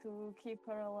trying to keep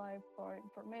her alive for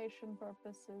information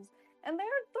purposes. And they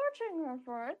are torturing her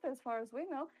for it, as far as we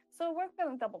know. So we're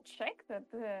gonna double check that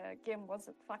Gim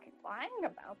wasn't fucking lying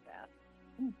about that.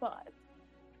 But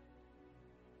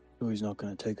So he's not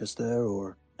going to take us there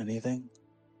or anything?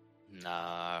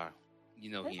 Nah, you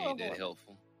know he They ain't that will.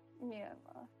 helpful. yeah,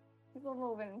 people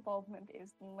moving involvement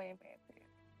is limited.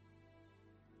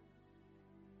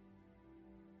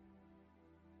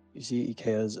 You see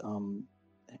Ikea's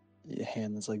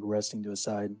hand that's like resting to his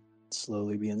side,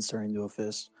 slowly begins turning to a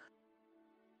fist.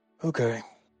 Okay.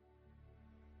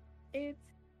 It's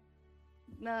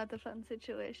not a fun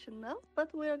situation now, but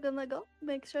we're gonna go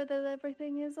make sure that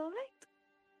everything is alright.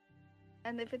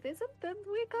 And if it isn't, then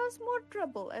we cause more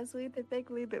trouble, as we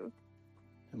typically do.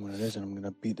 And when it isn't, I'm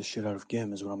gonna beat the shit out of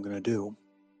Gim is what I'm gonna do.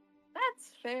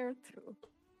 That's fair too.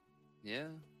 Yeah,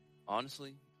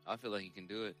 honestly, I feel like he can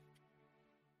do it.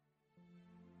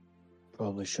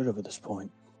 Probably should have at this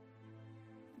point.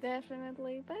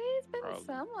 Definitely, but he's been Probably.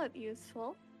 somewhat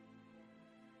useful.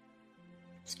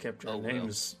 Just kept our Oh, well.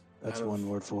 names. That's out of one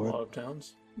word for a it. lot of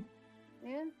towns.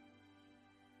 Yeah.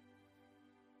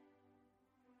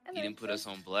 And He didn't it's put us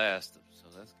just- on blast, so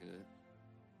that's good.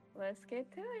 Let's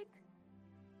get to it.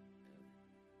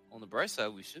 On the bright side,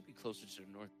 we should be closer to the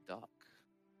North Dock.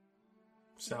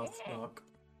 South Yeah. Dock.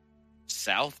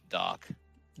 South Dock?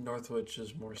 Northwich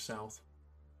is more south.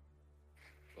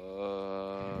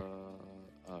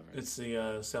 Alright. It's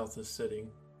the southest city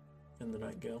in the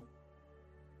Nightingale.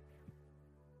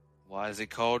 Why is it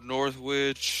called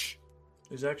Northwich?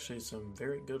 There's actually some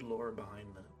very good lore behind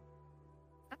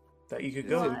that you could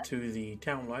go What? to the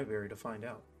town library to find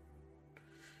out.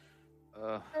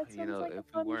 That You sounds know, like a if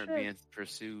we fun weren't trip. being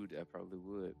pursued, I probably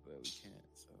would, but we can't,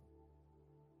 so.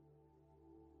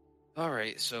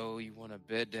 Alright, so you want to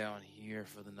bed down here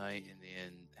for the night and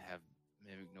then have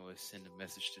Mimic Noise send a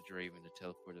message to Draven to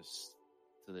teleport us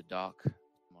to the dock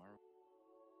tomorrow?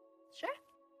 Sure.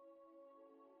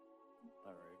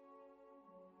 Alright.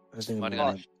 I think Somebody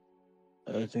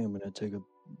I'm gonna take a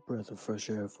breath of fresh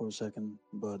air for a second,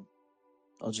 but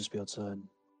I'll just be outside.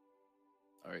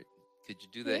 Alright, could you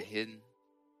do that Yeah. hidden?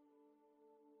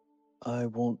 I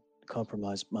won't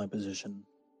compromise my position.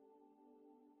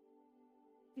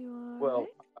 You are Well,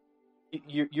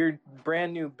 your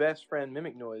brand new best friend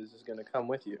Mimic Noise is going to come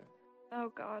with you. Oh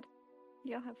god.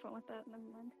 You'll have fun with that, never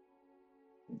mind.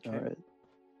 Okay. Alright.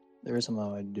 There is something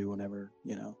I do whenever,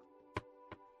 you know.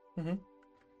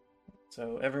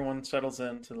 So everyone settles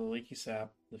into the leaky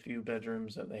sap, the few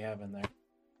bedrooms that they have in there.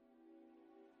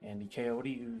 And Ikea, what do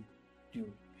you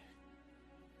do?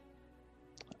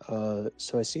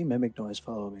 So I see Mimic Noise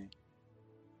follow me.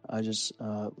 I just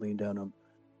lean down and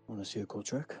want to see a cool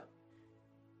trick.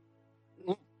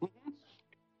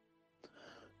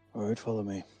 All right, follow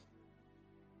me.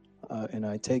 And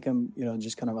I take him,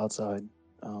 just kind of outside,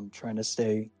 trying to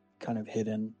stay kind of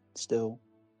hidden still.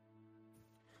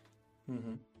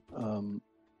 Mm-hmm.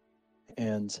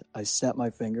 And I snap my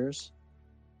fingers,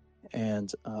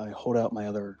 and I hold out my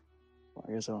other. Well,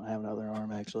 I guess I don't have another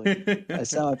arm actually. I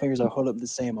snap my fingers. I hold up the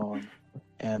same arm,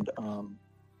 and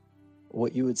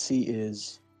what you would see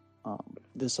is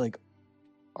this like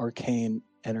arcane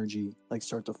energy like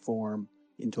start to form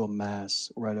into a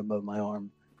mass right above my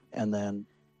arm, and then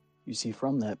you see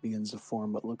from that begins to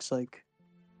form what looks like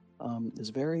this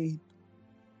very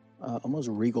almost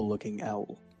regal looking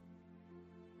owl.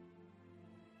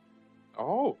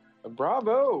 Oh,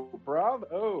 bravo,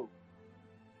 bravo.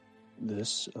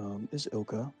 This is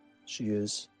Ilka. She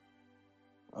is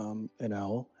an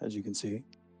owl, as you can see.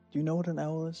 Do you know what an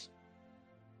owl is?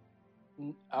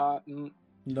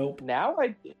 Nope. Now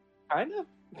I kind of.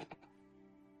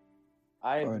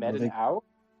 I All right, met well, an owl.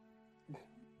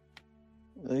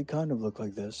 They kind of look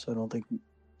like this. I don't think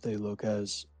they look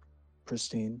as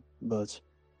pristine, but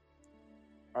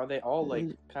Are they all like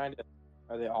kind of?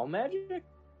 Are they all magic?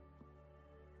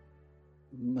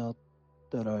 not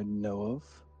that I know of.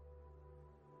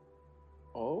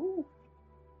 Oh,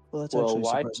 Well, that's Well, actually a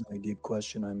why- surprisingly deep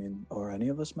question. I mean, are any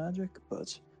of us magic?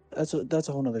 But that's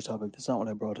a whole other topic. That's not what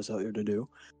I brought us out here to do.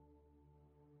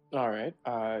 all right.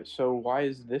 So why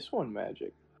is this one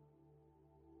magic?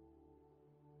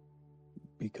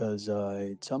 Because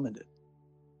I summoned it.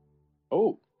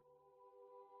 Oh,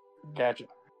 gotcha.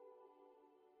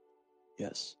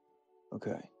 Yes.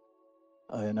 Okay.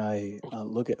 And I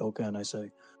look at Oka and I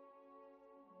say,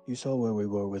 "You saw where we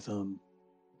were with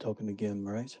talking to Gim,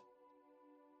 right?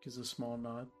 Gives a small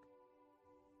nod.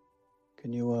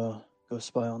 Can you go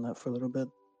spy on that for a little bit?"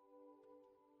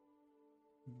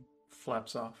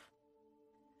 Flaps off.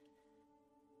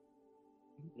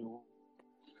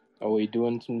 Are we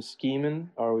doing some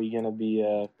scheming? Are we gonna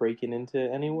be breaking into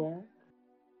anywhere?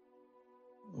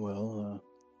 Well,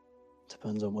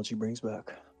 depends on what she brings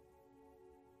back.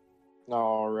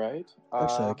 All right.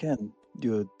 Actually, I can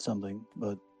do something,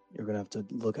 but you're gonna have to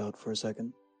look out for a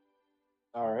second.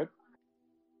 All right.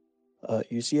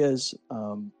 You see as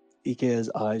Ikea's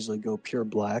eyes like go pure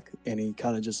black, and he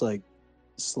kind of just like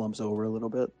slumps over a little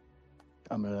bit.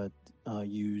 I'm gonna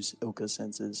use Ilka's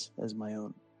senses as my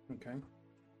own. Okay.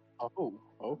 Oh,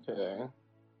 okay.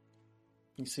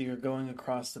 You see her going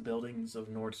across the buildings of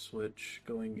North Switch,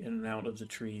 going in and out of the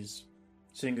trees,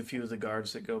 seeing a few of the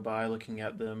guards that go by, looking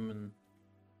at them, and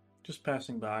just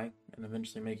passing by, and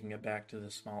eventually making it back to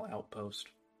the small outpost.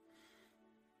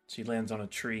 She lands on a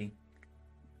tree,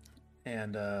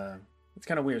 and it's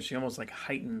kind of weird. She almost like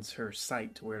heightens her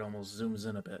sight to where it almost zooms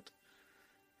in a bit.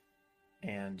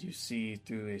 And you see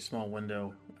through a small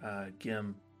window,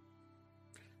 Gim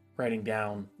writing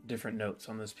down different notes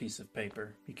on this piece of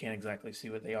paper. You can't exactly see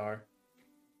what they are.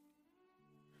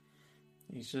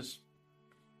 He's just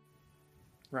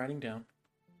writing down.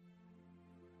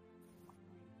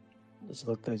 Does it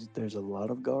look like there's a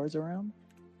lot of guards around?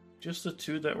 Just the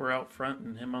two that were out front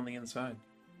and him on the inside.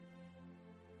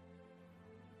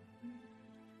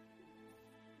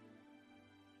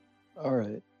 All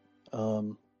right.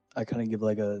 I kind of give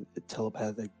like a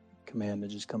telepathic command to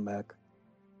just come back.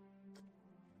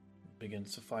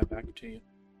 Begins to fly back to you.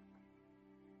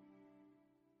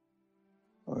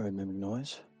 All right, mimic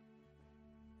noise.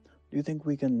 Do you think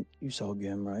we can? You saw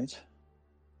Gim, right?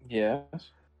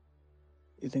 Yes.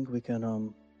 You think we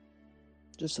can?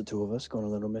 Just the two of us go on a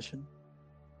little mission?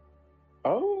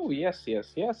 Oh, yes,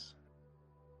 yes, yes.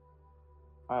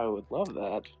 I would love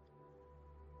that.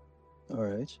 All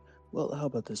right. Well, how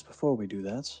about this? Before we do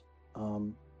that,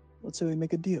 let's say we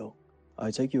make a deal. I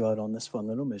take you out on this fun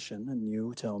little mission, and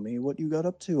you tell me what you got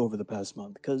up to over the past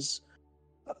month. Because,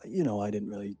 I didn't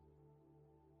really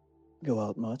go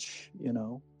out much.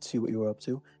 See what you were up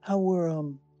to. How were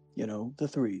the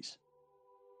threes?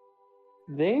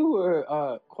 They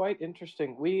were quite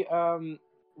interesting. We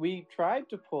tried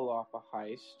to pull off a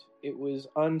heist. It was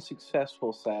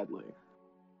unsuccessful, sadly.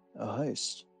 A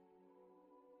heist?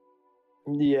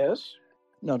 Yes.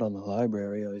 Not on the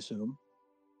library, I assume.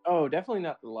 Oh, definitely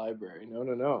not the library. No,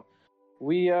 no, no.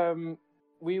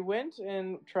 We went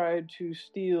and tried to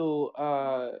steal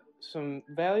some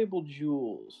valuable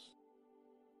jewels.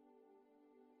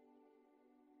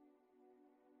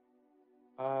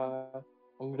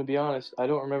 I'm gonna be honest. I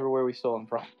don't remember where we stole them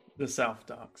from. The South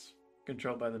Docks,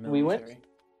 controlled by the We went- military.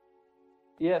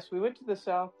 Yes, we went to the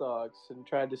South Docks and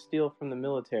tried to steal from the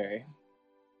military.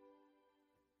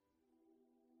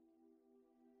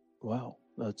 Wow,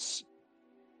 that's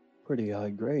pretty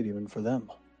high grade even for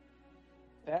them.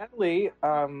 Sadly,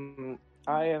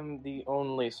 I am the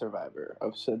only survivor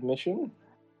of said mission,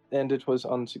 and it was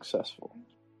unsuccessful.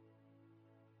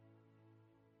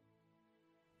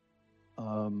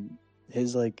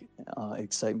 His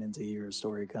excitement to hear a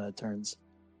story kind of turns,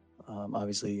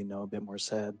 obviously, a bit more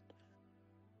sad.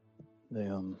 They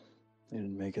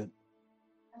didn't make it.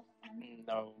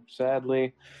 No,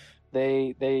 sadly,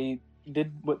 they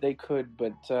did what they could,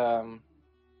 but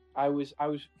I was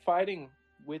fighting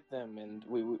with them, and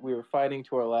we were fighting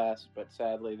to our last, but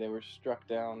sadly they were struck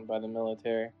down by the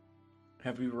military.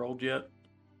 Have you rolled yet?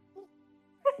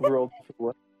 Rolled for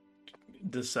what?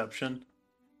 Deception.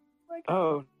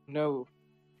 Oh no,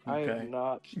 I Okay. have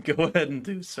not. Go ahead and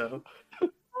do so.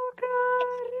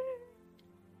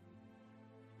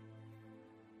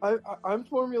 I'm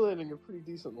formulating a pretty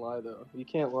decent lie, though. You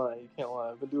can't lie.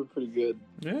 I've been doing pretty good.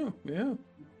 Yeah.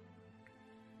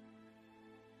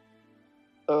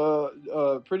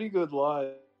 Pretty good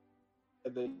lie.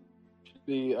 They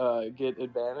should get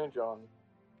advantage on.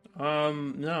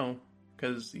 No,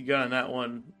 because you got on that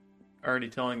one already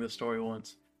telling the story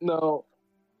once. No.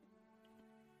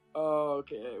 Oh,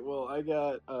 okay. Well, I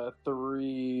got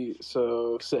 3,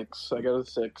 so 6. I got a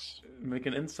 6. Make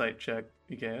an insight check,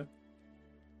 Ikea.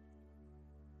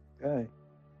 Okay.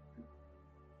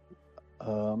 I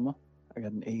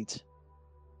got an 8.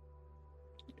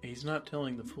 He's not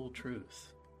telling the full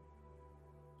truth.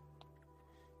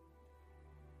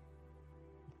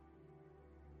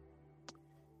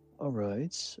 All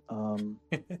right.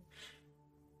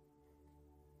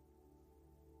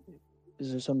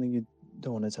 Is there something you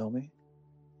don't want to tell me?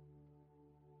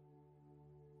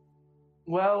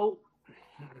 Well,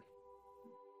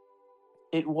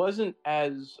 it wasn't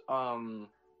as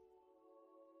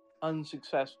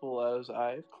unsuccessful as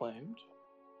I've claimed.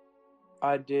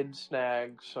 I did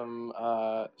snag some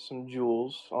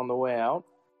jewels on the way out.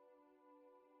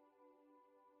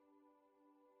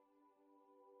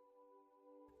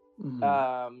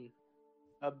 Mm-hmm.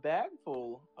 A bag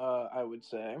full, I would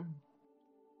say.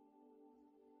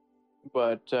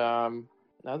 But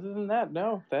other than that,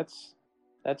 no. That's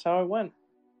how it went.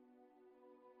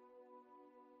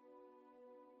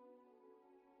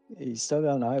 He still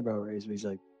got an eyebrow raised, but he's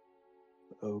like,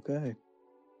 okay.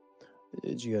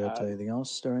 Did you guys do anything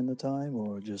else during the time,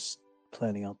 or just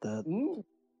planning out that?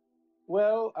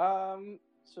 Well,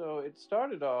 so it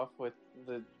started off with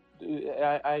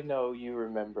I know you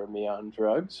remember me on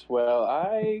drugs. Well,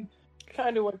 I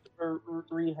kind of went through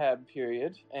a rehab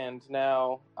period, and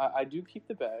now I do keep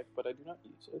the bag, but I do not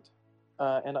use it.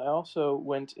 And I also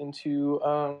went into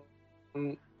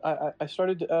I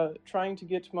started trying to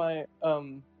get my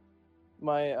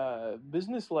my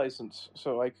business license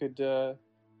so I could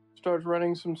start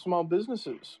running some small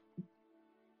businesses.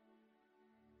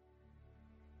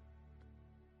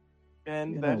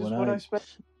 And that is what I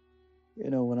spent.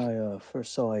 When I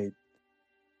first saw a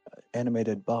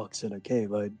animated box in a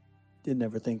cave, I didn't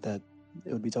ever think that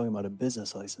it would be talking about a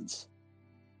business license.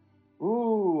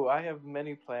 Ooh, I have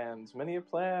many plans, many a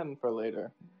plan for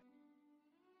later.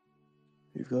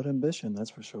 You've got ambition,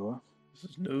 that's for sure.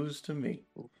 This is news to me.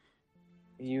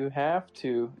 You have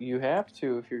to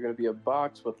if you're going to be a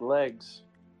box with legs.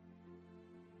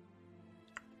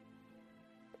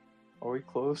 Are we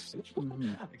close?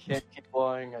 Mm-hmm. I can't keep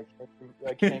lying. I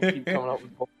can't keep coming up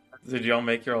with bull. Did y'all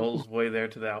make your whole way there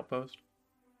to the outpost?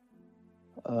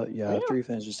 Yeah, after he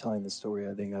finishes telling the story,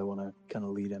 I think I want to kind of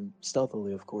lead him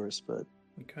stealthily, of course, but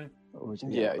Okay. over to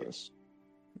the outpost.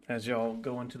 As y'all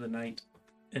go into the night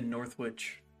in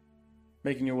Northwich,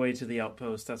 making your way to the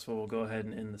outpost, that's where we'll go ahead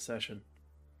and end the session.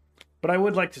 But I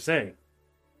would like to say,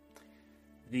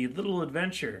 the little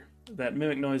adventure that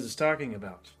Mimic Noise is talking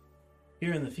about,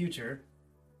 here in the future,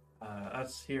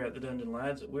 us here at the Dungeon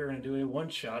Lads, we're going to do a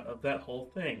one-shot of that whole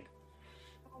thing.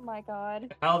 Oh my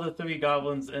god. How the 3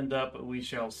 goblins end up, we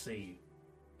shall see.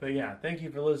 But yeah, thank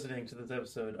you for listening to this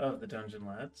episode of the Dungeon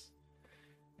Lads.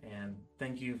 And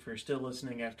thank you for still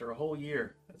listening after a whole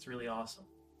year. That's really awesome.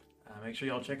 Make sure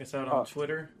y'all check us out on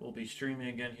Twitter. We'll be streaming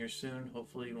again here soon,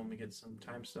 hopefully when we get some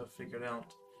time stuff figured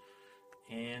out.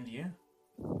 And yeah,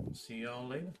 see y'all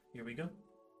later. Here we go.